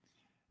time.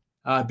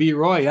 B.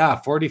 Roy,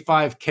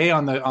 $45K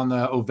on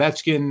the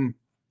Ovechkin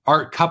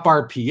Art Cup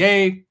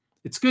RPA.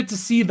 It's good to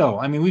see, though.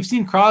 I mean, we've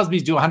seen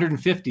Crosby's do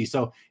 150,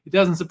 so it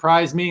doesn't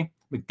surprise me.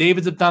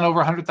 McDavid's have done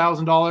over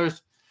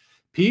 $100,000.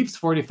 Peeps,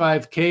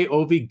 $45K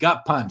Ovi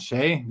Gut Punch.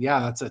 Hey,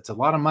 yeah, it's a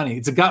lot of money.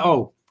 It's a gut.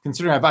 Oh,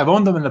 considering I've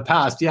owned them in the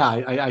past, yeah,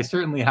 I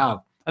certainly have.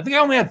 I think I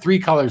only had 3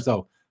 colors,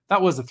 though.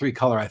 That was a 3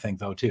 color, I think,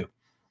 though, too.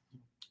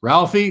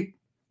 Ralphie,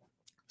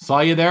 saw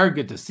you there.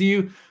 Good to see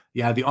you.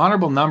 Yeah, the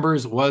honorable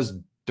numbers was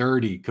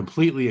dirty.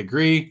 Completely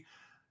agree.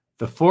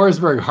 The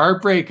Forsberg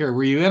Heartbreaker.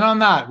 Were you in on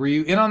that? Were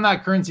you in on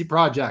that currency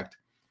project?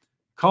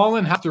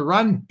 Colin has to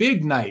run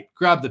big night.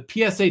 Grab the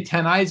PSA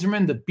 10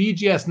 Yzerman, the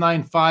BGS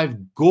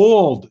 9.5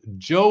 Gold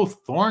Joe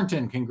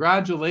Thornton.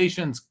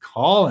 Congratulations,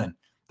 Colin.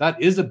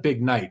 That is a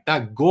big night.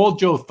 That Gold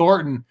Joe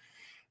Thornton.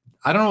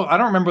 I don't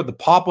remember what the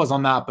pop was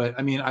on that, but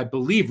I mean, I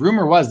believe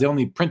rumor was they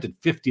only printed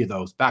 50 of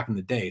those back in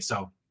the day.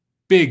 So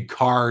big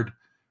card,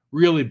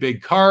 really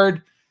big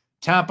card.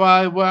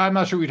 Tampa, well, I'm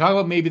not sure what you're talking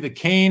about. Maybe the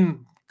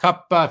Kane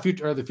Cup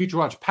the Future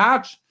Watch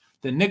patch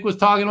that Nick was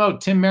talking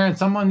about. Tim Marin,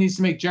 someone needs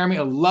to make Jeremy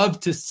a love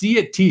to see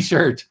it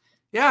t-shirt.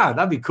 Yeah,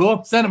 that'd be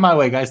cool. Send it my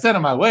way, guys. Send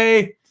it my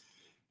way.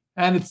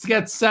 And it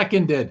gets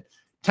seconded.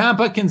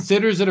 Tampa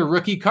considers it a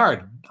rookie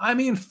card. I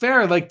mean,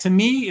 fair. Like, to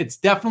me, it's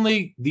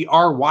definitely the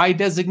RY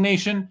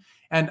designation.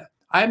 And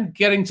I'm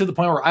getting to the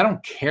point where I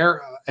don't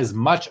care as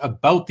much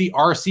about the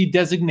RC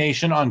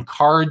designation on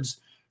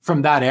cards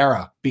from that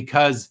era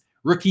because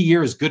rookie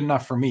year is good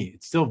enough for me.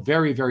 It's still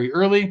very, very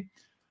early.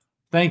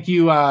 Thank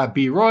you,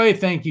 B. Roy.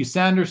 Thank you,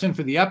 Sanderson,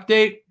 for the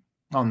update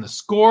on the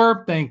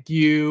score. Thank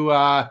you,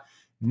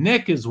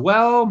 Nick, as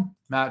well.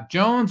 Matt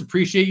Jones,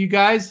 appreciate you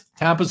guys.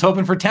 Tampa's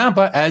hoping for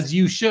Tampa, as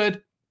you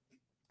should.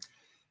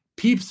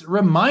 Peeps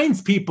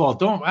reminds people,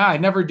 I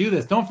never do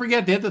this. Don't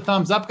forget to hit the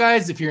thumbs up,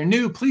 guys. If you're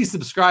new, please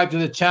subscribe to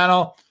the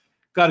channel.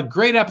 Got a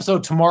great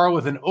episode tomorrow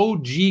with an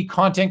OG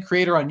content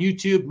creator on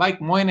YouTube, Mike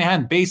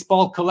Moynihan,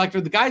 Baseball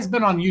Collector. The guy's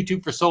been on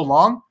YouTube for so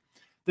long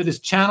that his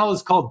channel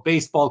is called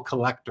Baseball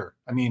Collector.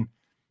 I mean,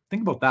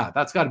 think about that.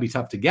 That's got to be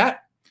tough to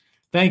get.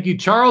 Thank you,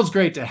 Charles.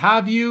 Great to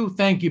have you.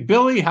 Thank you,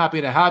 Billy. Happy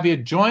to have you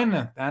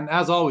join. And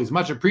as always,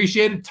 much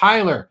appreciated.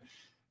 Tyler,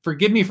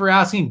 forgive me for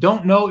asking.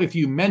 Don't know if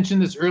you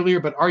mentioned this earlier,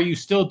 but are you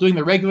still doing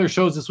the regular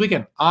shows this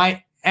weekend?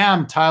 I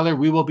am, Tyler.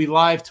 We will be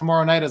live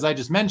tomorrow night, as I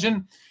just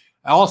mentioned.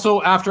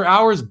 Also, after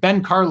hours,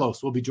 Ben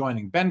Carlos will be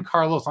joining. Ben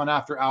Carlos on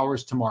After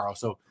Hours tomorrow.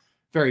 So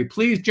very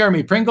pleased.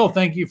 Jeremy Pringle,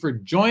 thank you for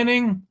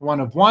joining. One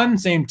of one.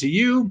 Same to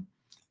you.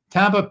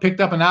 Tampa picked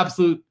up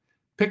absolute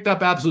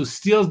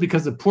steals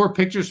because of poor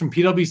pictures from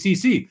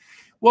PWCC.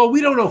 Well,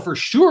 we don't know for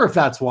sure if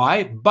that's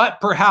why,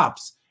 but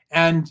perhaps.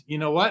 And you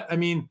know what? I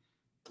mean,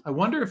 I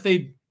wonder if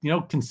they,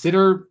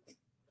 consider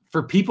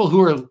for people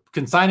who are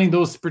consigning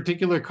those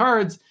particular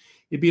cards,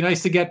 it'd be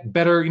nice to get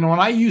better. When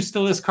I used to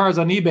list cards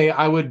on eBay,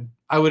 I would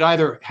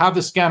either have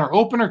the scanner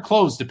open or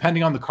closed,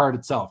 depending on the card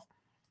itself.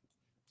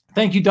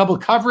 Thank you, Double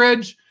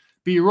Coverage.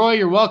 B. Roy,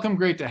 you're welcome.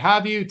 Great to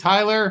have you.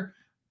 Tyler,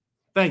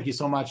 thank you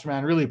so much,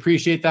 man. Really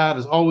appreciate that.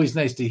 It's always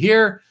nice to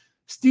hear.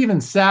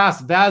 Steven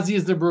Sass, Vazzy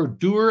is the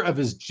brodeur of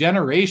his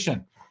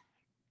generation.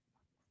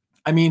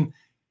 I mean,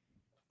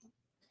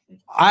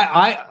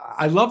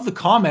 I love the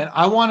comment.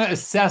 I want to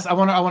assess. I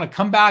want to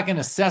come back and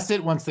assess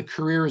it once the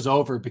career is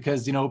over,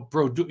 because,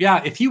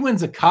 if he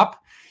wins a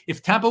cup,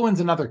 if Tampa wins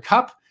another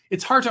cup,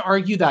 it's hard to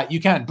argue that.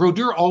 You can't.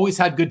 Brodeur always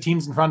had good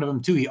teams in front of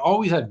him too. He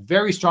always had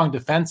very strong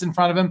defense in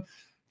front of him,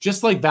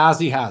 just like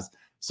Vazzy has.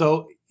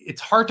 So it's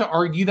hard to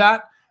argue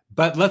that,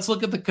 but let's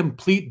look at the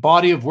complete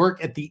body of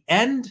work at the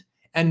end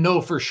and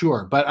know for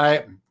sure. But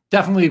I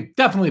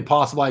definitely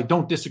possible. I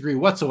don't disagree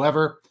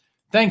whatsoever.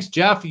 Thanks,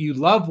 Jeff. You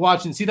love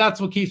watching. See,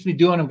 that's what keeps me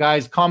doing them,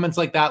 guys. Comments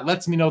like that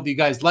lets me know that you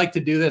guys like to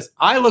do this.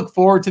 I look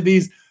forward to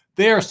these.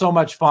 They are so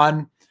much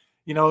fun.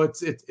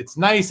 It's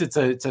nice. It's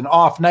an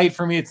off night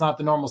for me. It's not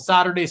the normal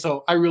Saturday,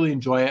 so I really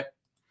enjoy it.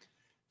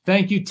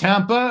 Thank you,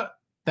 Tampa.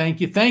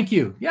 Thank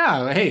you.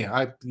 Yeah,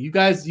 hey, you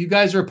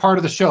guys are a part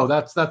of the show.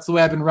 That's the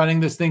way I've been running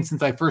this thing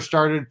since I first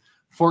started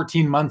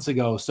 14 months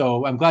ago.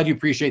 So I'm glad you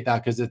appreciate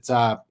that, because it's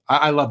I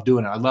love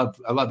doing it. I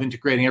love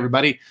integrating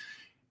everybody.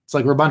 It's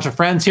like we're a bunch of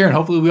friends here, and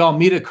hopefully we all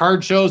meet at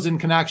card shows and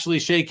can actually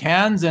shake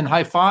hands and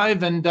high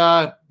five and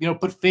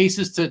put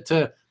faces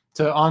to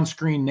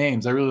on-screen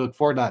names. I really look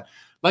forward to that.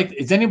 Like,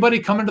 is anybody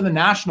coming to the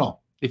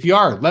National? If you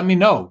are, let me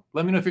know.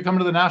 Let me know if you're coming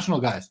to the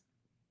National, guys.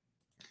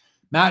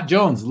 Matt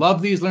Jones,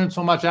 love these. Learned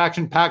so much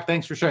action pack.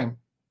 Thanks for sharing.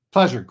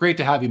 Pleasure. Great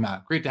to have you,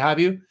 Matt. Great to have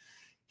you.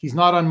 He's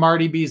not on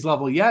Marty B's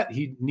level yet.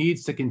 He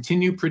needs to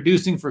continue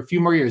producing for a few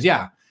more years.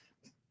 Yeah.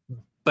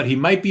 But he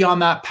might be on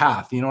that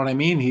path. You know what I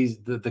mean?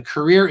 The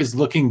career is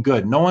looking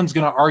good. No one's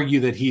going to argue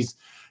that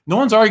no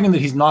one's arguing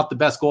that he's not the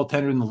best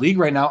goaltender in the league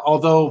right now.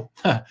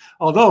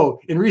 Although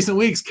in recent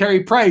weeks,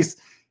 Carey Price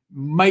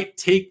might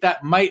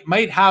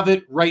have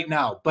it right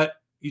now. But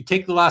you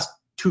take the last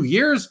 2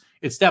 years,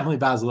 it's definitely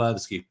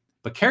Vasilevsky.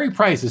 But Carey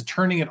Price is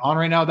turning it on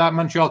right now. That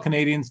Montreal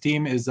Canadiens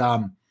team is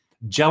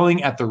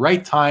gelling at the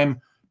right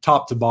time,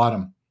 top to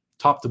bottom.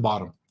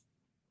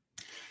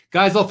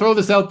 Guys, I'll throw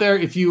this out there.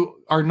 If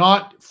you are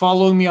not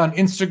following me on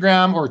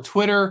Instagram or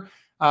Twitter,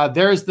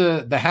 there's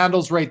the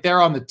handles right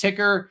there on the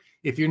ticker.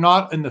 If you're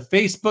not in the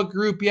Facebook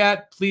group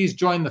yet, please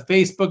join the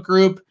Facebook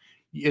group.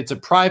 It's a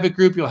private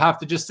group. You'll have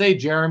to just say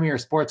Jeremy or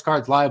Sports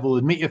Cards Live will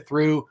admit you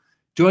through.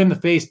 Join the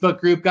Facebook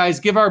group, guys.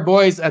 Give our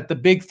boys at the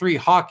Big Three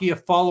Hockey a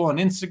follow on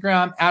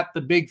Instagram at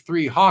the Big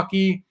Three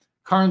Hockey.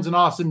 Karn's an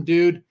awesome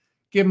dude.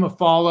 Give him a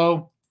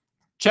follow.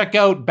 Check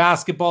out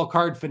Basketball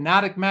Card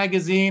Fanatic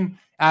magazine.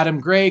 Adam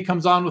Gray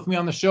comes on with me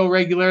on the show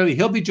regularly.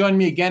 He'll be joining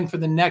me again for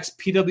the next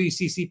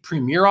PWCC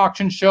Premier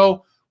Auction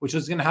show, which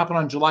is going to happen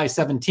on July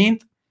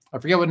 17th. I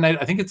forget what night.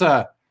 I think it's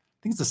a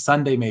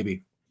Sunday,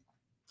 maybe.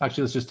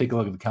 Actually, let's just take a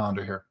look at the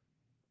calendar here.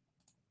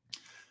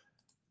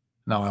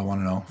 Now I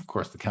want to know, of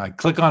course, the calendar.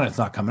 Click on it. It's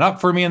not coming up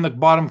for me in the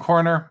bottom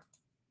corner.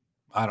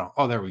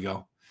 Oh, there we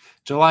go.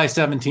 July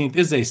 17th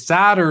is a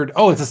Saturday.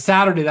 Oh, it's a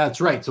Saturday.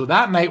 That's right. So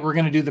that night we're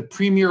going to do the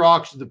Premier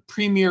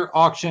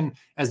Auction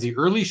as the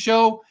early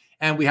show.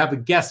 And we have a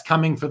guest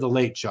coming for the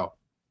late show.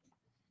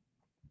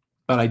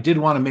 But I did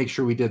want to make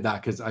sure we did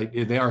that because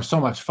they are so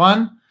much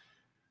fun.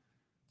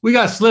 We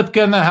got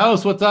Slipka in the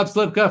house. What's up,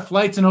 Slipka?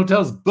 Flights and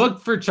hotels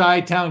booked for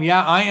Chi-Town.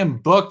 Yeah, I am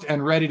booked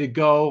and ready to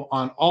go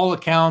on all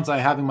accounts. I'm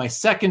having my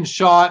second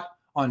shot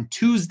on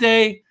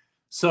Tuesday.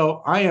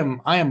 So I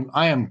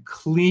am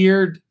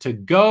cleared to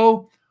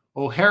go.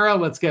 O'Hara,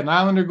 let's get an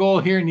Islander goal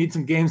here. Need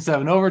some Game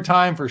 7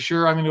 overtime for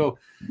sure. I'm going to go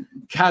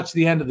catch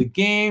the end of the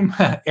game.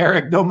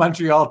 Eric, no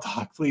Montreal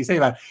talk, please. Hey,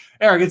 man.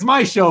 Eric, it's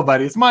my show,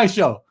 buddy. It's my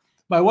show.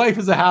 My wife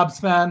is a Habs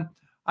fan.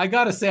 I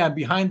got to say, I'm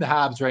behind the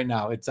Habs right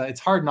now. It's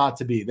hard not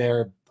to be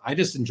there. I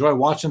just enjoy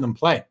watching them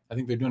play. I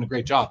think they're doing a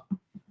great job.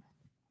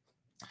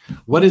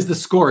 What is the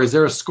score? Is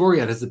there a score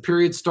yet? Has the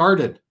period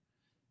started?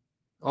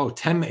 Oh,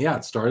 10. Yeah,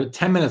 it started.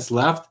 10 minutes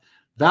left.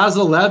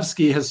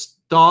 Vasilevsky has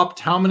stopped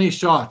how many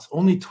shots?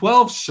 Only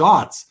 12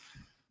 shots.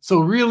 So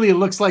really, it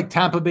looks like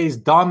Tampa Bay's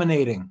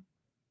dominating.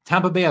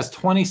 Tampa Bay has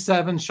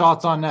 27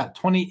 shots on net,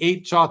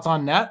 28 shots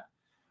on net.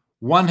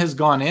 One has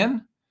gone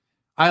in.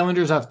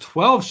 Islanders have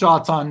 12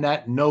 shots on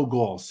net, no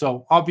goals.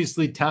 So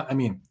obviously,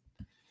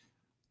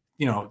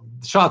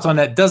 shots on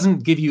net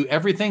doesn't give you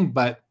everything,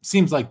 but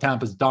seems like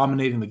Tampa's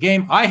dominating the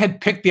game. I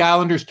had picked the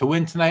Islanders to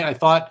win tonight. I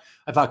thought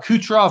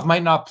Kucherov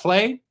might not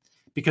play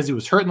because he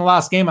was hurt in the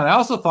last game. And I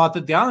also thought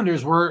that the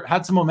Islanders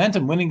had some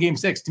momentum winning Game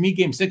 6. To me,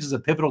 Game 6 is a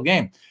pivotal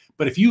game.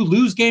 But if you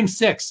lose Game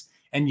 6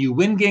 and you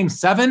win Game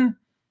 7,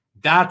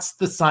 that's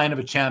the sign of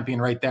a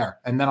champion right there.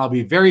 And then I'll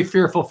be very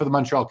fearful for the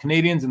Montreal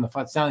Canadiens in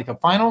the Stanley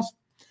Cup Finals.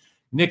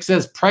 Nick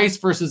says Price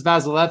versus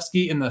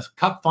Vasilevsky in the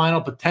Cup Final.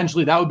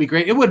 Potentially, that would be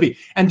great. It would be.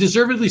 And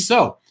deservedly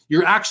so.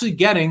 You're actually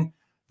getting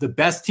the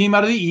best team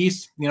out of the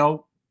East. I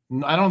don't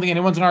think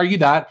anyone's going to argue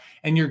that.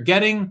 And you're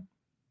getting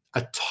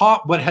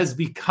what has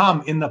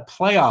become in the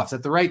playoffs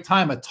at the right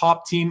time, a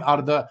top team out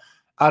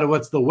of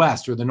what's the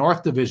West or the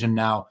North Division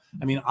now.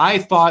 I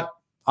thought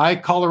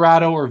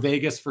Colorado or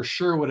Vegas for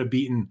sure would have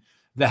beaten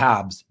the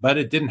Habs, but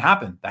it didn't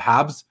happen. The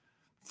Habs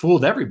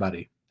fooled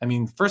everybody.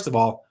 First of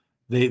all,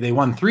 they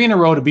won 3 in a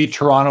row to beat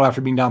Toronto after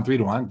being down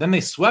 3-1. Then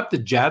they swept the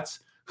Jets,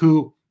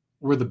 who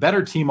were the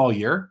better team all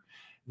year.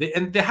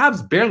 And the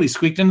Habs barely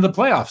squeaked into the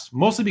playoffs,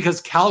 mostly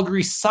because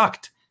Calgary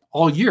sucked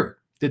all year.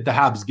 Did the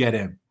Habs get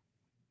in?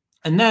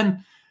 And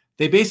then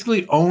they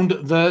basically owned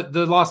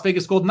the Las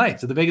Vegas Golden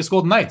Knights, the Vegas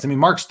Golden Knights. I mean,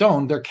 Mark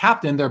Stone, their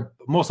captain, their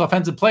most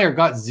offensive player,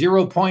 got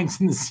 0 points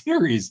in the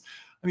series.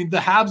 I mean, the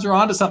Habs are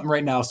onto something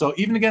right now. So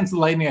even against the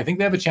Lightning, I think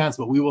they have a chance,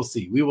 but we will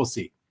see. We will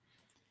see.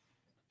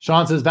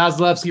 Sean says,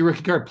 Vasilevsky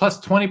rookie card plus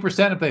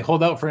 20% if they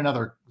hold out for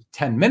another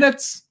 10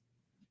 minutes.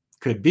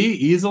 Could be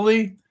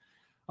easily.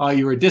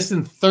 You were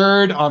distant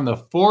third on the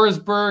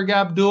Forsberg,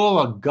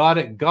 Abdul. Got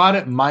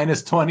it.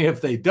 Minus 20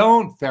 if they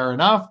don't. Fair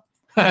enough.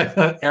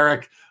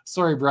 Eric,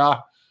 sorry,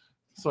 brah.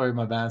 Sorry,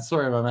 my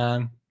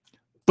man.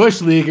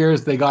 Bush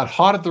Leaguers, they got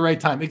hot at the right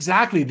time.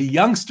 Exactly. The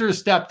youngsters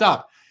stepped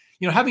up.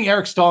 You know, having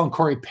Eric Stahl and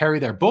Corey Perry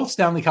there, both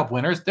Stanley Cup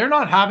winners, they're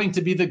not having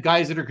to be the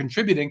guys that are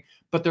contributing,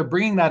 but they're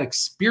bringing that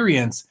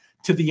experience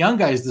to the young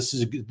guys, the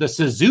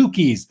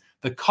Suzukis,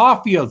 the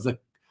Caulfields,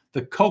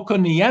 the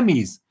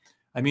Kokoniemis.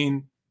 I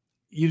mean,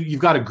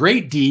 you've got a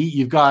great D.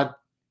 You've got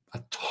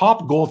a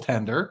top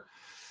goaltender.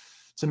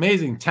 It's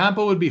amazing.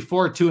 Tampa would be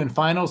 4-2 in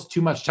finals.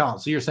 Too much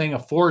talent. So you're saying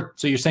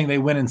you're saying they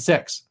win in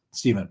 6,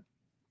 Steven.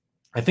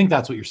 I think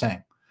that's what you're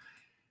saying.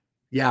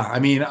 Yeah, I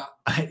mean,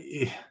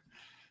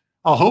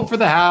 I'll hope for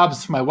the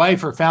Habs. My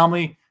wife, her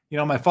family. You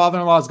know, my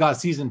father-in-law's got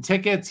season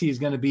tickets. He's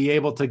going to be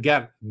able to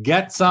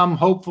get some,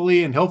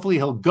 hopefully, and hopefully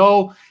he'll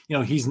go. You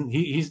know, he's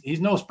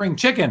no spring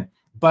chicken.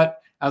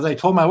 But as I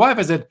told my wife,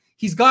 I said,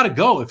 he's got to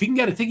go. If he can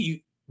get a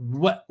ticket,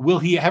 what will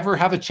he ever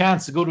have a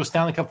chance to go to a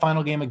Stanley Cup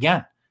final game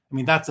again? I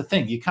mean, that's the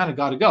thing. You kind of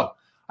got to go.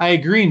 I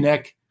agree,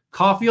 Nick.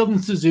 Caulfield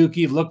and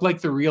Suzuki look like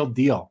the real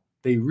deal.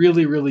 They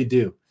really, really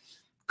do.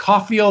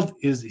 Caulfield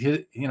his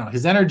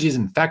energy is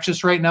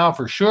infectious right now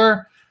for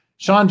sure.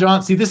 Sean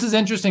John, see, this is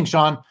interesting,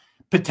 Sean.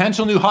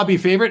 Potential new hobby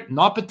favorite,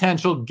 not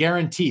potential,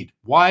 guaranteed.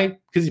 Why?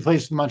 Because he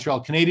plays for the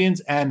Montreal Canadiens,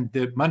 and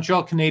the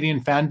Montreal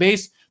Canadian fan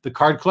base, the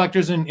card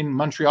collectors in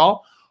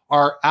Montreal,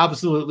 are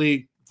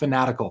absolutely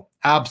fanatical.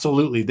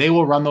 Absolutely. They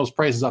will run those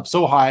prices up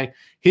so high.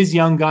 His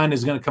young gun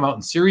is going to come out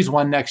in Series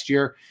 1 next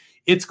year.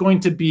 It's going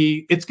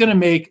to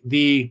make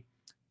the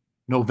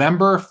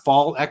November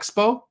Fall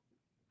Expo,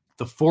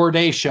 the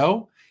 4-day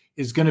show,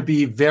 is going to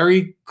be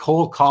very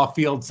Cole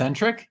Caulfield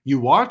centric. You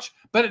watch,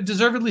 but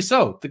deservedly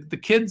so. The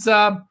kids,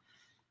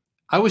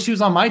 I wish he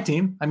was on my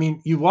team. I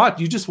mean, you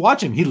just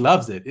watch him. He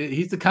loves it.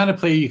 He's the kind of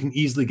player you can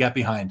easily get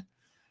behind.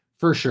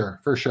 For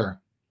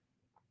sure.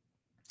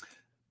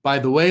 By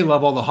the way,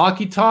 love all the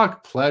hockey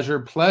talk.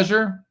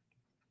 Pleasure.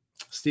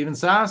 Steven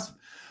Sass.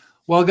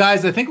 Well,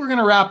 guys, I think we're going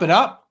to wrap it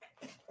up.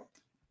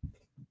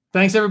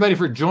 Thanks, everybody,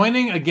 for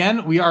joining.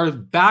 Again, we are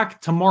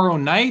back tomorrow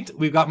night.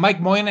 We've got Mike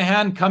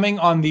Moynihan coming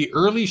on the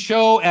early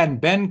show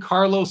and Ben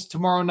Carlos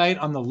tomorrow night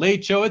on the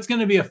late show. It's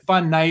going to be a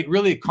fun night,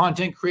 really a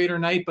content creator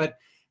night. But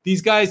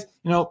these guys,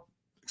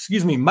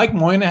 Mike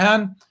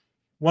Moynihan,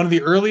 one of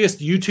the earliest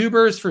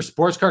YouTubers for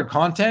sports card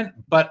content,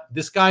 but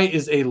this guy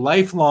is a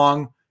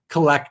lifelong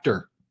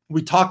collector.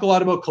 We talk a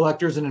lot about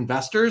collectors and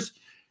investors.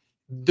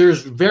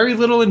 There's very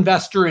little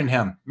investor in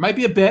him. Might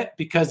be a bit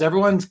because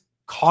everyone's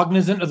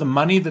cognizant of the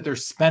money that they're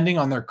spending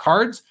on their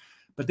cards,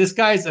 but this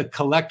guy's a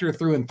collector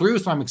through and through.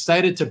 So I'm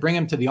excited to bring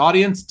him to the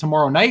audience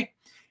tomorrow night.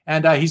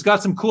 And he's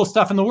got some cool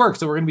stuff in the works.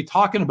 So we're going to be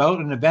talking about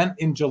an event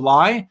in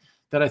July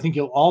that I think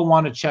you'll all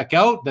want to check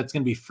out. That's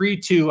going to be free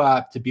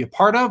to be a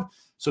part of.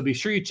 So be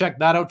sure you check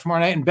that out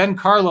tomorrow night. And Ben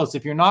Carlos,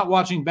 if you're not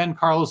watching Ben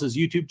Carlos's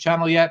YouTube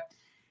channel yet,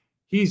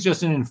 he's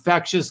just an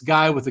infectious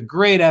guy with a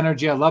great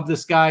energy. I love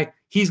this guy.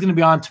 He's going to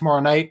be on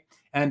tomorrow night.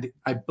 And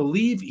I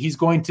believe he's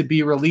going to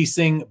be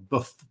releasing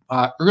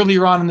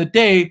earlier on in the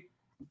day.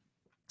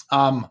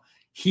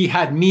 He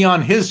had me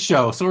on his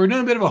show. So we're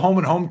doing a bit of a home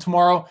and home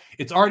tomorrow.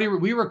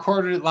 We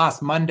recorded it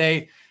last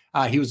Monday.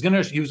 He was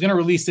gonna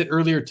release it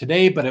earlier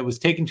today, but it was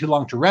taking too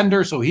long to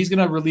render. So he's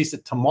gonna release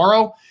it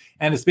tomorrow.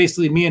 And it's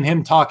basically me and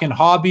him talking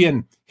hobby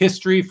and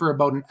history for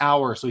about an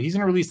hour. So he's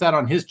gonna release that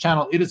on his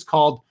channel. It is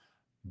called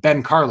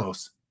Ben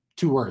Carlos.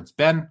 2 words,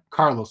 Ben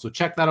Carlos. So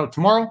check that out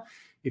tomorrow.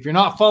 If you're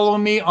not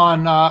following me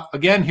on,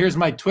 again, here's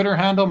my Twitter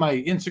handle, my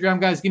Instagram,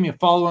 guys. Give me a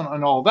follow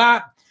on all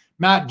that.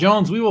 Matt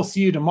Jones, we will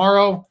see you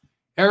tomorrow.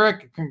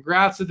 Eric,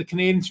 congrats to the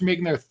Canadians for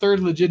making their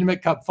 3rd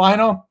legitimate cup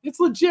final. It's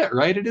legit,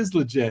 right? It is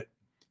legit,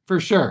 for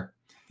sure.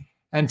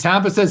 And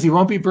Tampa says he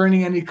won't be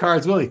burning any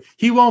cards, will he?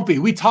 He won't be.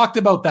 We talked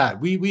about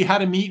that. We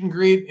had a meet and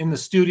greet in the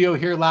studio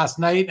here last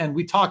night, and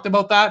we talked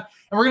about that.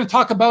 And we're going to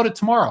talk about it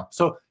tomorrow.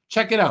 So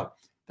check it out.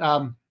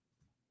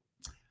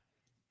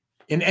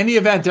 In any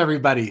event,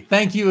 everybody,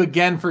 thank you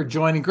again for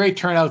joining. Great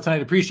turnout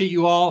tonight. Appreciate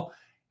you all.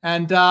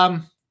 And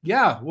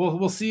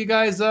we'll see you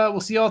guys. We'll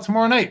see you all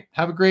tomorrow night.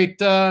 Have a great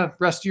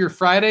rest of your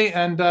Friday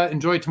and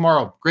enjoy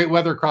tomorrow. Great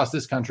weather across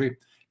this country.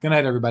 Good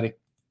night, everybody.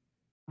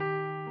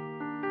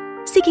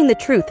 Seeking the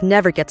truth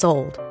never gets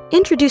old.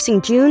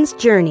 Introducing June's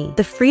Journey,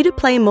 the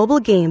free-to-play mobile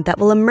game that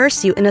will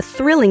immerse you in a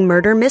thrilling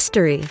murder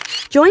mystery.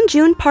 Join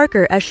June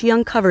Parker as she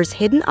uncovers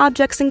hidden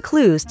objects and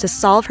clues to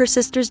solve her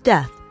sister's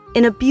death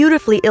in a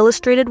beautifully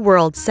illustrated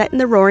world set in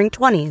the Roaring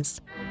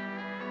 20s.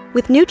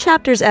 With new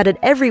chapters added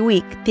every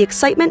week, the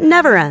excitement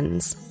never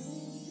ends.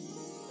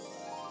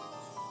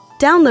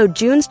 Download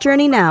June's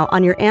Journey now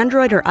on your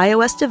Android or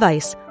iOS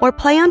device, or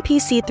play on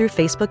PC through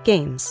Facebook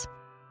Games.